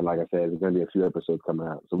 And like I said, there's going to be a few episodes coming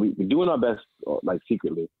out. So we're doing our best,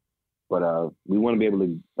 secretly. But we want to be able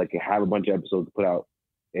to have a bunch of episodes to put out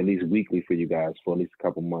at least weekly for you guys for at least a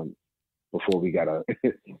couple months before we gotta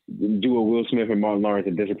do a Will Smith and Martin Lawrence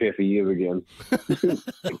and disappear for years again.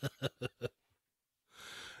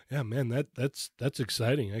 Yeah, man, that's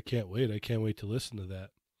exciting. I can't wait. I can't wait to listen to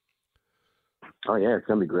that. Oh yeah, it's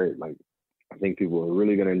gonna be great. I think people are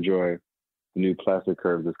really gonna enjoy the new Plastic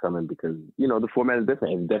Curves that's coming because the format is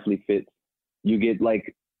different. It definitely fits. You'll get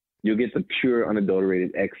the pure,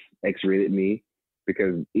 unadulterated X-rated me,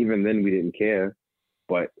 because even then we didn't care.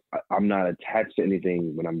 But I'm not attached to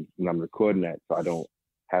anything when I'm recording that, so I don't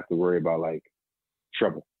have to worry about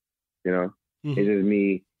trouble. Mm-hmm. It's just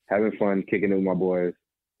me having fun, kicking it with my boys,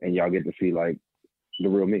 and y'all get to see the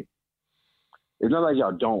real me. It's not like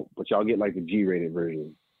y'all don't, but y'all get the G-rated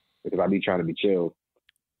version because I be trying to be chill,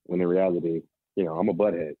 when in reality, I'm a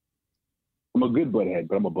butthead. I'm a good butthead,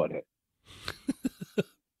 but I'm a butthead.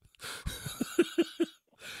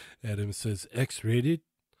 Adam says X-rated?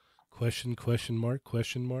 Question mark?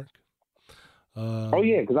 Oh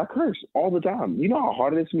yeah, because I curse all the time. You know how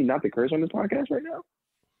hard it is for me not to curse on this podcast right now?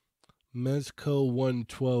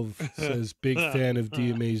 Mezco112 says big fan of D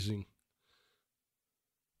Amazing.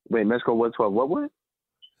 Wait, Mezco112, what?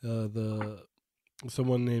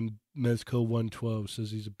 Someone named Mezco112 says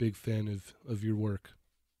he's a big fan of your work.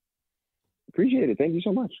 Appreciate it. Thank you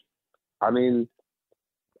so much. I mean,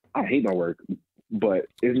 I hate my work, but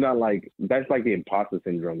it's not that's the imposter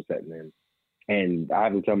syndrome setting in. And I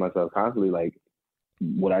have to tell myself constantly,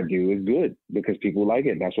 what I do is good because people like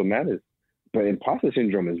it. That's what matters. But imposter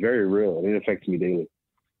syndrome is very real, and it affects me daily.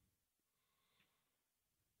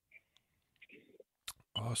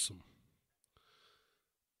 Awesome.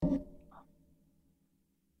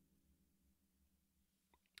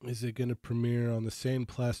 Is it going to premiere on the same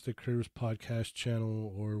Plastic Curves podcast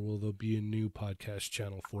channel, or will there be a new podcast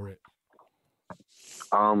channel for it?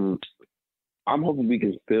 I'm hoping we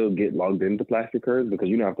can still get logged into Plastic Curves because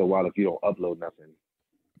after a while, if you don't upload nothing,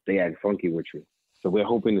 they act funky with you. So we're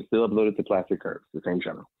hoping to still upload it to Plastic Curves, the same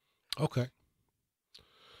channel. Okay.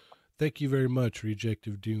 Thank you very much, Reject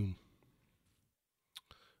of Doom.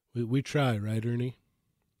 We try, right, Ernie?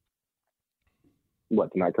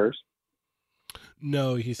 What, to not curse?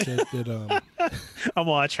 No, he said that. I'm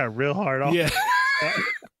gonna try real hard. Yeah.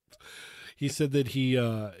 He said that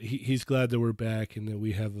he's glad that we're back and that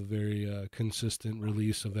we have a very consistent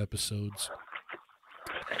release of episodes.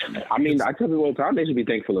 I mean, I tell people all the time they should be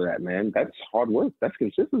thankful of that, man. That's hard work. That's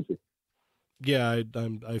consistency. Yeah,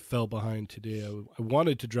 I fell behind today. I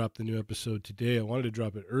wanted to drop the new episode today. I wanted to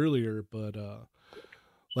drop it earlier, but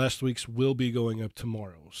last week's will be going up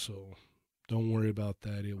tomorrow, so don't worry about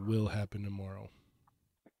that. It will happen tomorrow.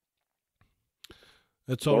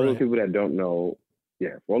 That's all for all right. the people that don't know,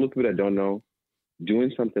 for all the people that don't know,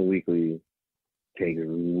 doing something weekly takes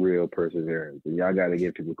real perseverance. And y'all got to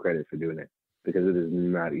give people credit for doing it because it is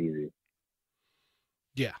not easy.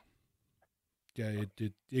 Yeah. Yeah,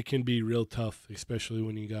 it can be real tough, especially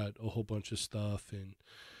when you got a whole bunch of stuff and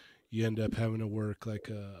you end up having to work like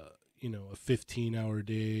a 15-hour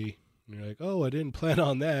day. And you're like, oh, I didn't plan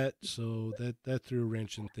on that, so that threw a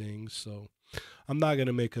wrench in things. So I'm not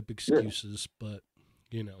gonna make up excuses, but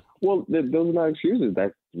Well, those are not excuses.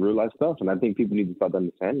 That's real life stuff, and I think people need to start to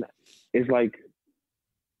understand that. It's like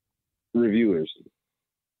reviewers.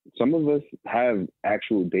 Some of us have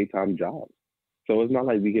actual daytime jobs, so it's not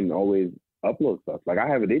like we can always upload stuff. Like I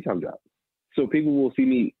have a daytime job, so people will see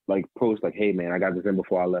me like post like, "Hey, man, I got this in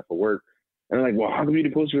before I left for work," and I'm like, "Well, how come you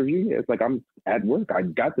didn't post a review yet?" It's like I'm at work. I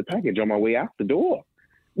got the package on my way out the door.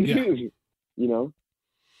 Yeah.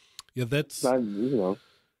 Yeah, that's not,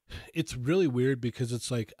 It's really weird because it's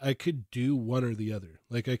like I could do one or the other.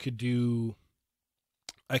 Like I could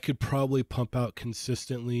probably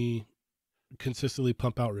consistently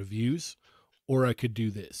pump out reviews, or I could do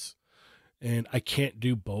this. And I can't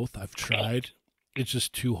do both. I've tried. It's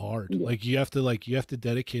just too hard. Like you have to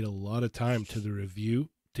dedicate a lot of time to the review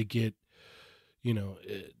to get,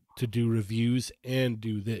 to do reviews and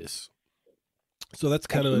do this. So that's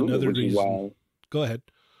kind of another reason. Go ahead.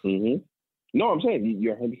 Mm-hmm. No, I'm saying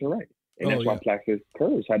you're 100% right. And that's why Plaxis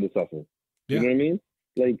Curves had to suffer. You know what I mean?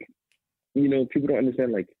 Like, people don't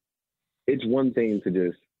understand, like, it's one thing to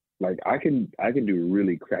just, like, I can do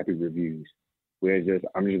really crappy reviews where it's just,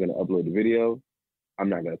 I'm just going to upload the video. I'm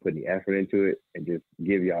not going to put any effort into it and just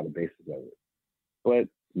give y'all the basis of it. But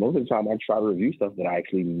most of the time I try to review stuff that I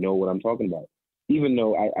actually know what I'm talking about. Even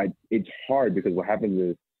though it's hard because what happens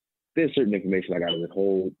is there's certain information I got to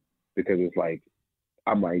withhold because it's like,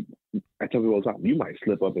 I tell people all the time, you might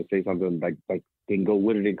slip up and say something like then go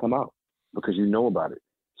with it and come out because you know about it.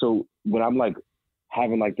 So when I'm like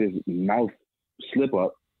having like this mouth slip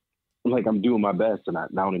up, like I'm doing my best to not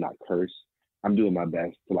only not curse, I'm doing my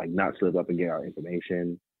best to like not slip up and get our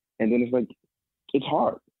information. And then it's like, it's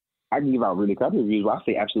hard. I can give out really crappy reviews where I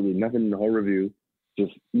say absolutely nothing in the whole review.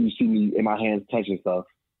 Just you see me in my hands touching stuff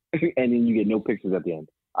and then you get no pictures at the end.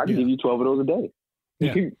 I can give you 12 of those a day.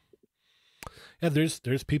 Yeah. Yeah,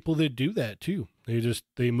 there's people that do that too.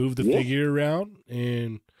 They move the figure around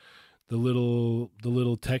and the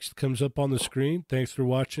little text comes up on the screen. Thanks for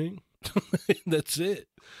watching. That's it.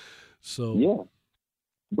 So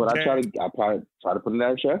but I try to put in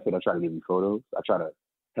that effort. I try to give you photos. I try to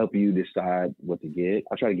help you decide what to get.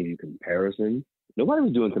 I try to give you comparisons. Nobody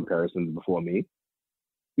was doing comparisons before me.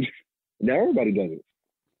 Now everybody does it.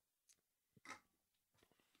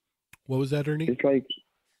 What was that, Ernie? It's like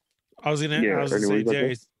I was gonna say,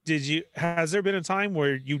 Darius, has there been a time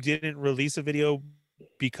where you didn't release a video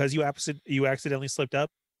because you accidentally slipped up?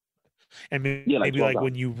 And maybe like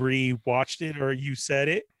when you re-watched it or you said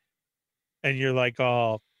it and you're like,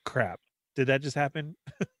 oh crap, did that just happen?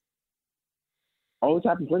 Oh, it's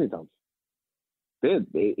happened plenty of times.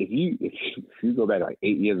 If you go back like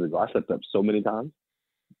 8 years ago, I slipped up so many times,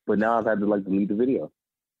 but now I've had to like delete the video.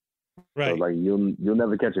 Right. So like you'll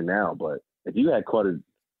never catch it now, but if you had caught it,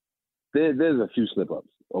 there's a few slip ups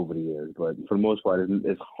over the years, but for the most part,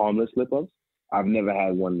 it's harmless slip ups. I've never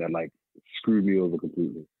had one that like screwed me over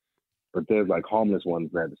completely, but there's like harmless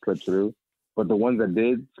ones that slip through. But the ones that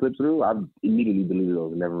did slip through, I've immediately deleted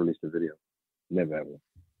those and never released the video. Never ever.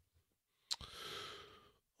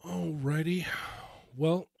 Alrighty.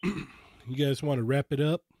 Well, you guys want to wrap it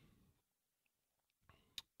up?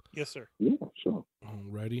 Yes, sir. Yeah, sure.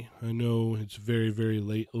 Alrighty. I know it's very, very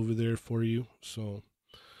late over there for you, so.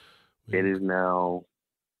 It is now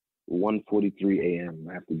 1:43 a.m.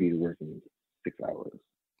 I have to be to work in 6 hours.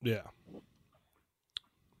 Yeah.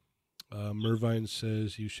 Mervine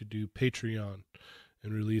says you should do Patreon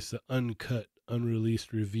and release the uncut,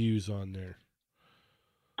 unreleased reviews on there.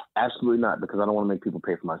 Absolutely not, because I don't want to make people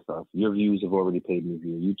pay for my stuff. Your views have already paid me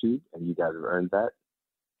via YouTube, and you guys have earned that.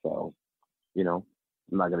 So, I'm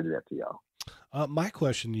not going to do that to y'all. My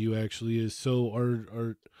question to you actually is: so,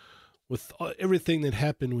 are with everything that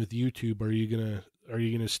happened with YouTube, are you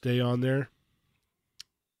gonna stay on there?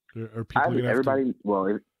 Are people gonna have everybody? to...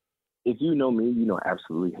 Well, if you know me, you know I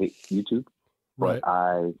absolutely hate YouTube, but Right.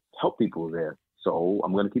 I help people there, so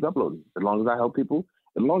I'm gonna keep uploading as long as I help people.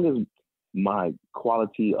 As long as my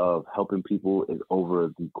quality of helping people is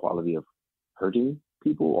over the quality of hurting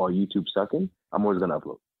people or YouTube sucking, I'm always gonna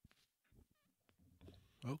upload.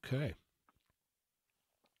 Okay.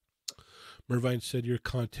 Mervine said your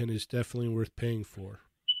content is definitely worth paying for.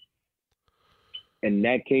 In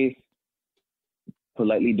that case,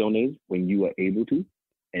 politely donate when you are able to,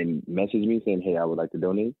 and message me saying, "Hey, I would like to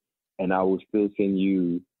donate," and I will still send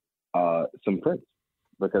you some prints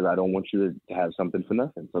because I don't want you to have something for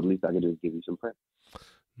nothing. So at least I can just give you some prints.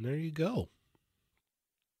 There you go.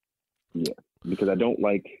 Yeah, because I don't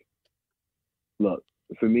like. Look,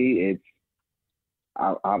 for me, it's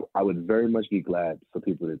I would very much be glad for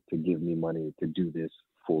people to give me money to do this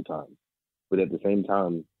full time, but at the same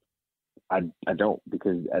time, I don't,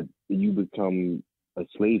 because you become a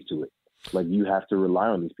slave to it. Like, you have to rely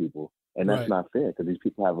on these people, and that's Right. not fair because these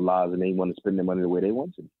people have lives and they want to spend their money the way they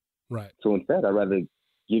want to. Right. So instead, I'd rather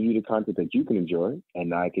give you the content that you can enjoy,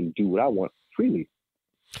 and I can do what I want freely.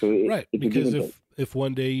 So Right. it's Because a if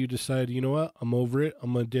one day you decide, you know what, I'm over it,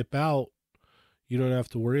 I'm gonna dip out, you don't have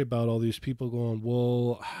to worry about all these people going,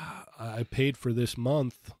 well, I paid for this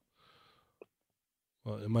month.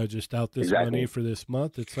 Well, am I just out this money for this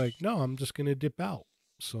month? It's like, no, I'm just gonna dip out.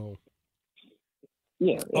 So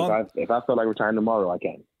yeah, if I feel like retiring tomorrow, I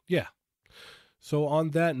can. Yeah. So on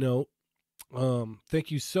that note,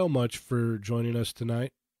 thank you so much for joining us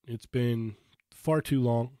tonight. It's been far too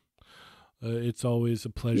long. It's always a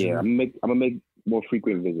pleasure. Yeah, I'm gonna make more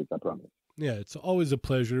frequent visits, I promise. Yeah, it's always a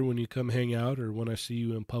pleasure when you come hang out or when I see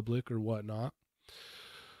you in public or whatnot.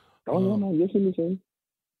 Oh, no, you'll see me soon.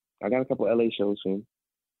 I got a couple LA shows soon.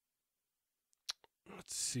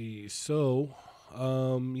 Let's see. So,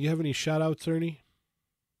 you have any shout outs, Ernie?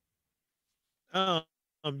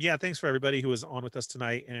 Yeah, thanks for everybody who was on with us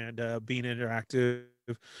tonight and being interactive.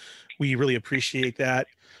 We really appreciate that.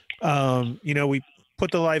 We put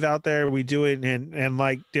the live out there, we do it, and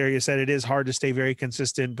like Darius said, it is hard to stay very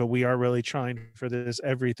consistent, but we are really trying for this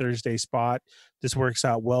every Thursday spot. This works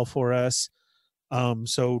out well for us.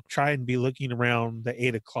 So try and be looking around the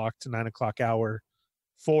 8 o'clock to 9 o'clock hour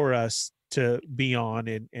for us to be on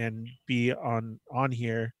and be on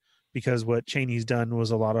here, because what Cheney's done was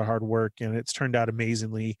a lot of hard work and it's turned out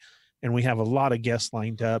amazingly. And we have a lot of guests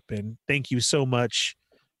lined up. And thank you so much,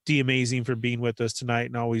 D Amazing, for being with us tonight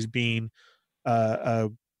and always being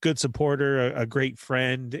a good supporter, a great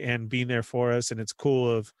friend, and being there for us. And it's cool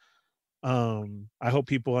of, I hope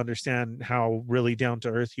people understand how really down to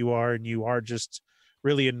earth you are, and you are just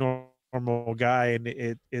really a normal guy. And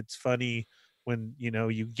it's funny when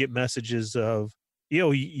you get messages of,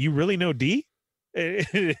 you really know D.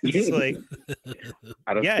 It's like,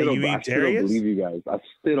 I still don't believe you guys. I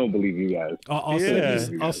still don't believe you guys.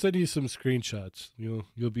 I'll send you some screenshots.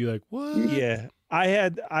 You'll be like, what? Yeah, I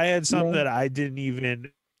had some that I didn't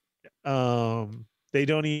even they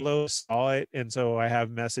don't even saw it, and so I have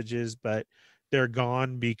messages, but they're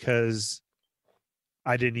gone because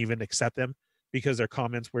I didn't even accept them, because their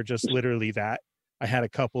comments were just literally that. I had a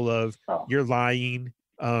couple of, you're lying,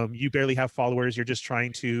 you barely have followers, you're just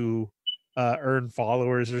trying to earn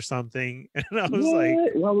followers or something. And I was like,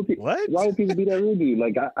 why would people be that rude to you?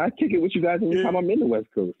 Like, I kick it with you guys every time I'm in the West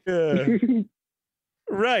Coast. Yeah.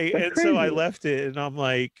 Right. That's and crazy. So I left it, and I'm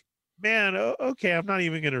like, man, okay, I'm not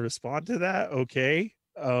even going to respond to that. Okay.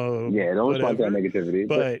 Don't respond to that negativity.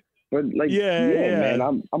 But like, man,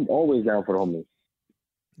 I'm always down for the homeless.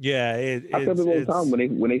 Yeah, I tell people all the time,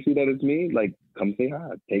 when they see that it's me, like, come say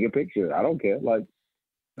hi, take a picture. I don't care. Like,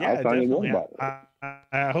 yeah, definitely.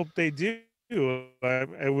 I hope they do.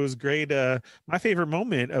 It was great. My favorite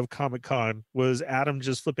moment of Comic-Con was Adam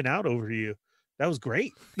just flipping out over you. That was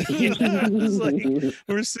great. It was like,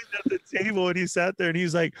 we're sitting at the table and he sat there and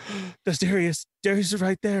he's like, "That's Darius. Darius is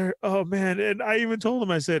right there. Oh man!" And I even told him,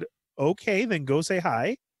 I said, "Okay, then go say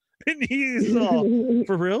hi." And he's all,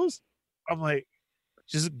 "For reals?" I'm like,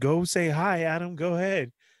 "Just go say hi, Adam. Go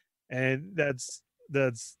ahead." And that's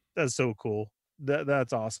so cool.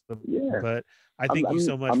 That's awesome. Yeah. But I thank you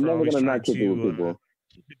so much for always trying to keep in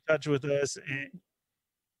touch with us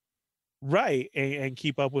and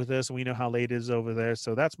keep up with us. We know how late it is over there.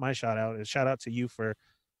 So that's my shout out. A shout out to you for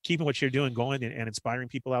keeping what you're doing going and inspiring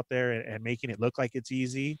people out there and making it look like it's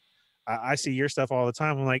easy. I see your stuff all the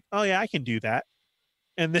time. I'm like, oh yeah, I can do that.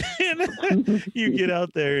 And then you get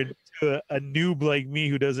out there and to a noob like me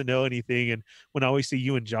who doesn't know anything. And when I always see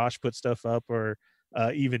you and Josh put stuff up, or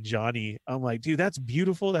even Johnny, I'm like, dude, that's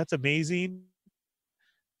beautiful. That's amazing.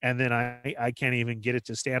 And then I can't even get it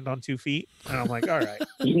to stand on 2 feet. And I'm like, all right,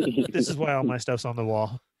 this is why all my stuff's on the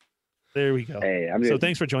wall. There we go. Hey, so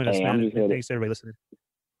thanks for joining us, man. And thanks to everybody listening.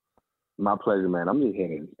 My pleasure, man. I'm just here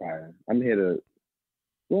to inspire. I'm here to,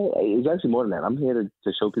 well, it's actually more than that. I'm here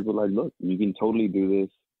to show people, like, look, you can totally do this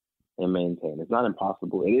and maintain. It's not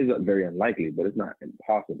impossible. It is very unlikely, but it's not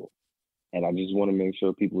impossible. And I just want to make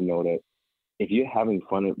sure people know that if you're having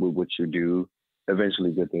fun with what you do,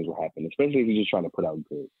 eventually good things will happen, especially if you're just trying to put out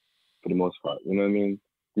good, for the most part. You know what I mean?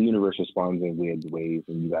 The universe responds in weird ways,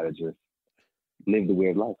 and you got to just live the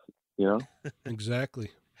weird life, you know?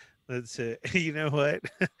 Exactly. That's it. You know what?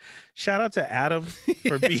 Shout out to Adam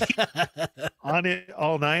for being on it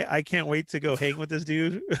all night. I can't wait to go hang with this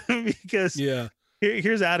dude because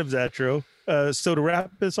here's Adam's outro. So to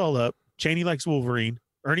wrap this all up, Cheney likes Wolverine,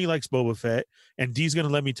 Ernie likes Boba Fett, and D's going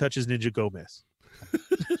to let me touch his Ninja Gomez.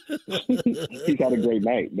 He's had a great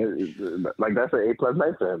night. Like, that's an A+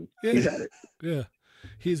 night for him. Yeah. He's had it. Yeah.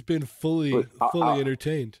 He's been fully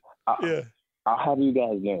entertained. I'll have you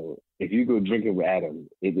guys know, if you go drinking with Adam,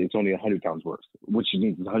 it's only 100 times worse, which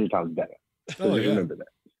means it's 100 times better. So just remember that.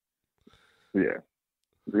 Yeah.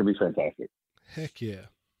 It's going to be fantastic. Heck yeah.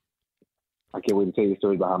 I can't wait to tell you the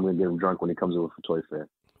stories about how I'm going to get him drunk when he comes over for Toy Fair.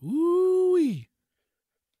 Woo-wee.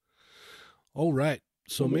 All right.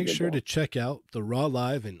 So make sure to check out the Raw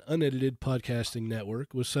Live and Unedited Podcasting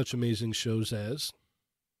Network with such amazing shows as...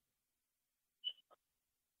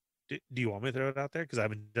 Do you want me to throw it out there? Because I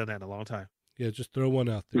haven't done that in a long time. Yeah, just throw one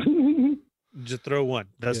out there. Just throw one.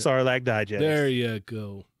 The Sarlacc Digest. There you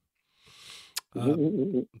go.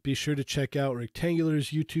 Be sure to check out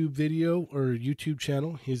Rectangular's YouTube video or YouTube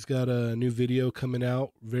channel. He's got a new video coming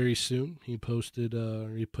out very soon. He posted,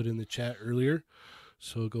 or he put in the chat earlier.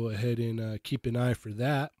 So go ahead and keep an eye for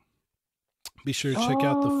that. Be sure to check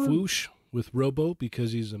out the Fwoosh with Robo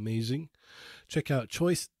because he's amazing. Check out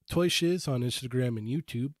Toy Shiz on Instagram and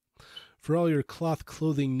YouTube. For all your cloth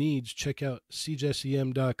clothing needs, check out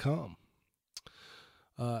cjesem.com.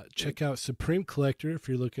 Check out Supreme Collector if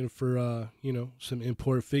you're looking for, some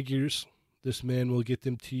import figures. This man will get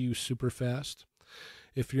them to you super fast.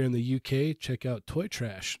 If you're in the UK, check out Toy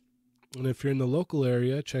Trash. And if you're in the local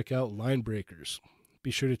area, check out Line Breakers.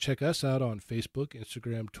 Be sure to check us out on Facebook,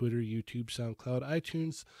 Instagram, Twitter, YouTube, SoundCloud,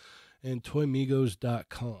 iTunes, and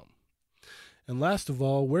toymigos.com. And last of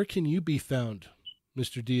all, where can you be found,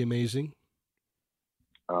 Mr. D Amazing?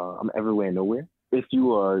 I'm everywhere and nowhere. If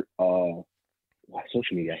you are,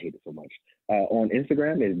 social media, I hate it so much. On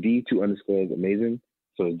Instagram, it's D2_amazing.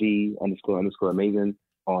 So D__amazing.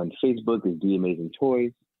 On Facebook, is D Amazing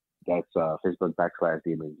Toys. That's Facebook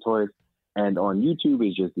 /D Amazing Toys. And on YouTube,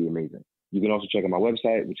 it's just D Amazing. You can also check out my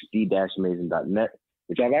website, which is d-amazing.net,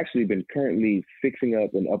 which I've actually been currently fixing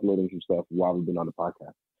up and uploading some stuff while we've been on the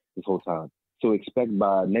podcast this whole time. So expect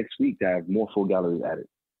by next week to have more full galleries added.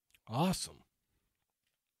 Awesome.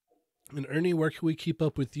 And Ernie, where can we keep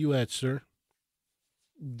up with you at, sir?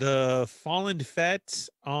 The Fallen Fett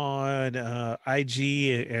on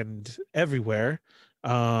IG and everywhere.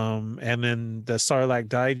 And then the Sarlacc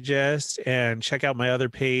Digest. And check out my other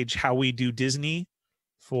page, How We Do Disney,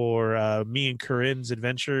 for me and Corinne's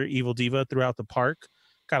adventure, Evil Diva, throughout the park.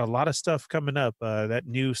 Got a lot of stuff coming up. That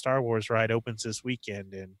new Star Wars ride opens this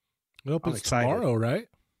weekend. And it opens tomorrow, right?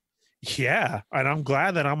 Yeah, and I'm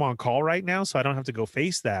glad that I'm on call right now, so I don't have to go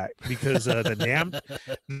face that, because the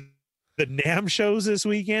NAMM shows this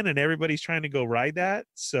weekend, and everybody's trying to go ride that.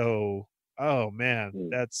 So, oh man,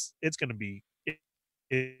 it's going to be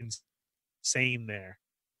insane there.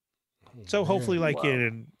 So hopefully,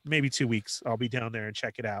 in maybe 2 weeks, I'll be down there and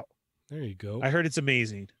check it out. There you go. I heard it's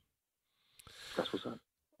amazing. That's what's up.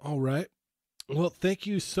 All right. Well, thank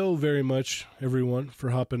you so very much, everyone, for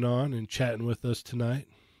hopping on and chatting with us tonight.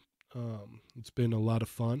 It's been a lot of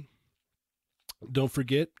fun. Don't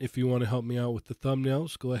forget, if you want to help me out with the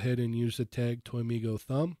thumbnails, go ahead and use the tag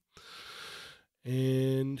ToyMigoThumb.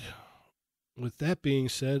 And with that being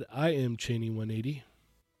said, I am Cheney180.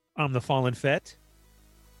 I'm the Fallen Fett.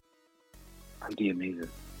 I'm D Amazing.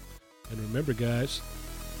 And remember, guys,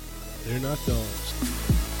 they're not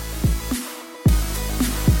dogs.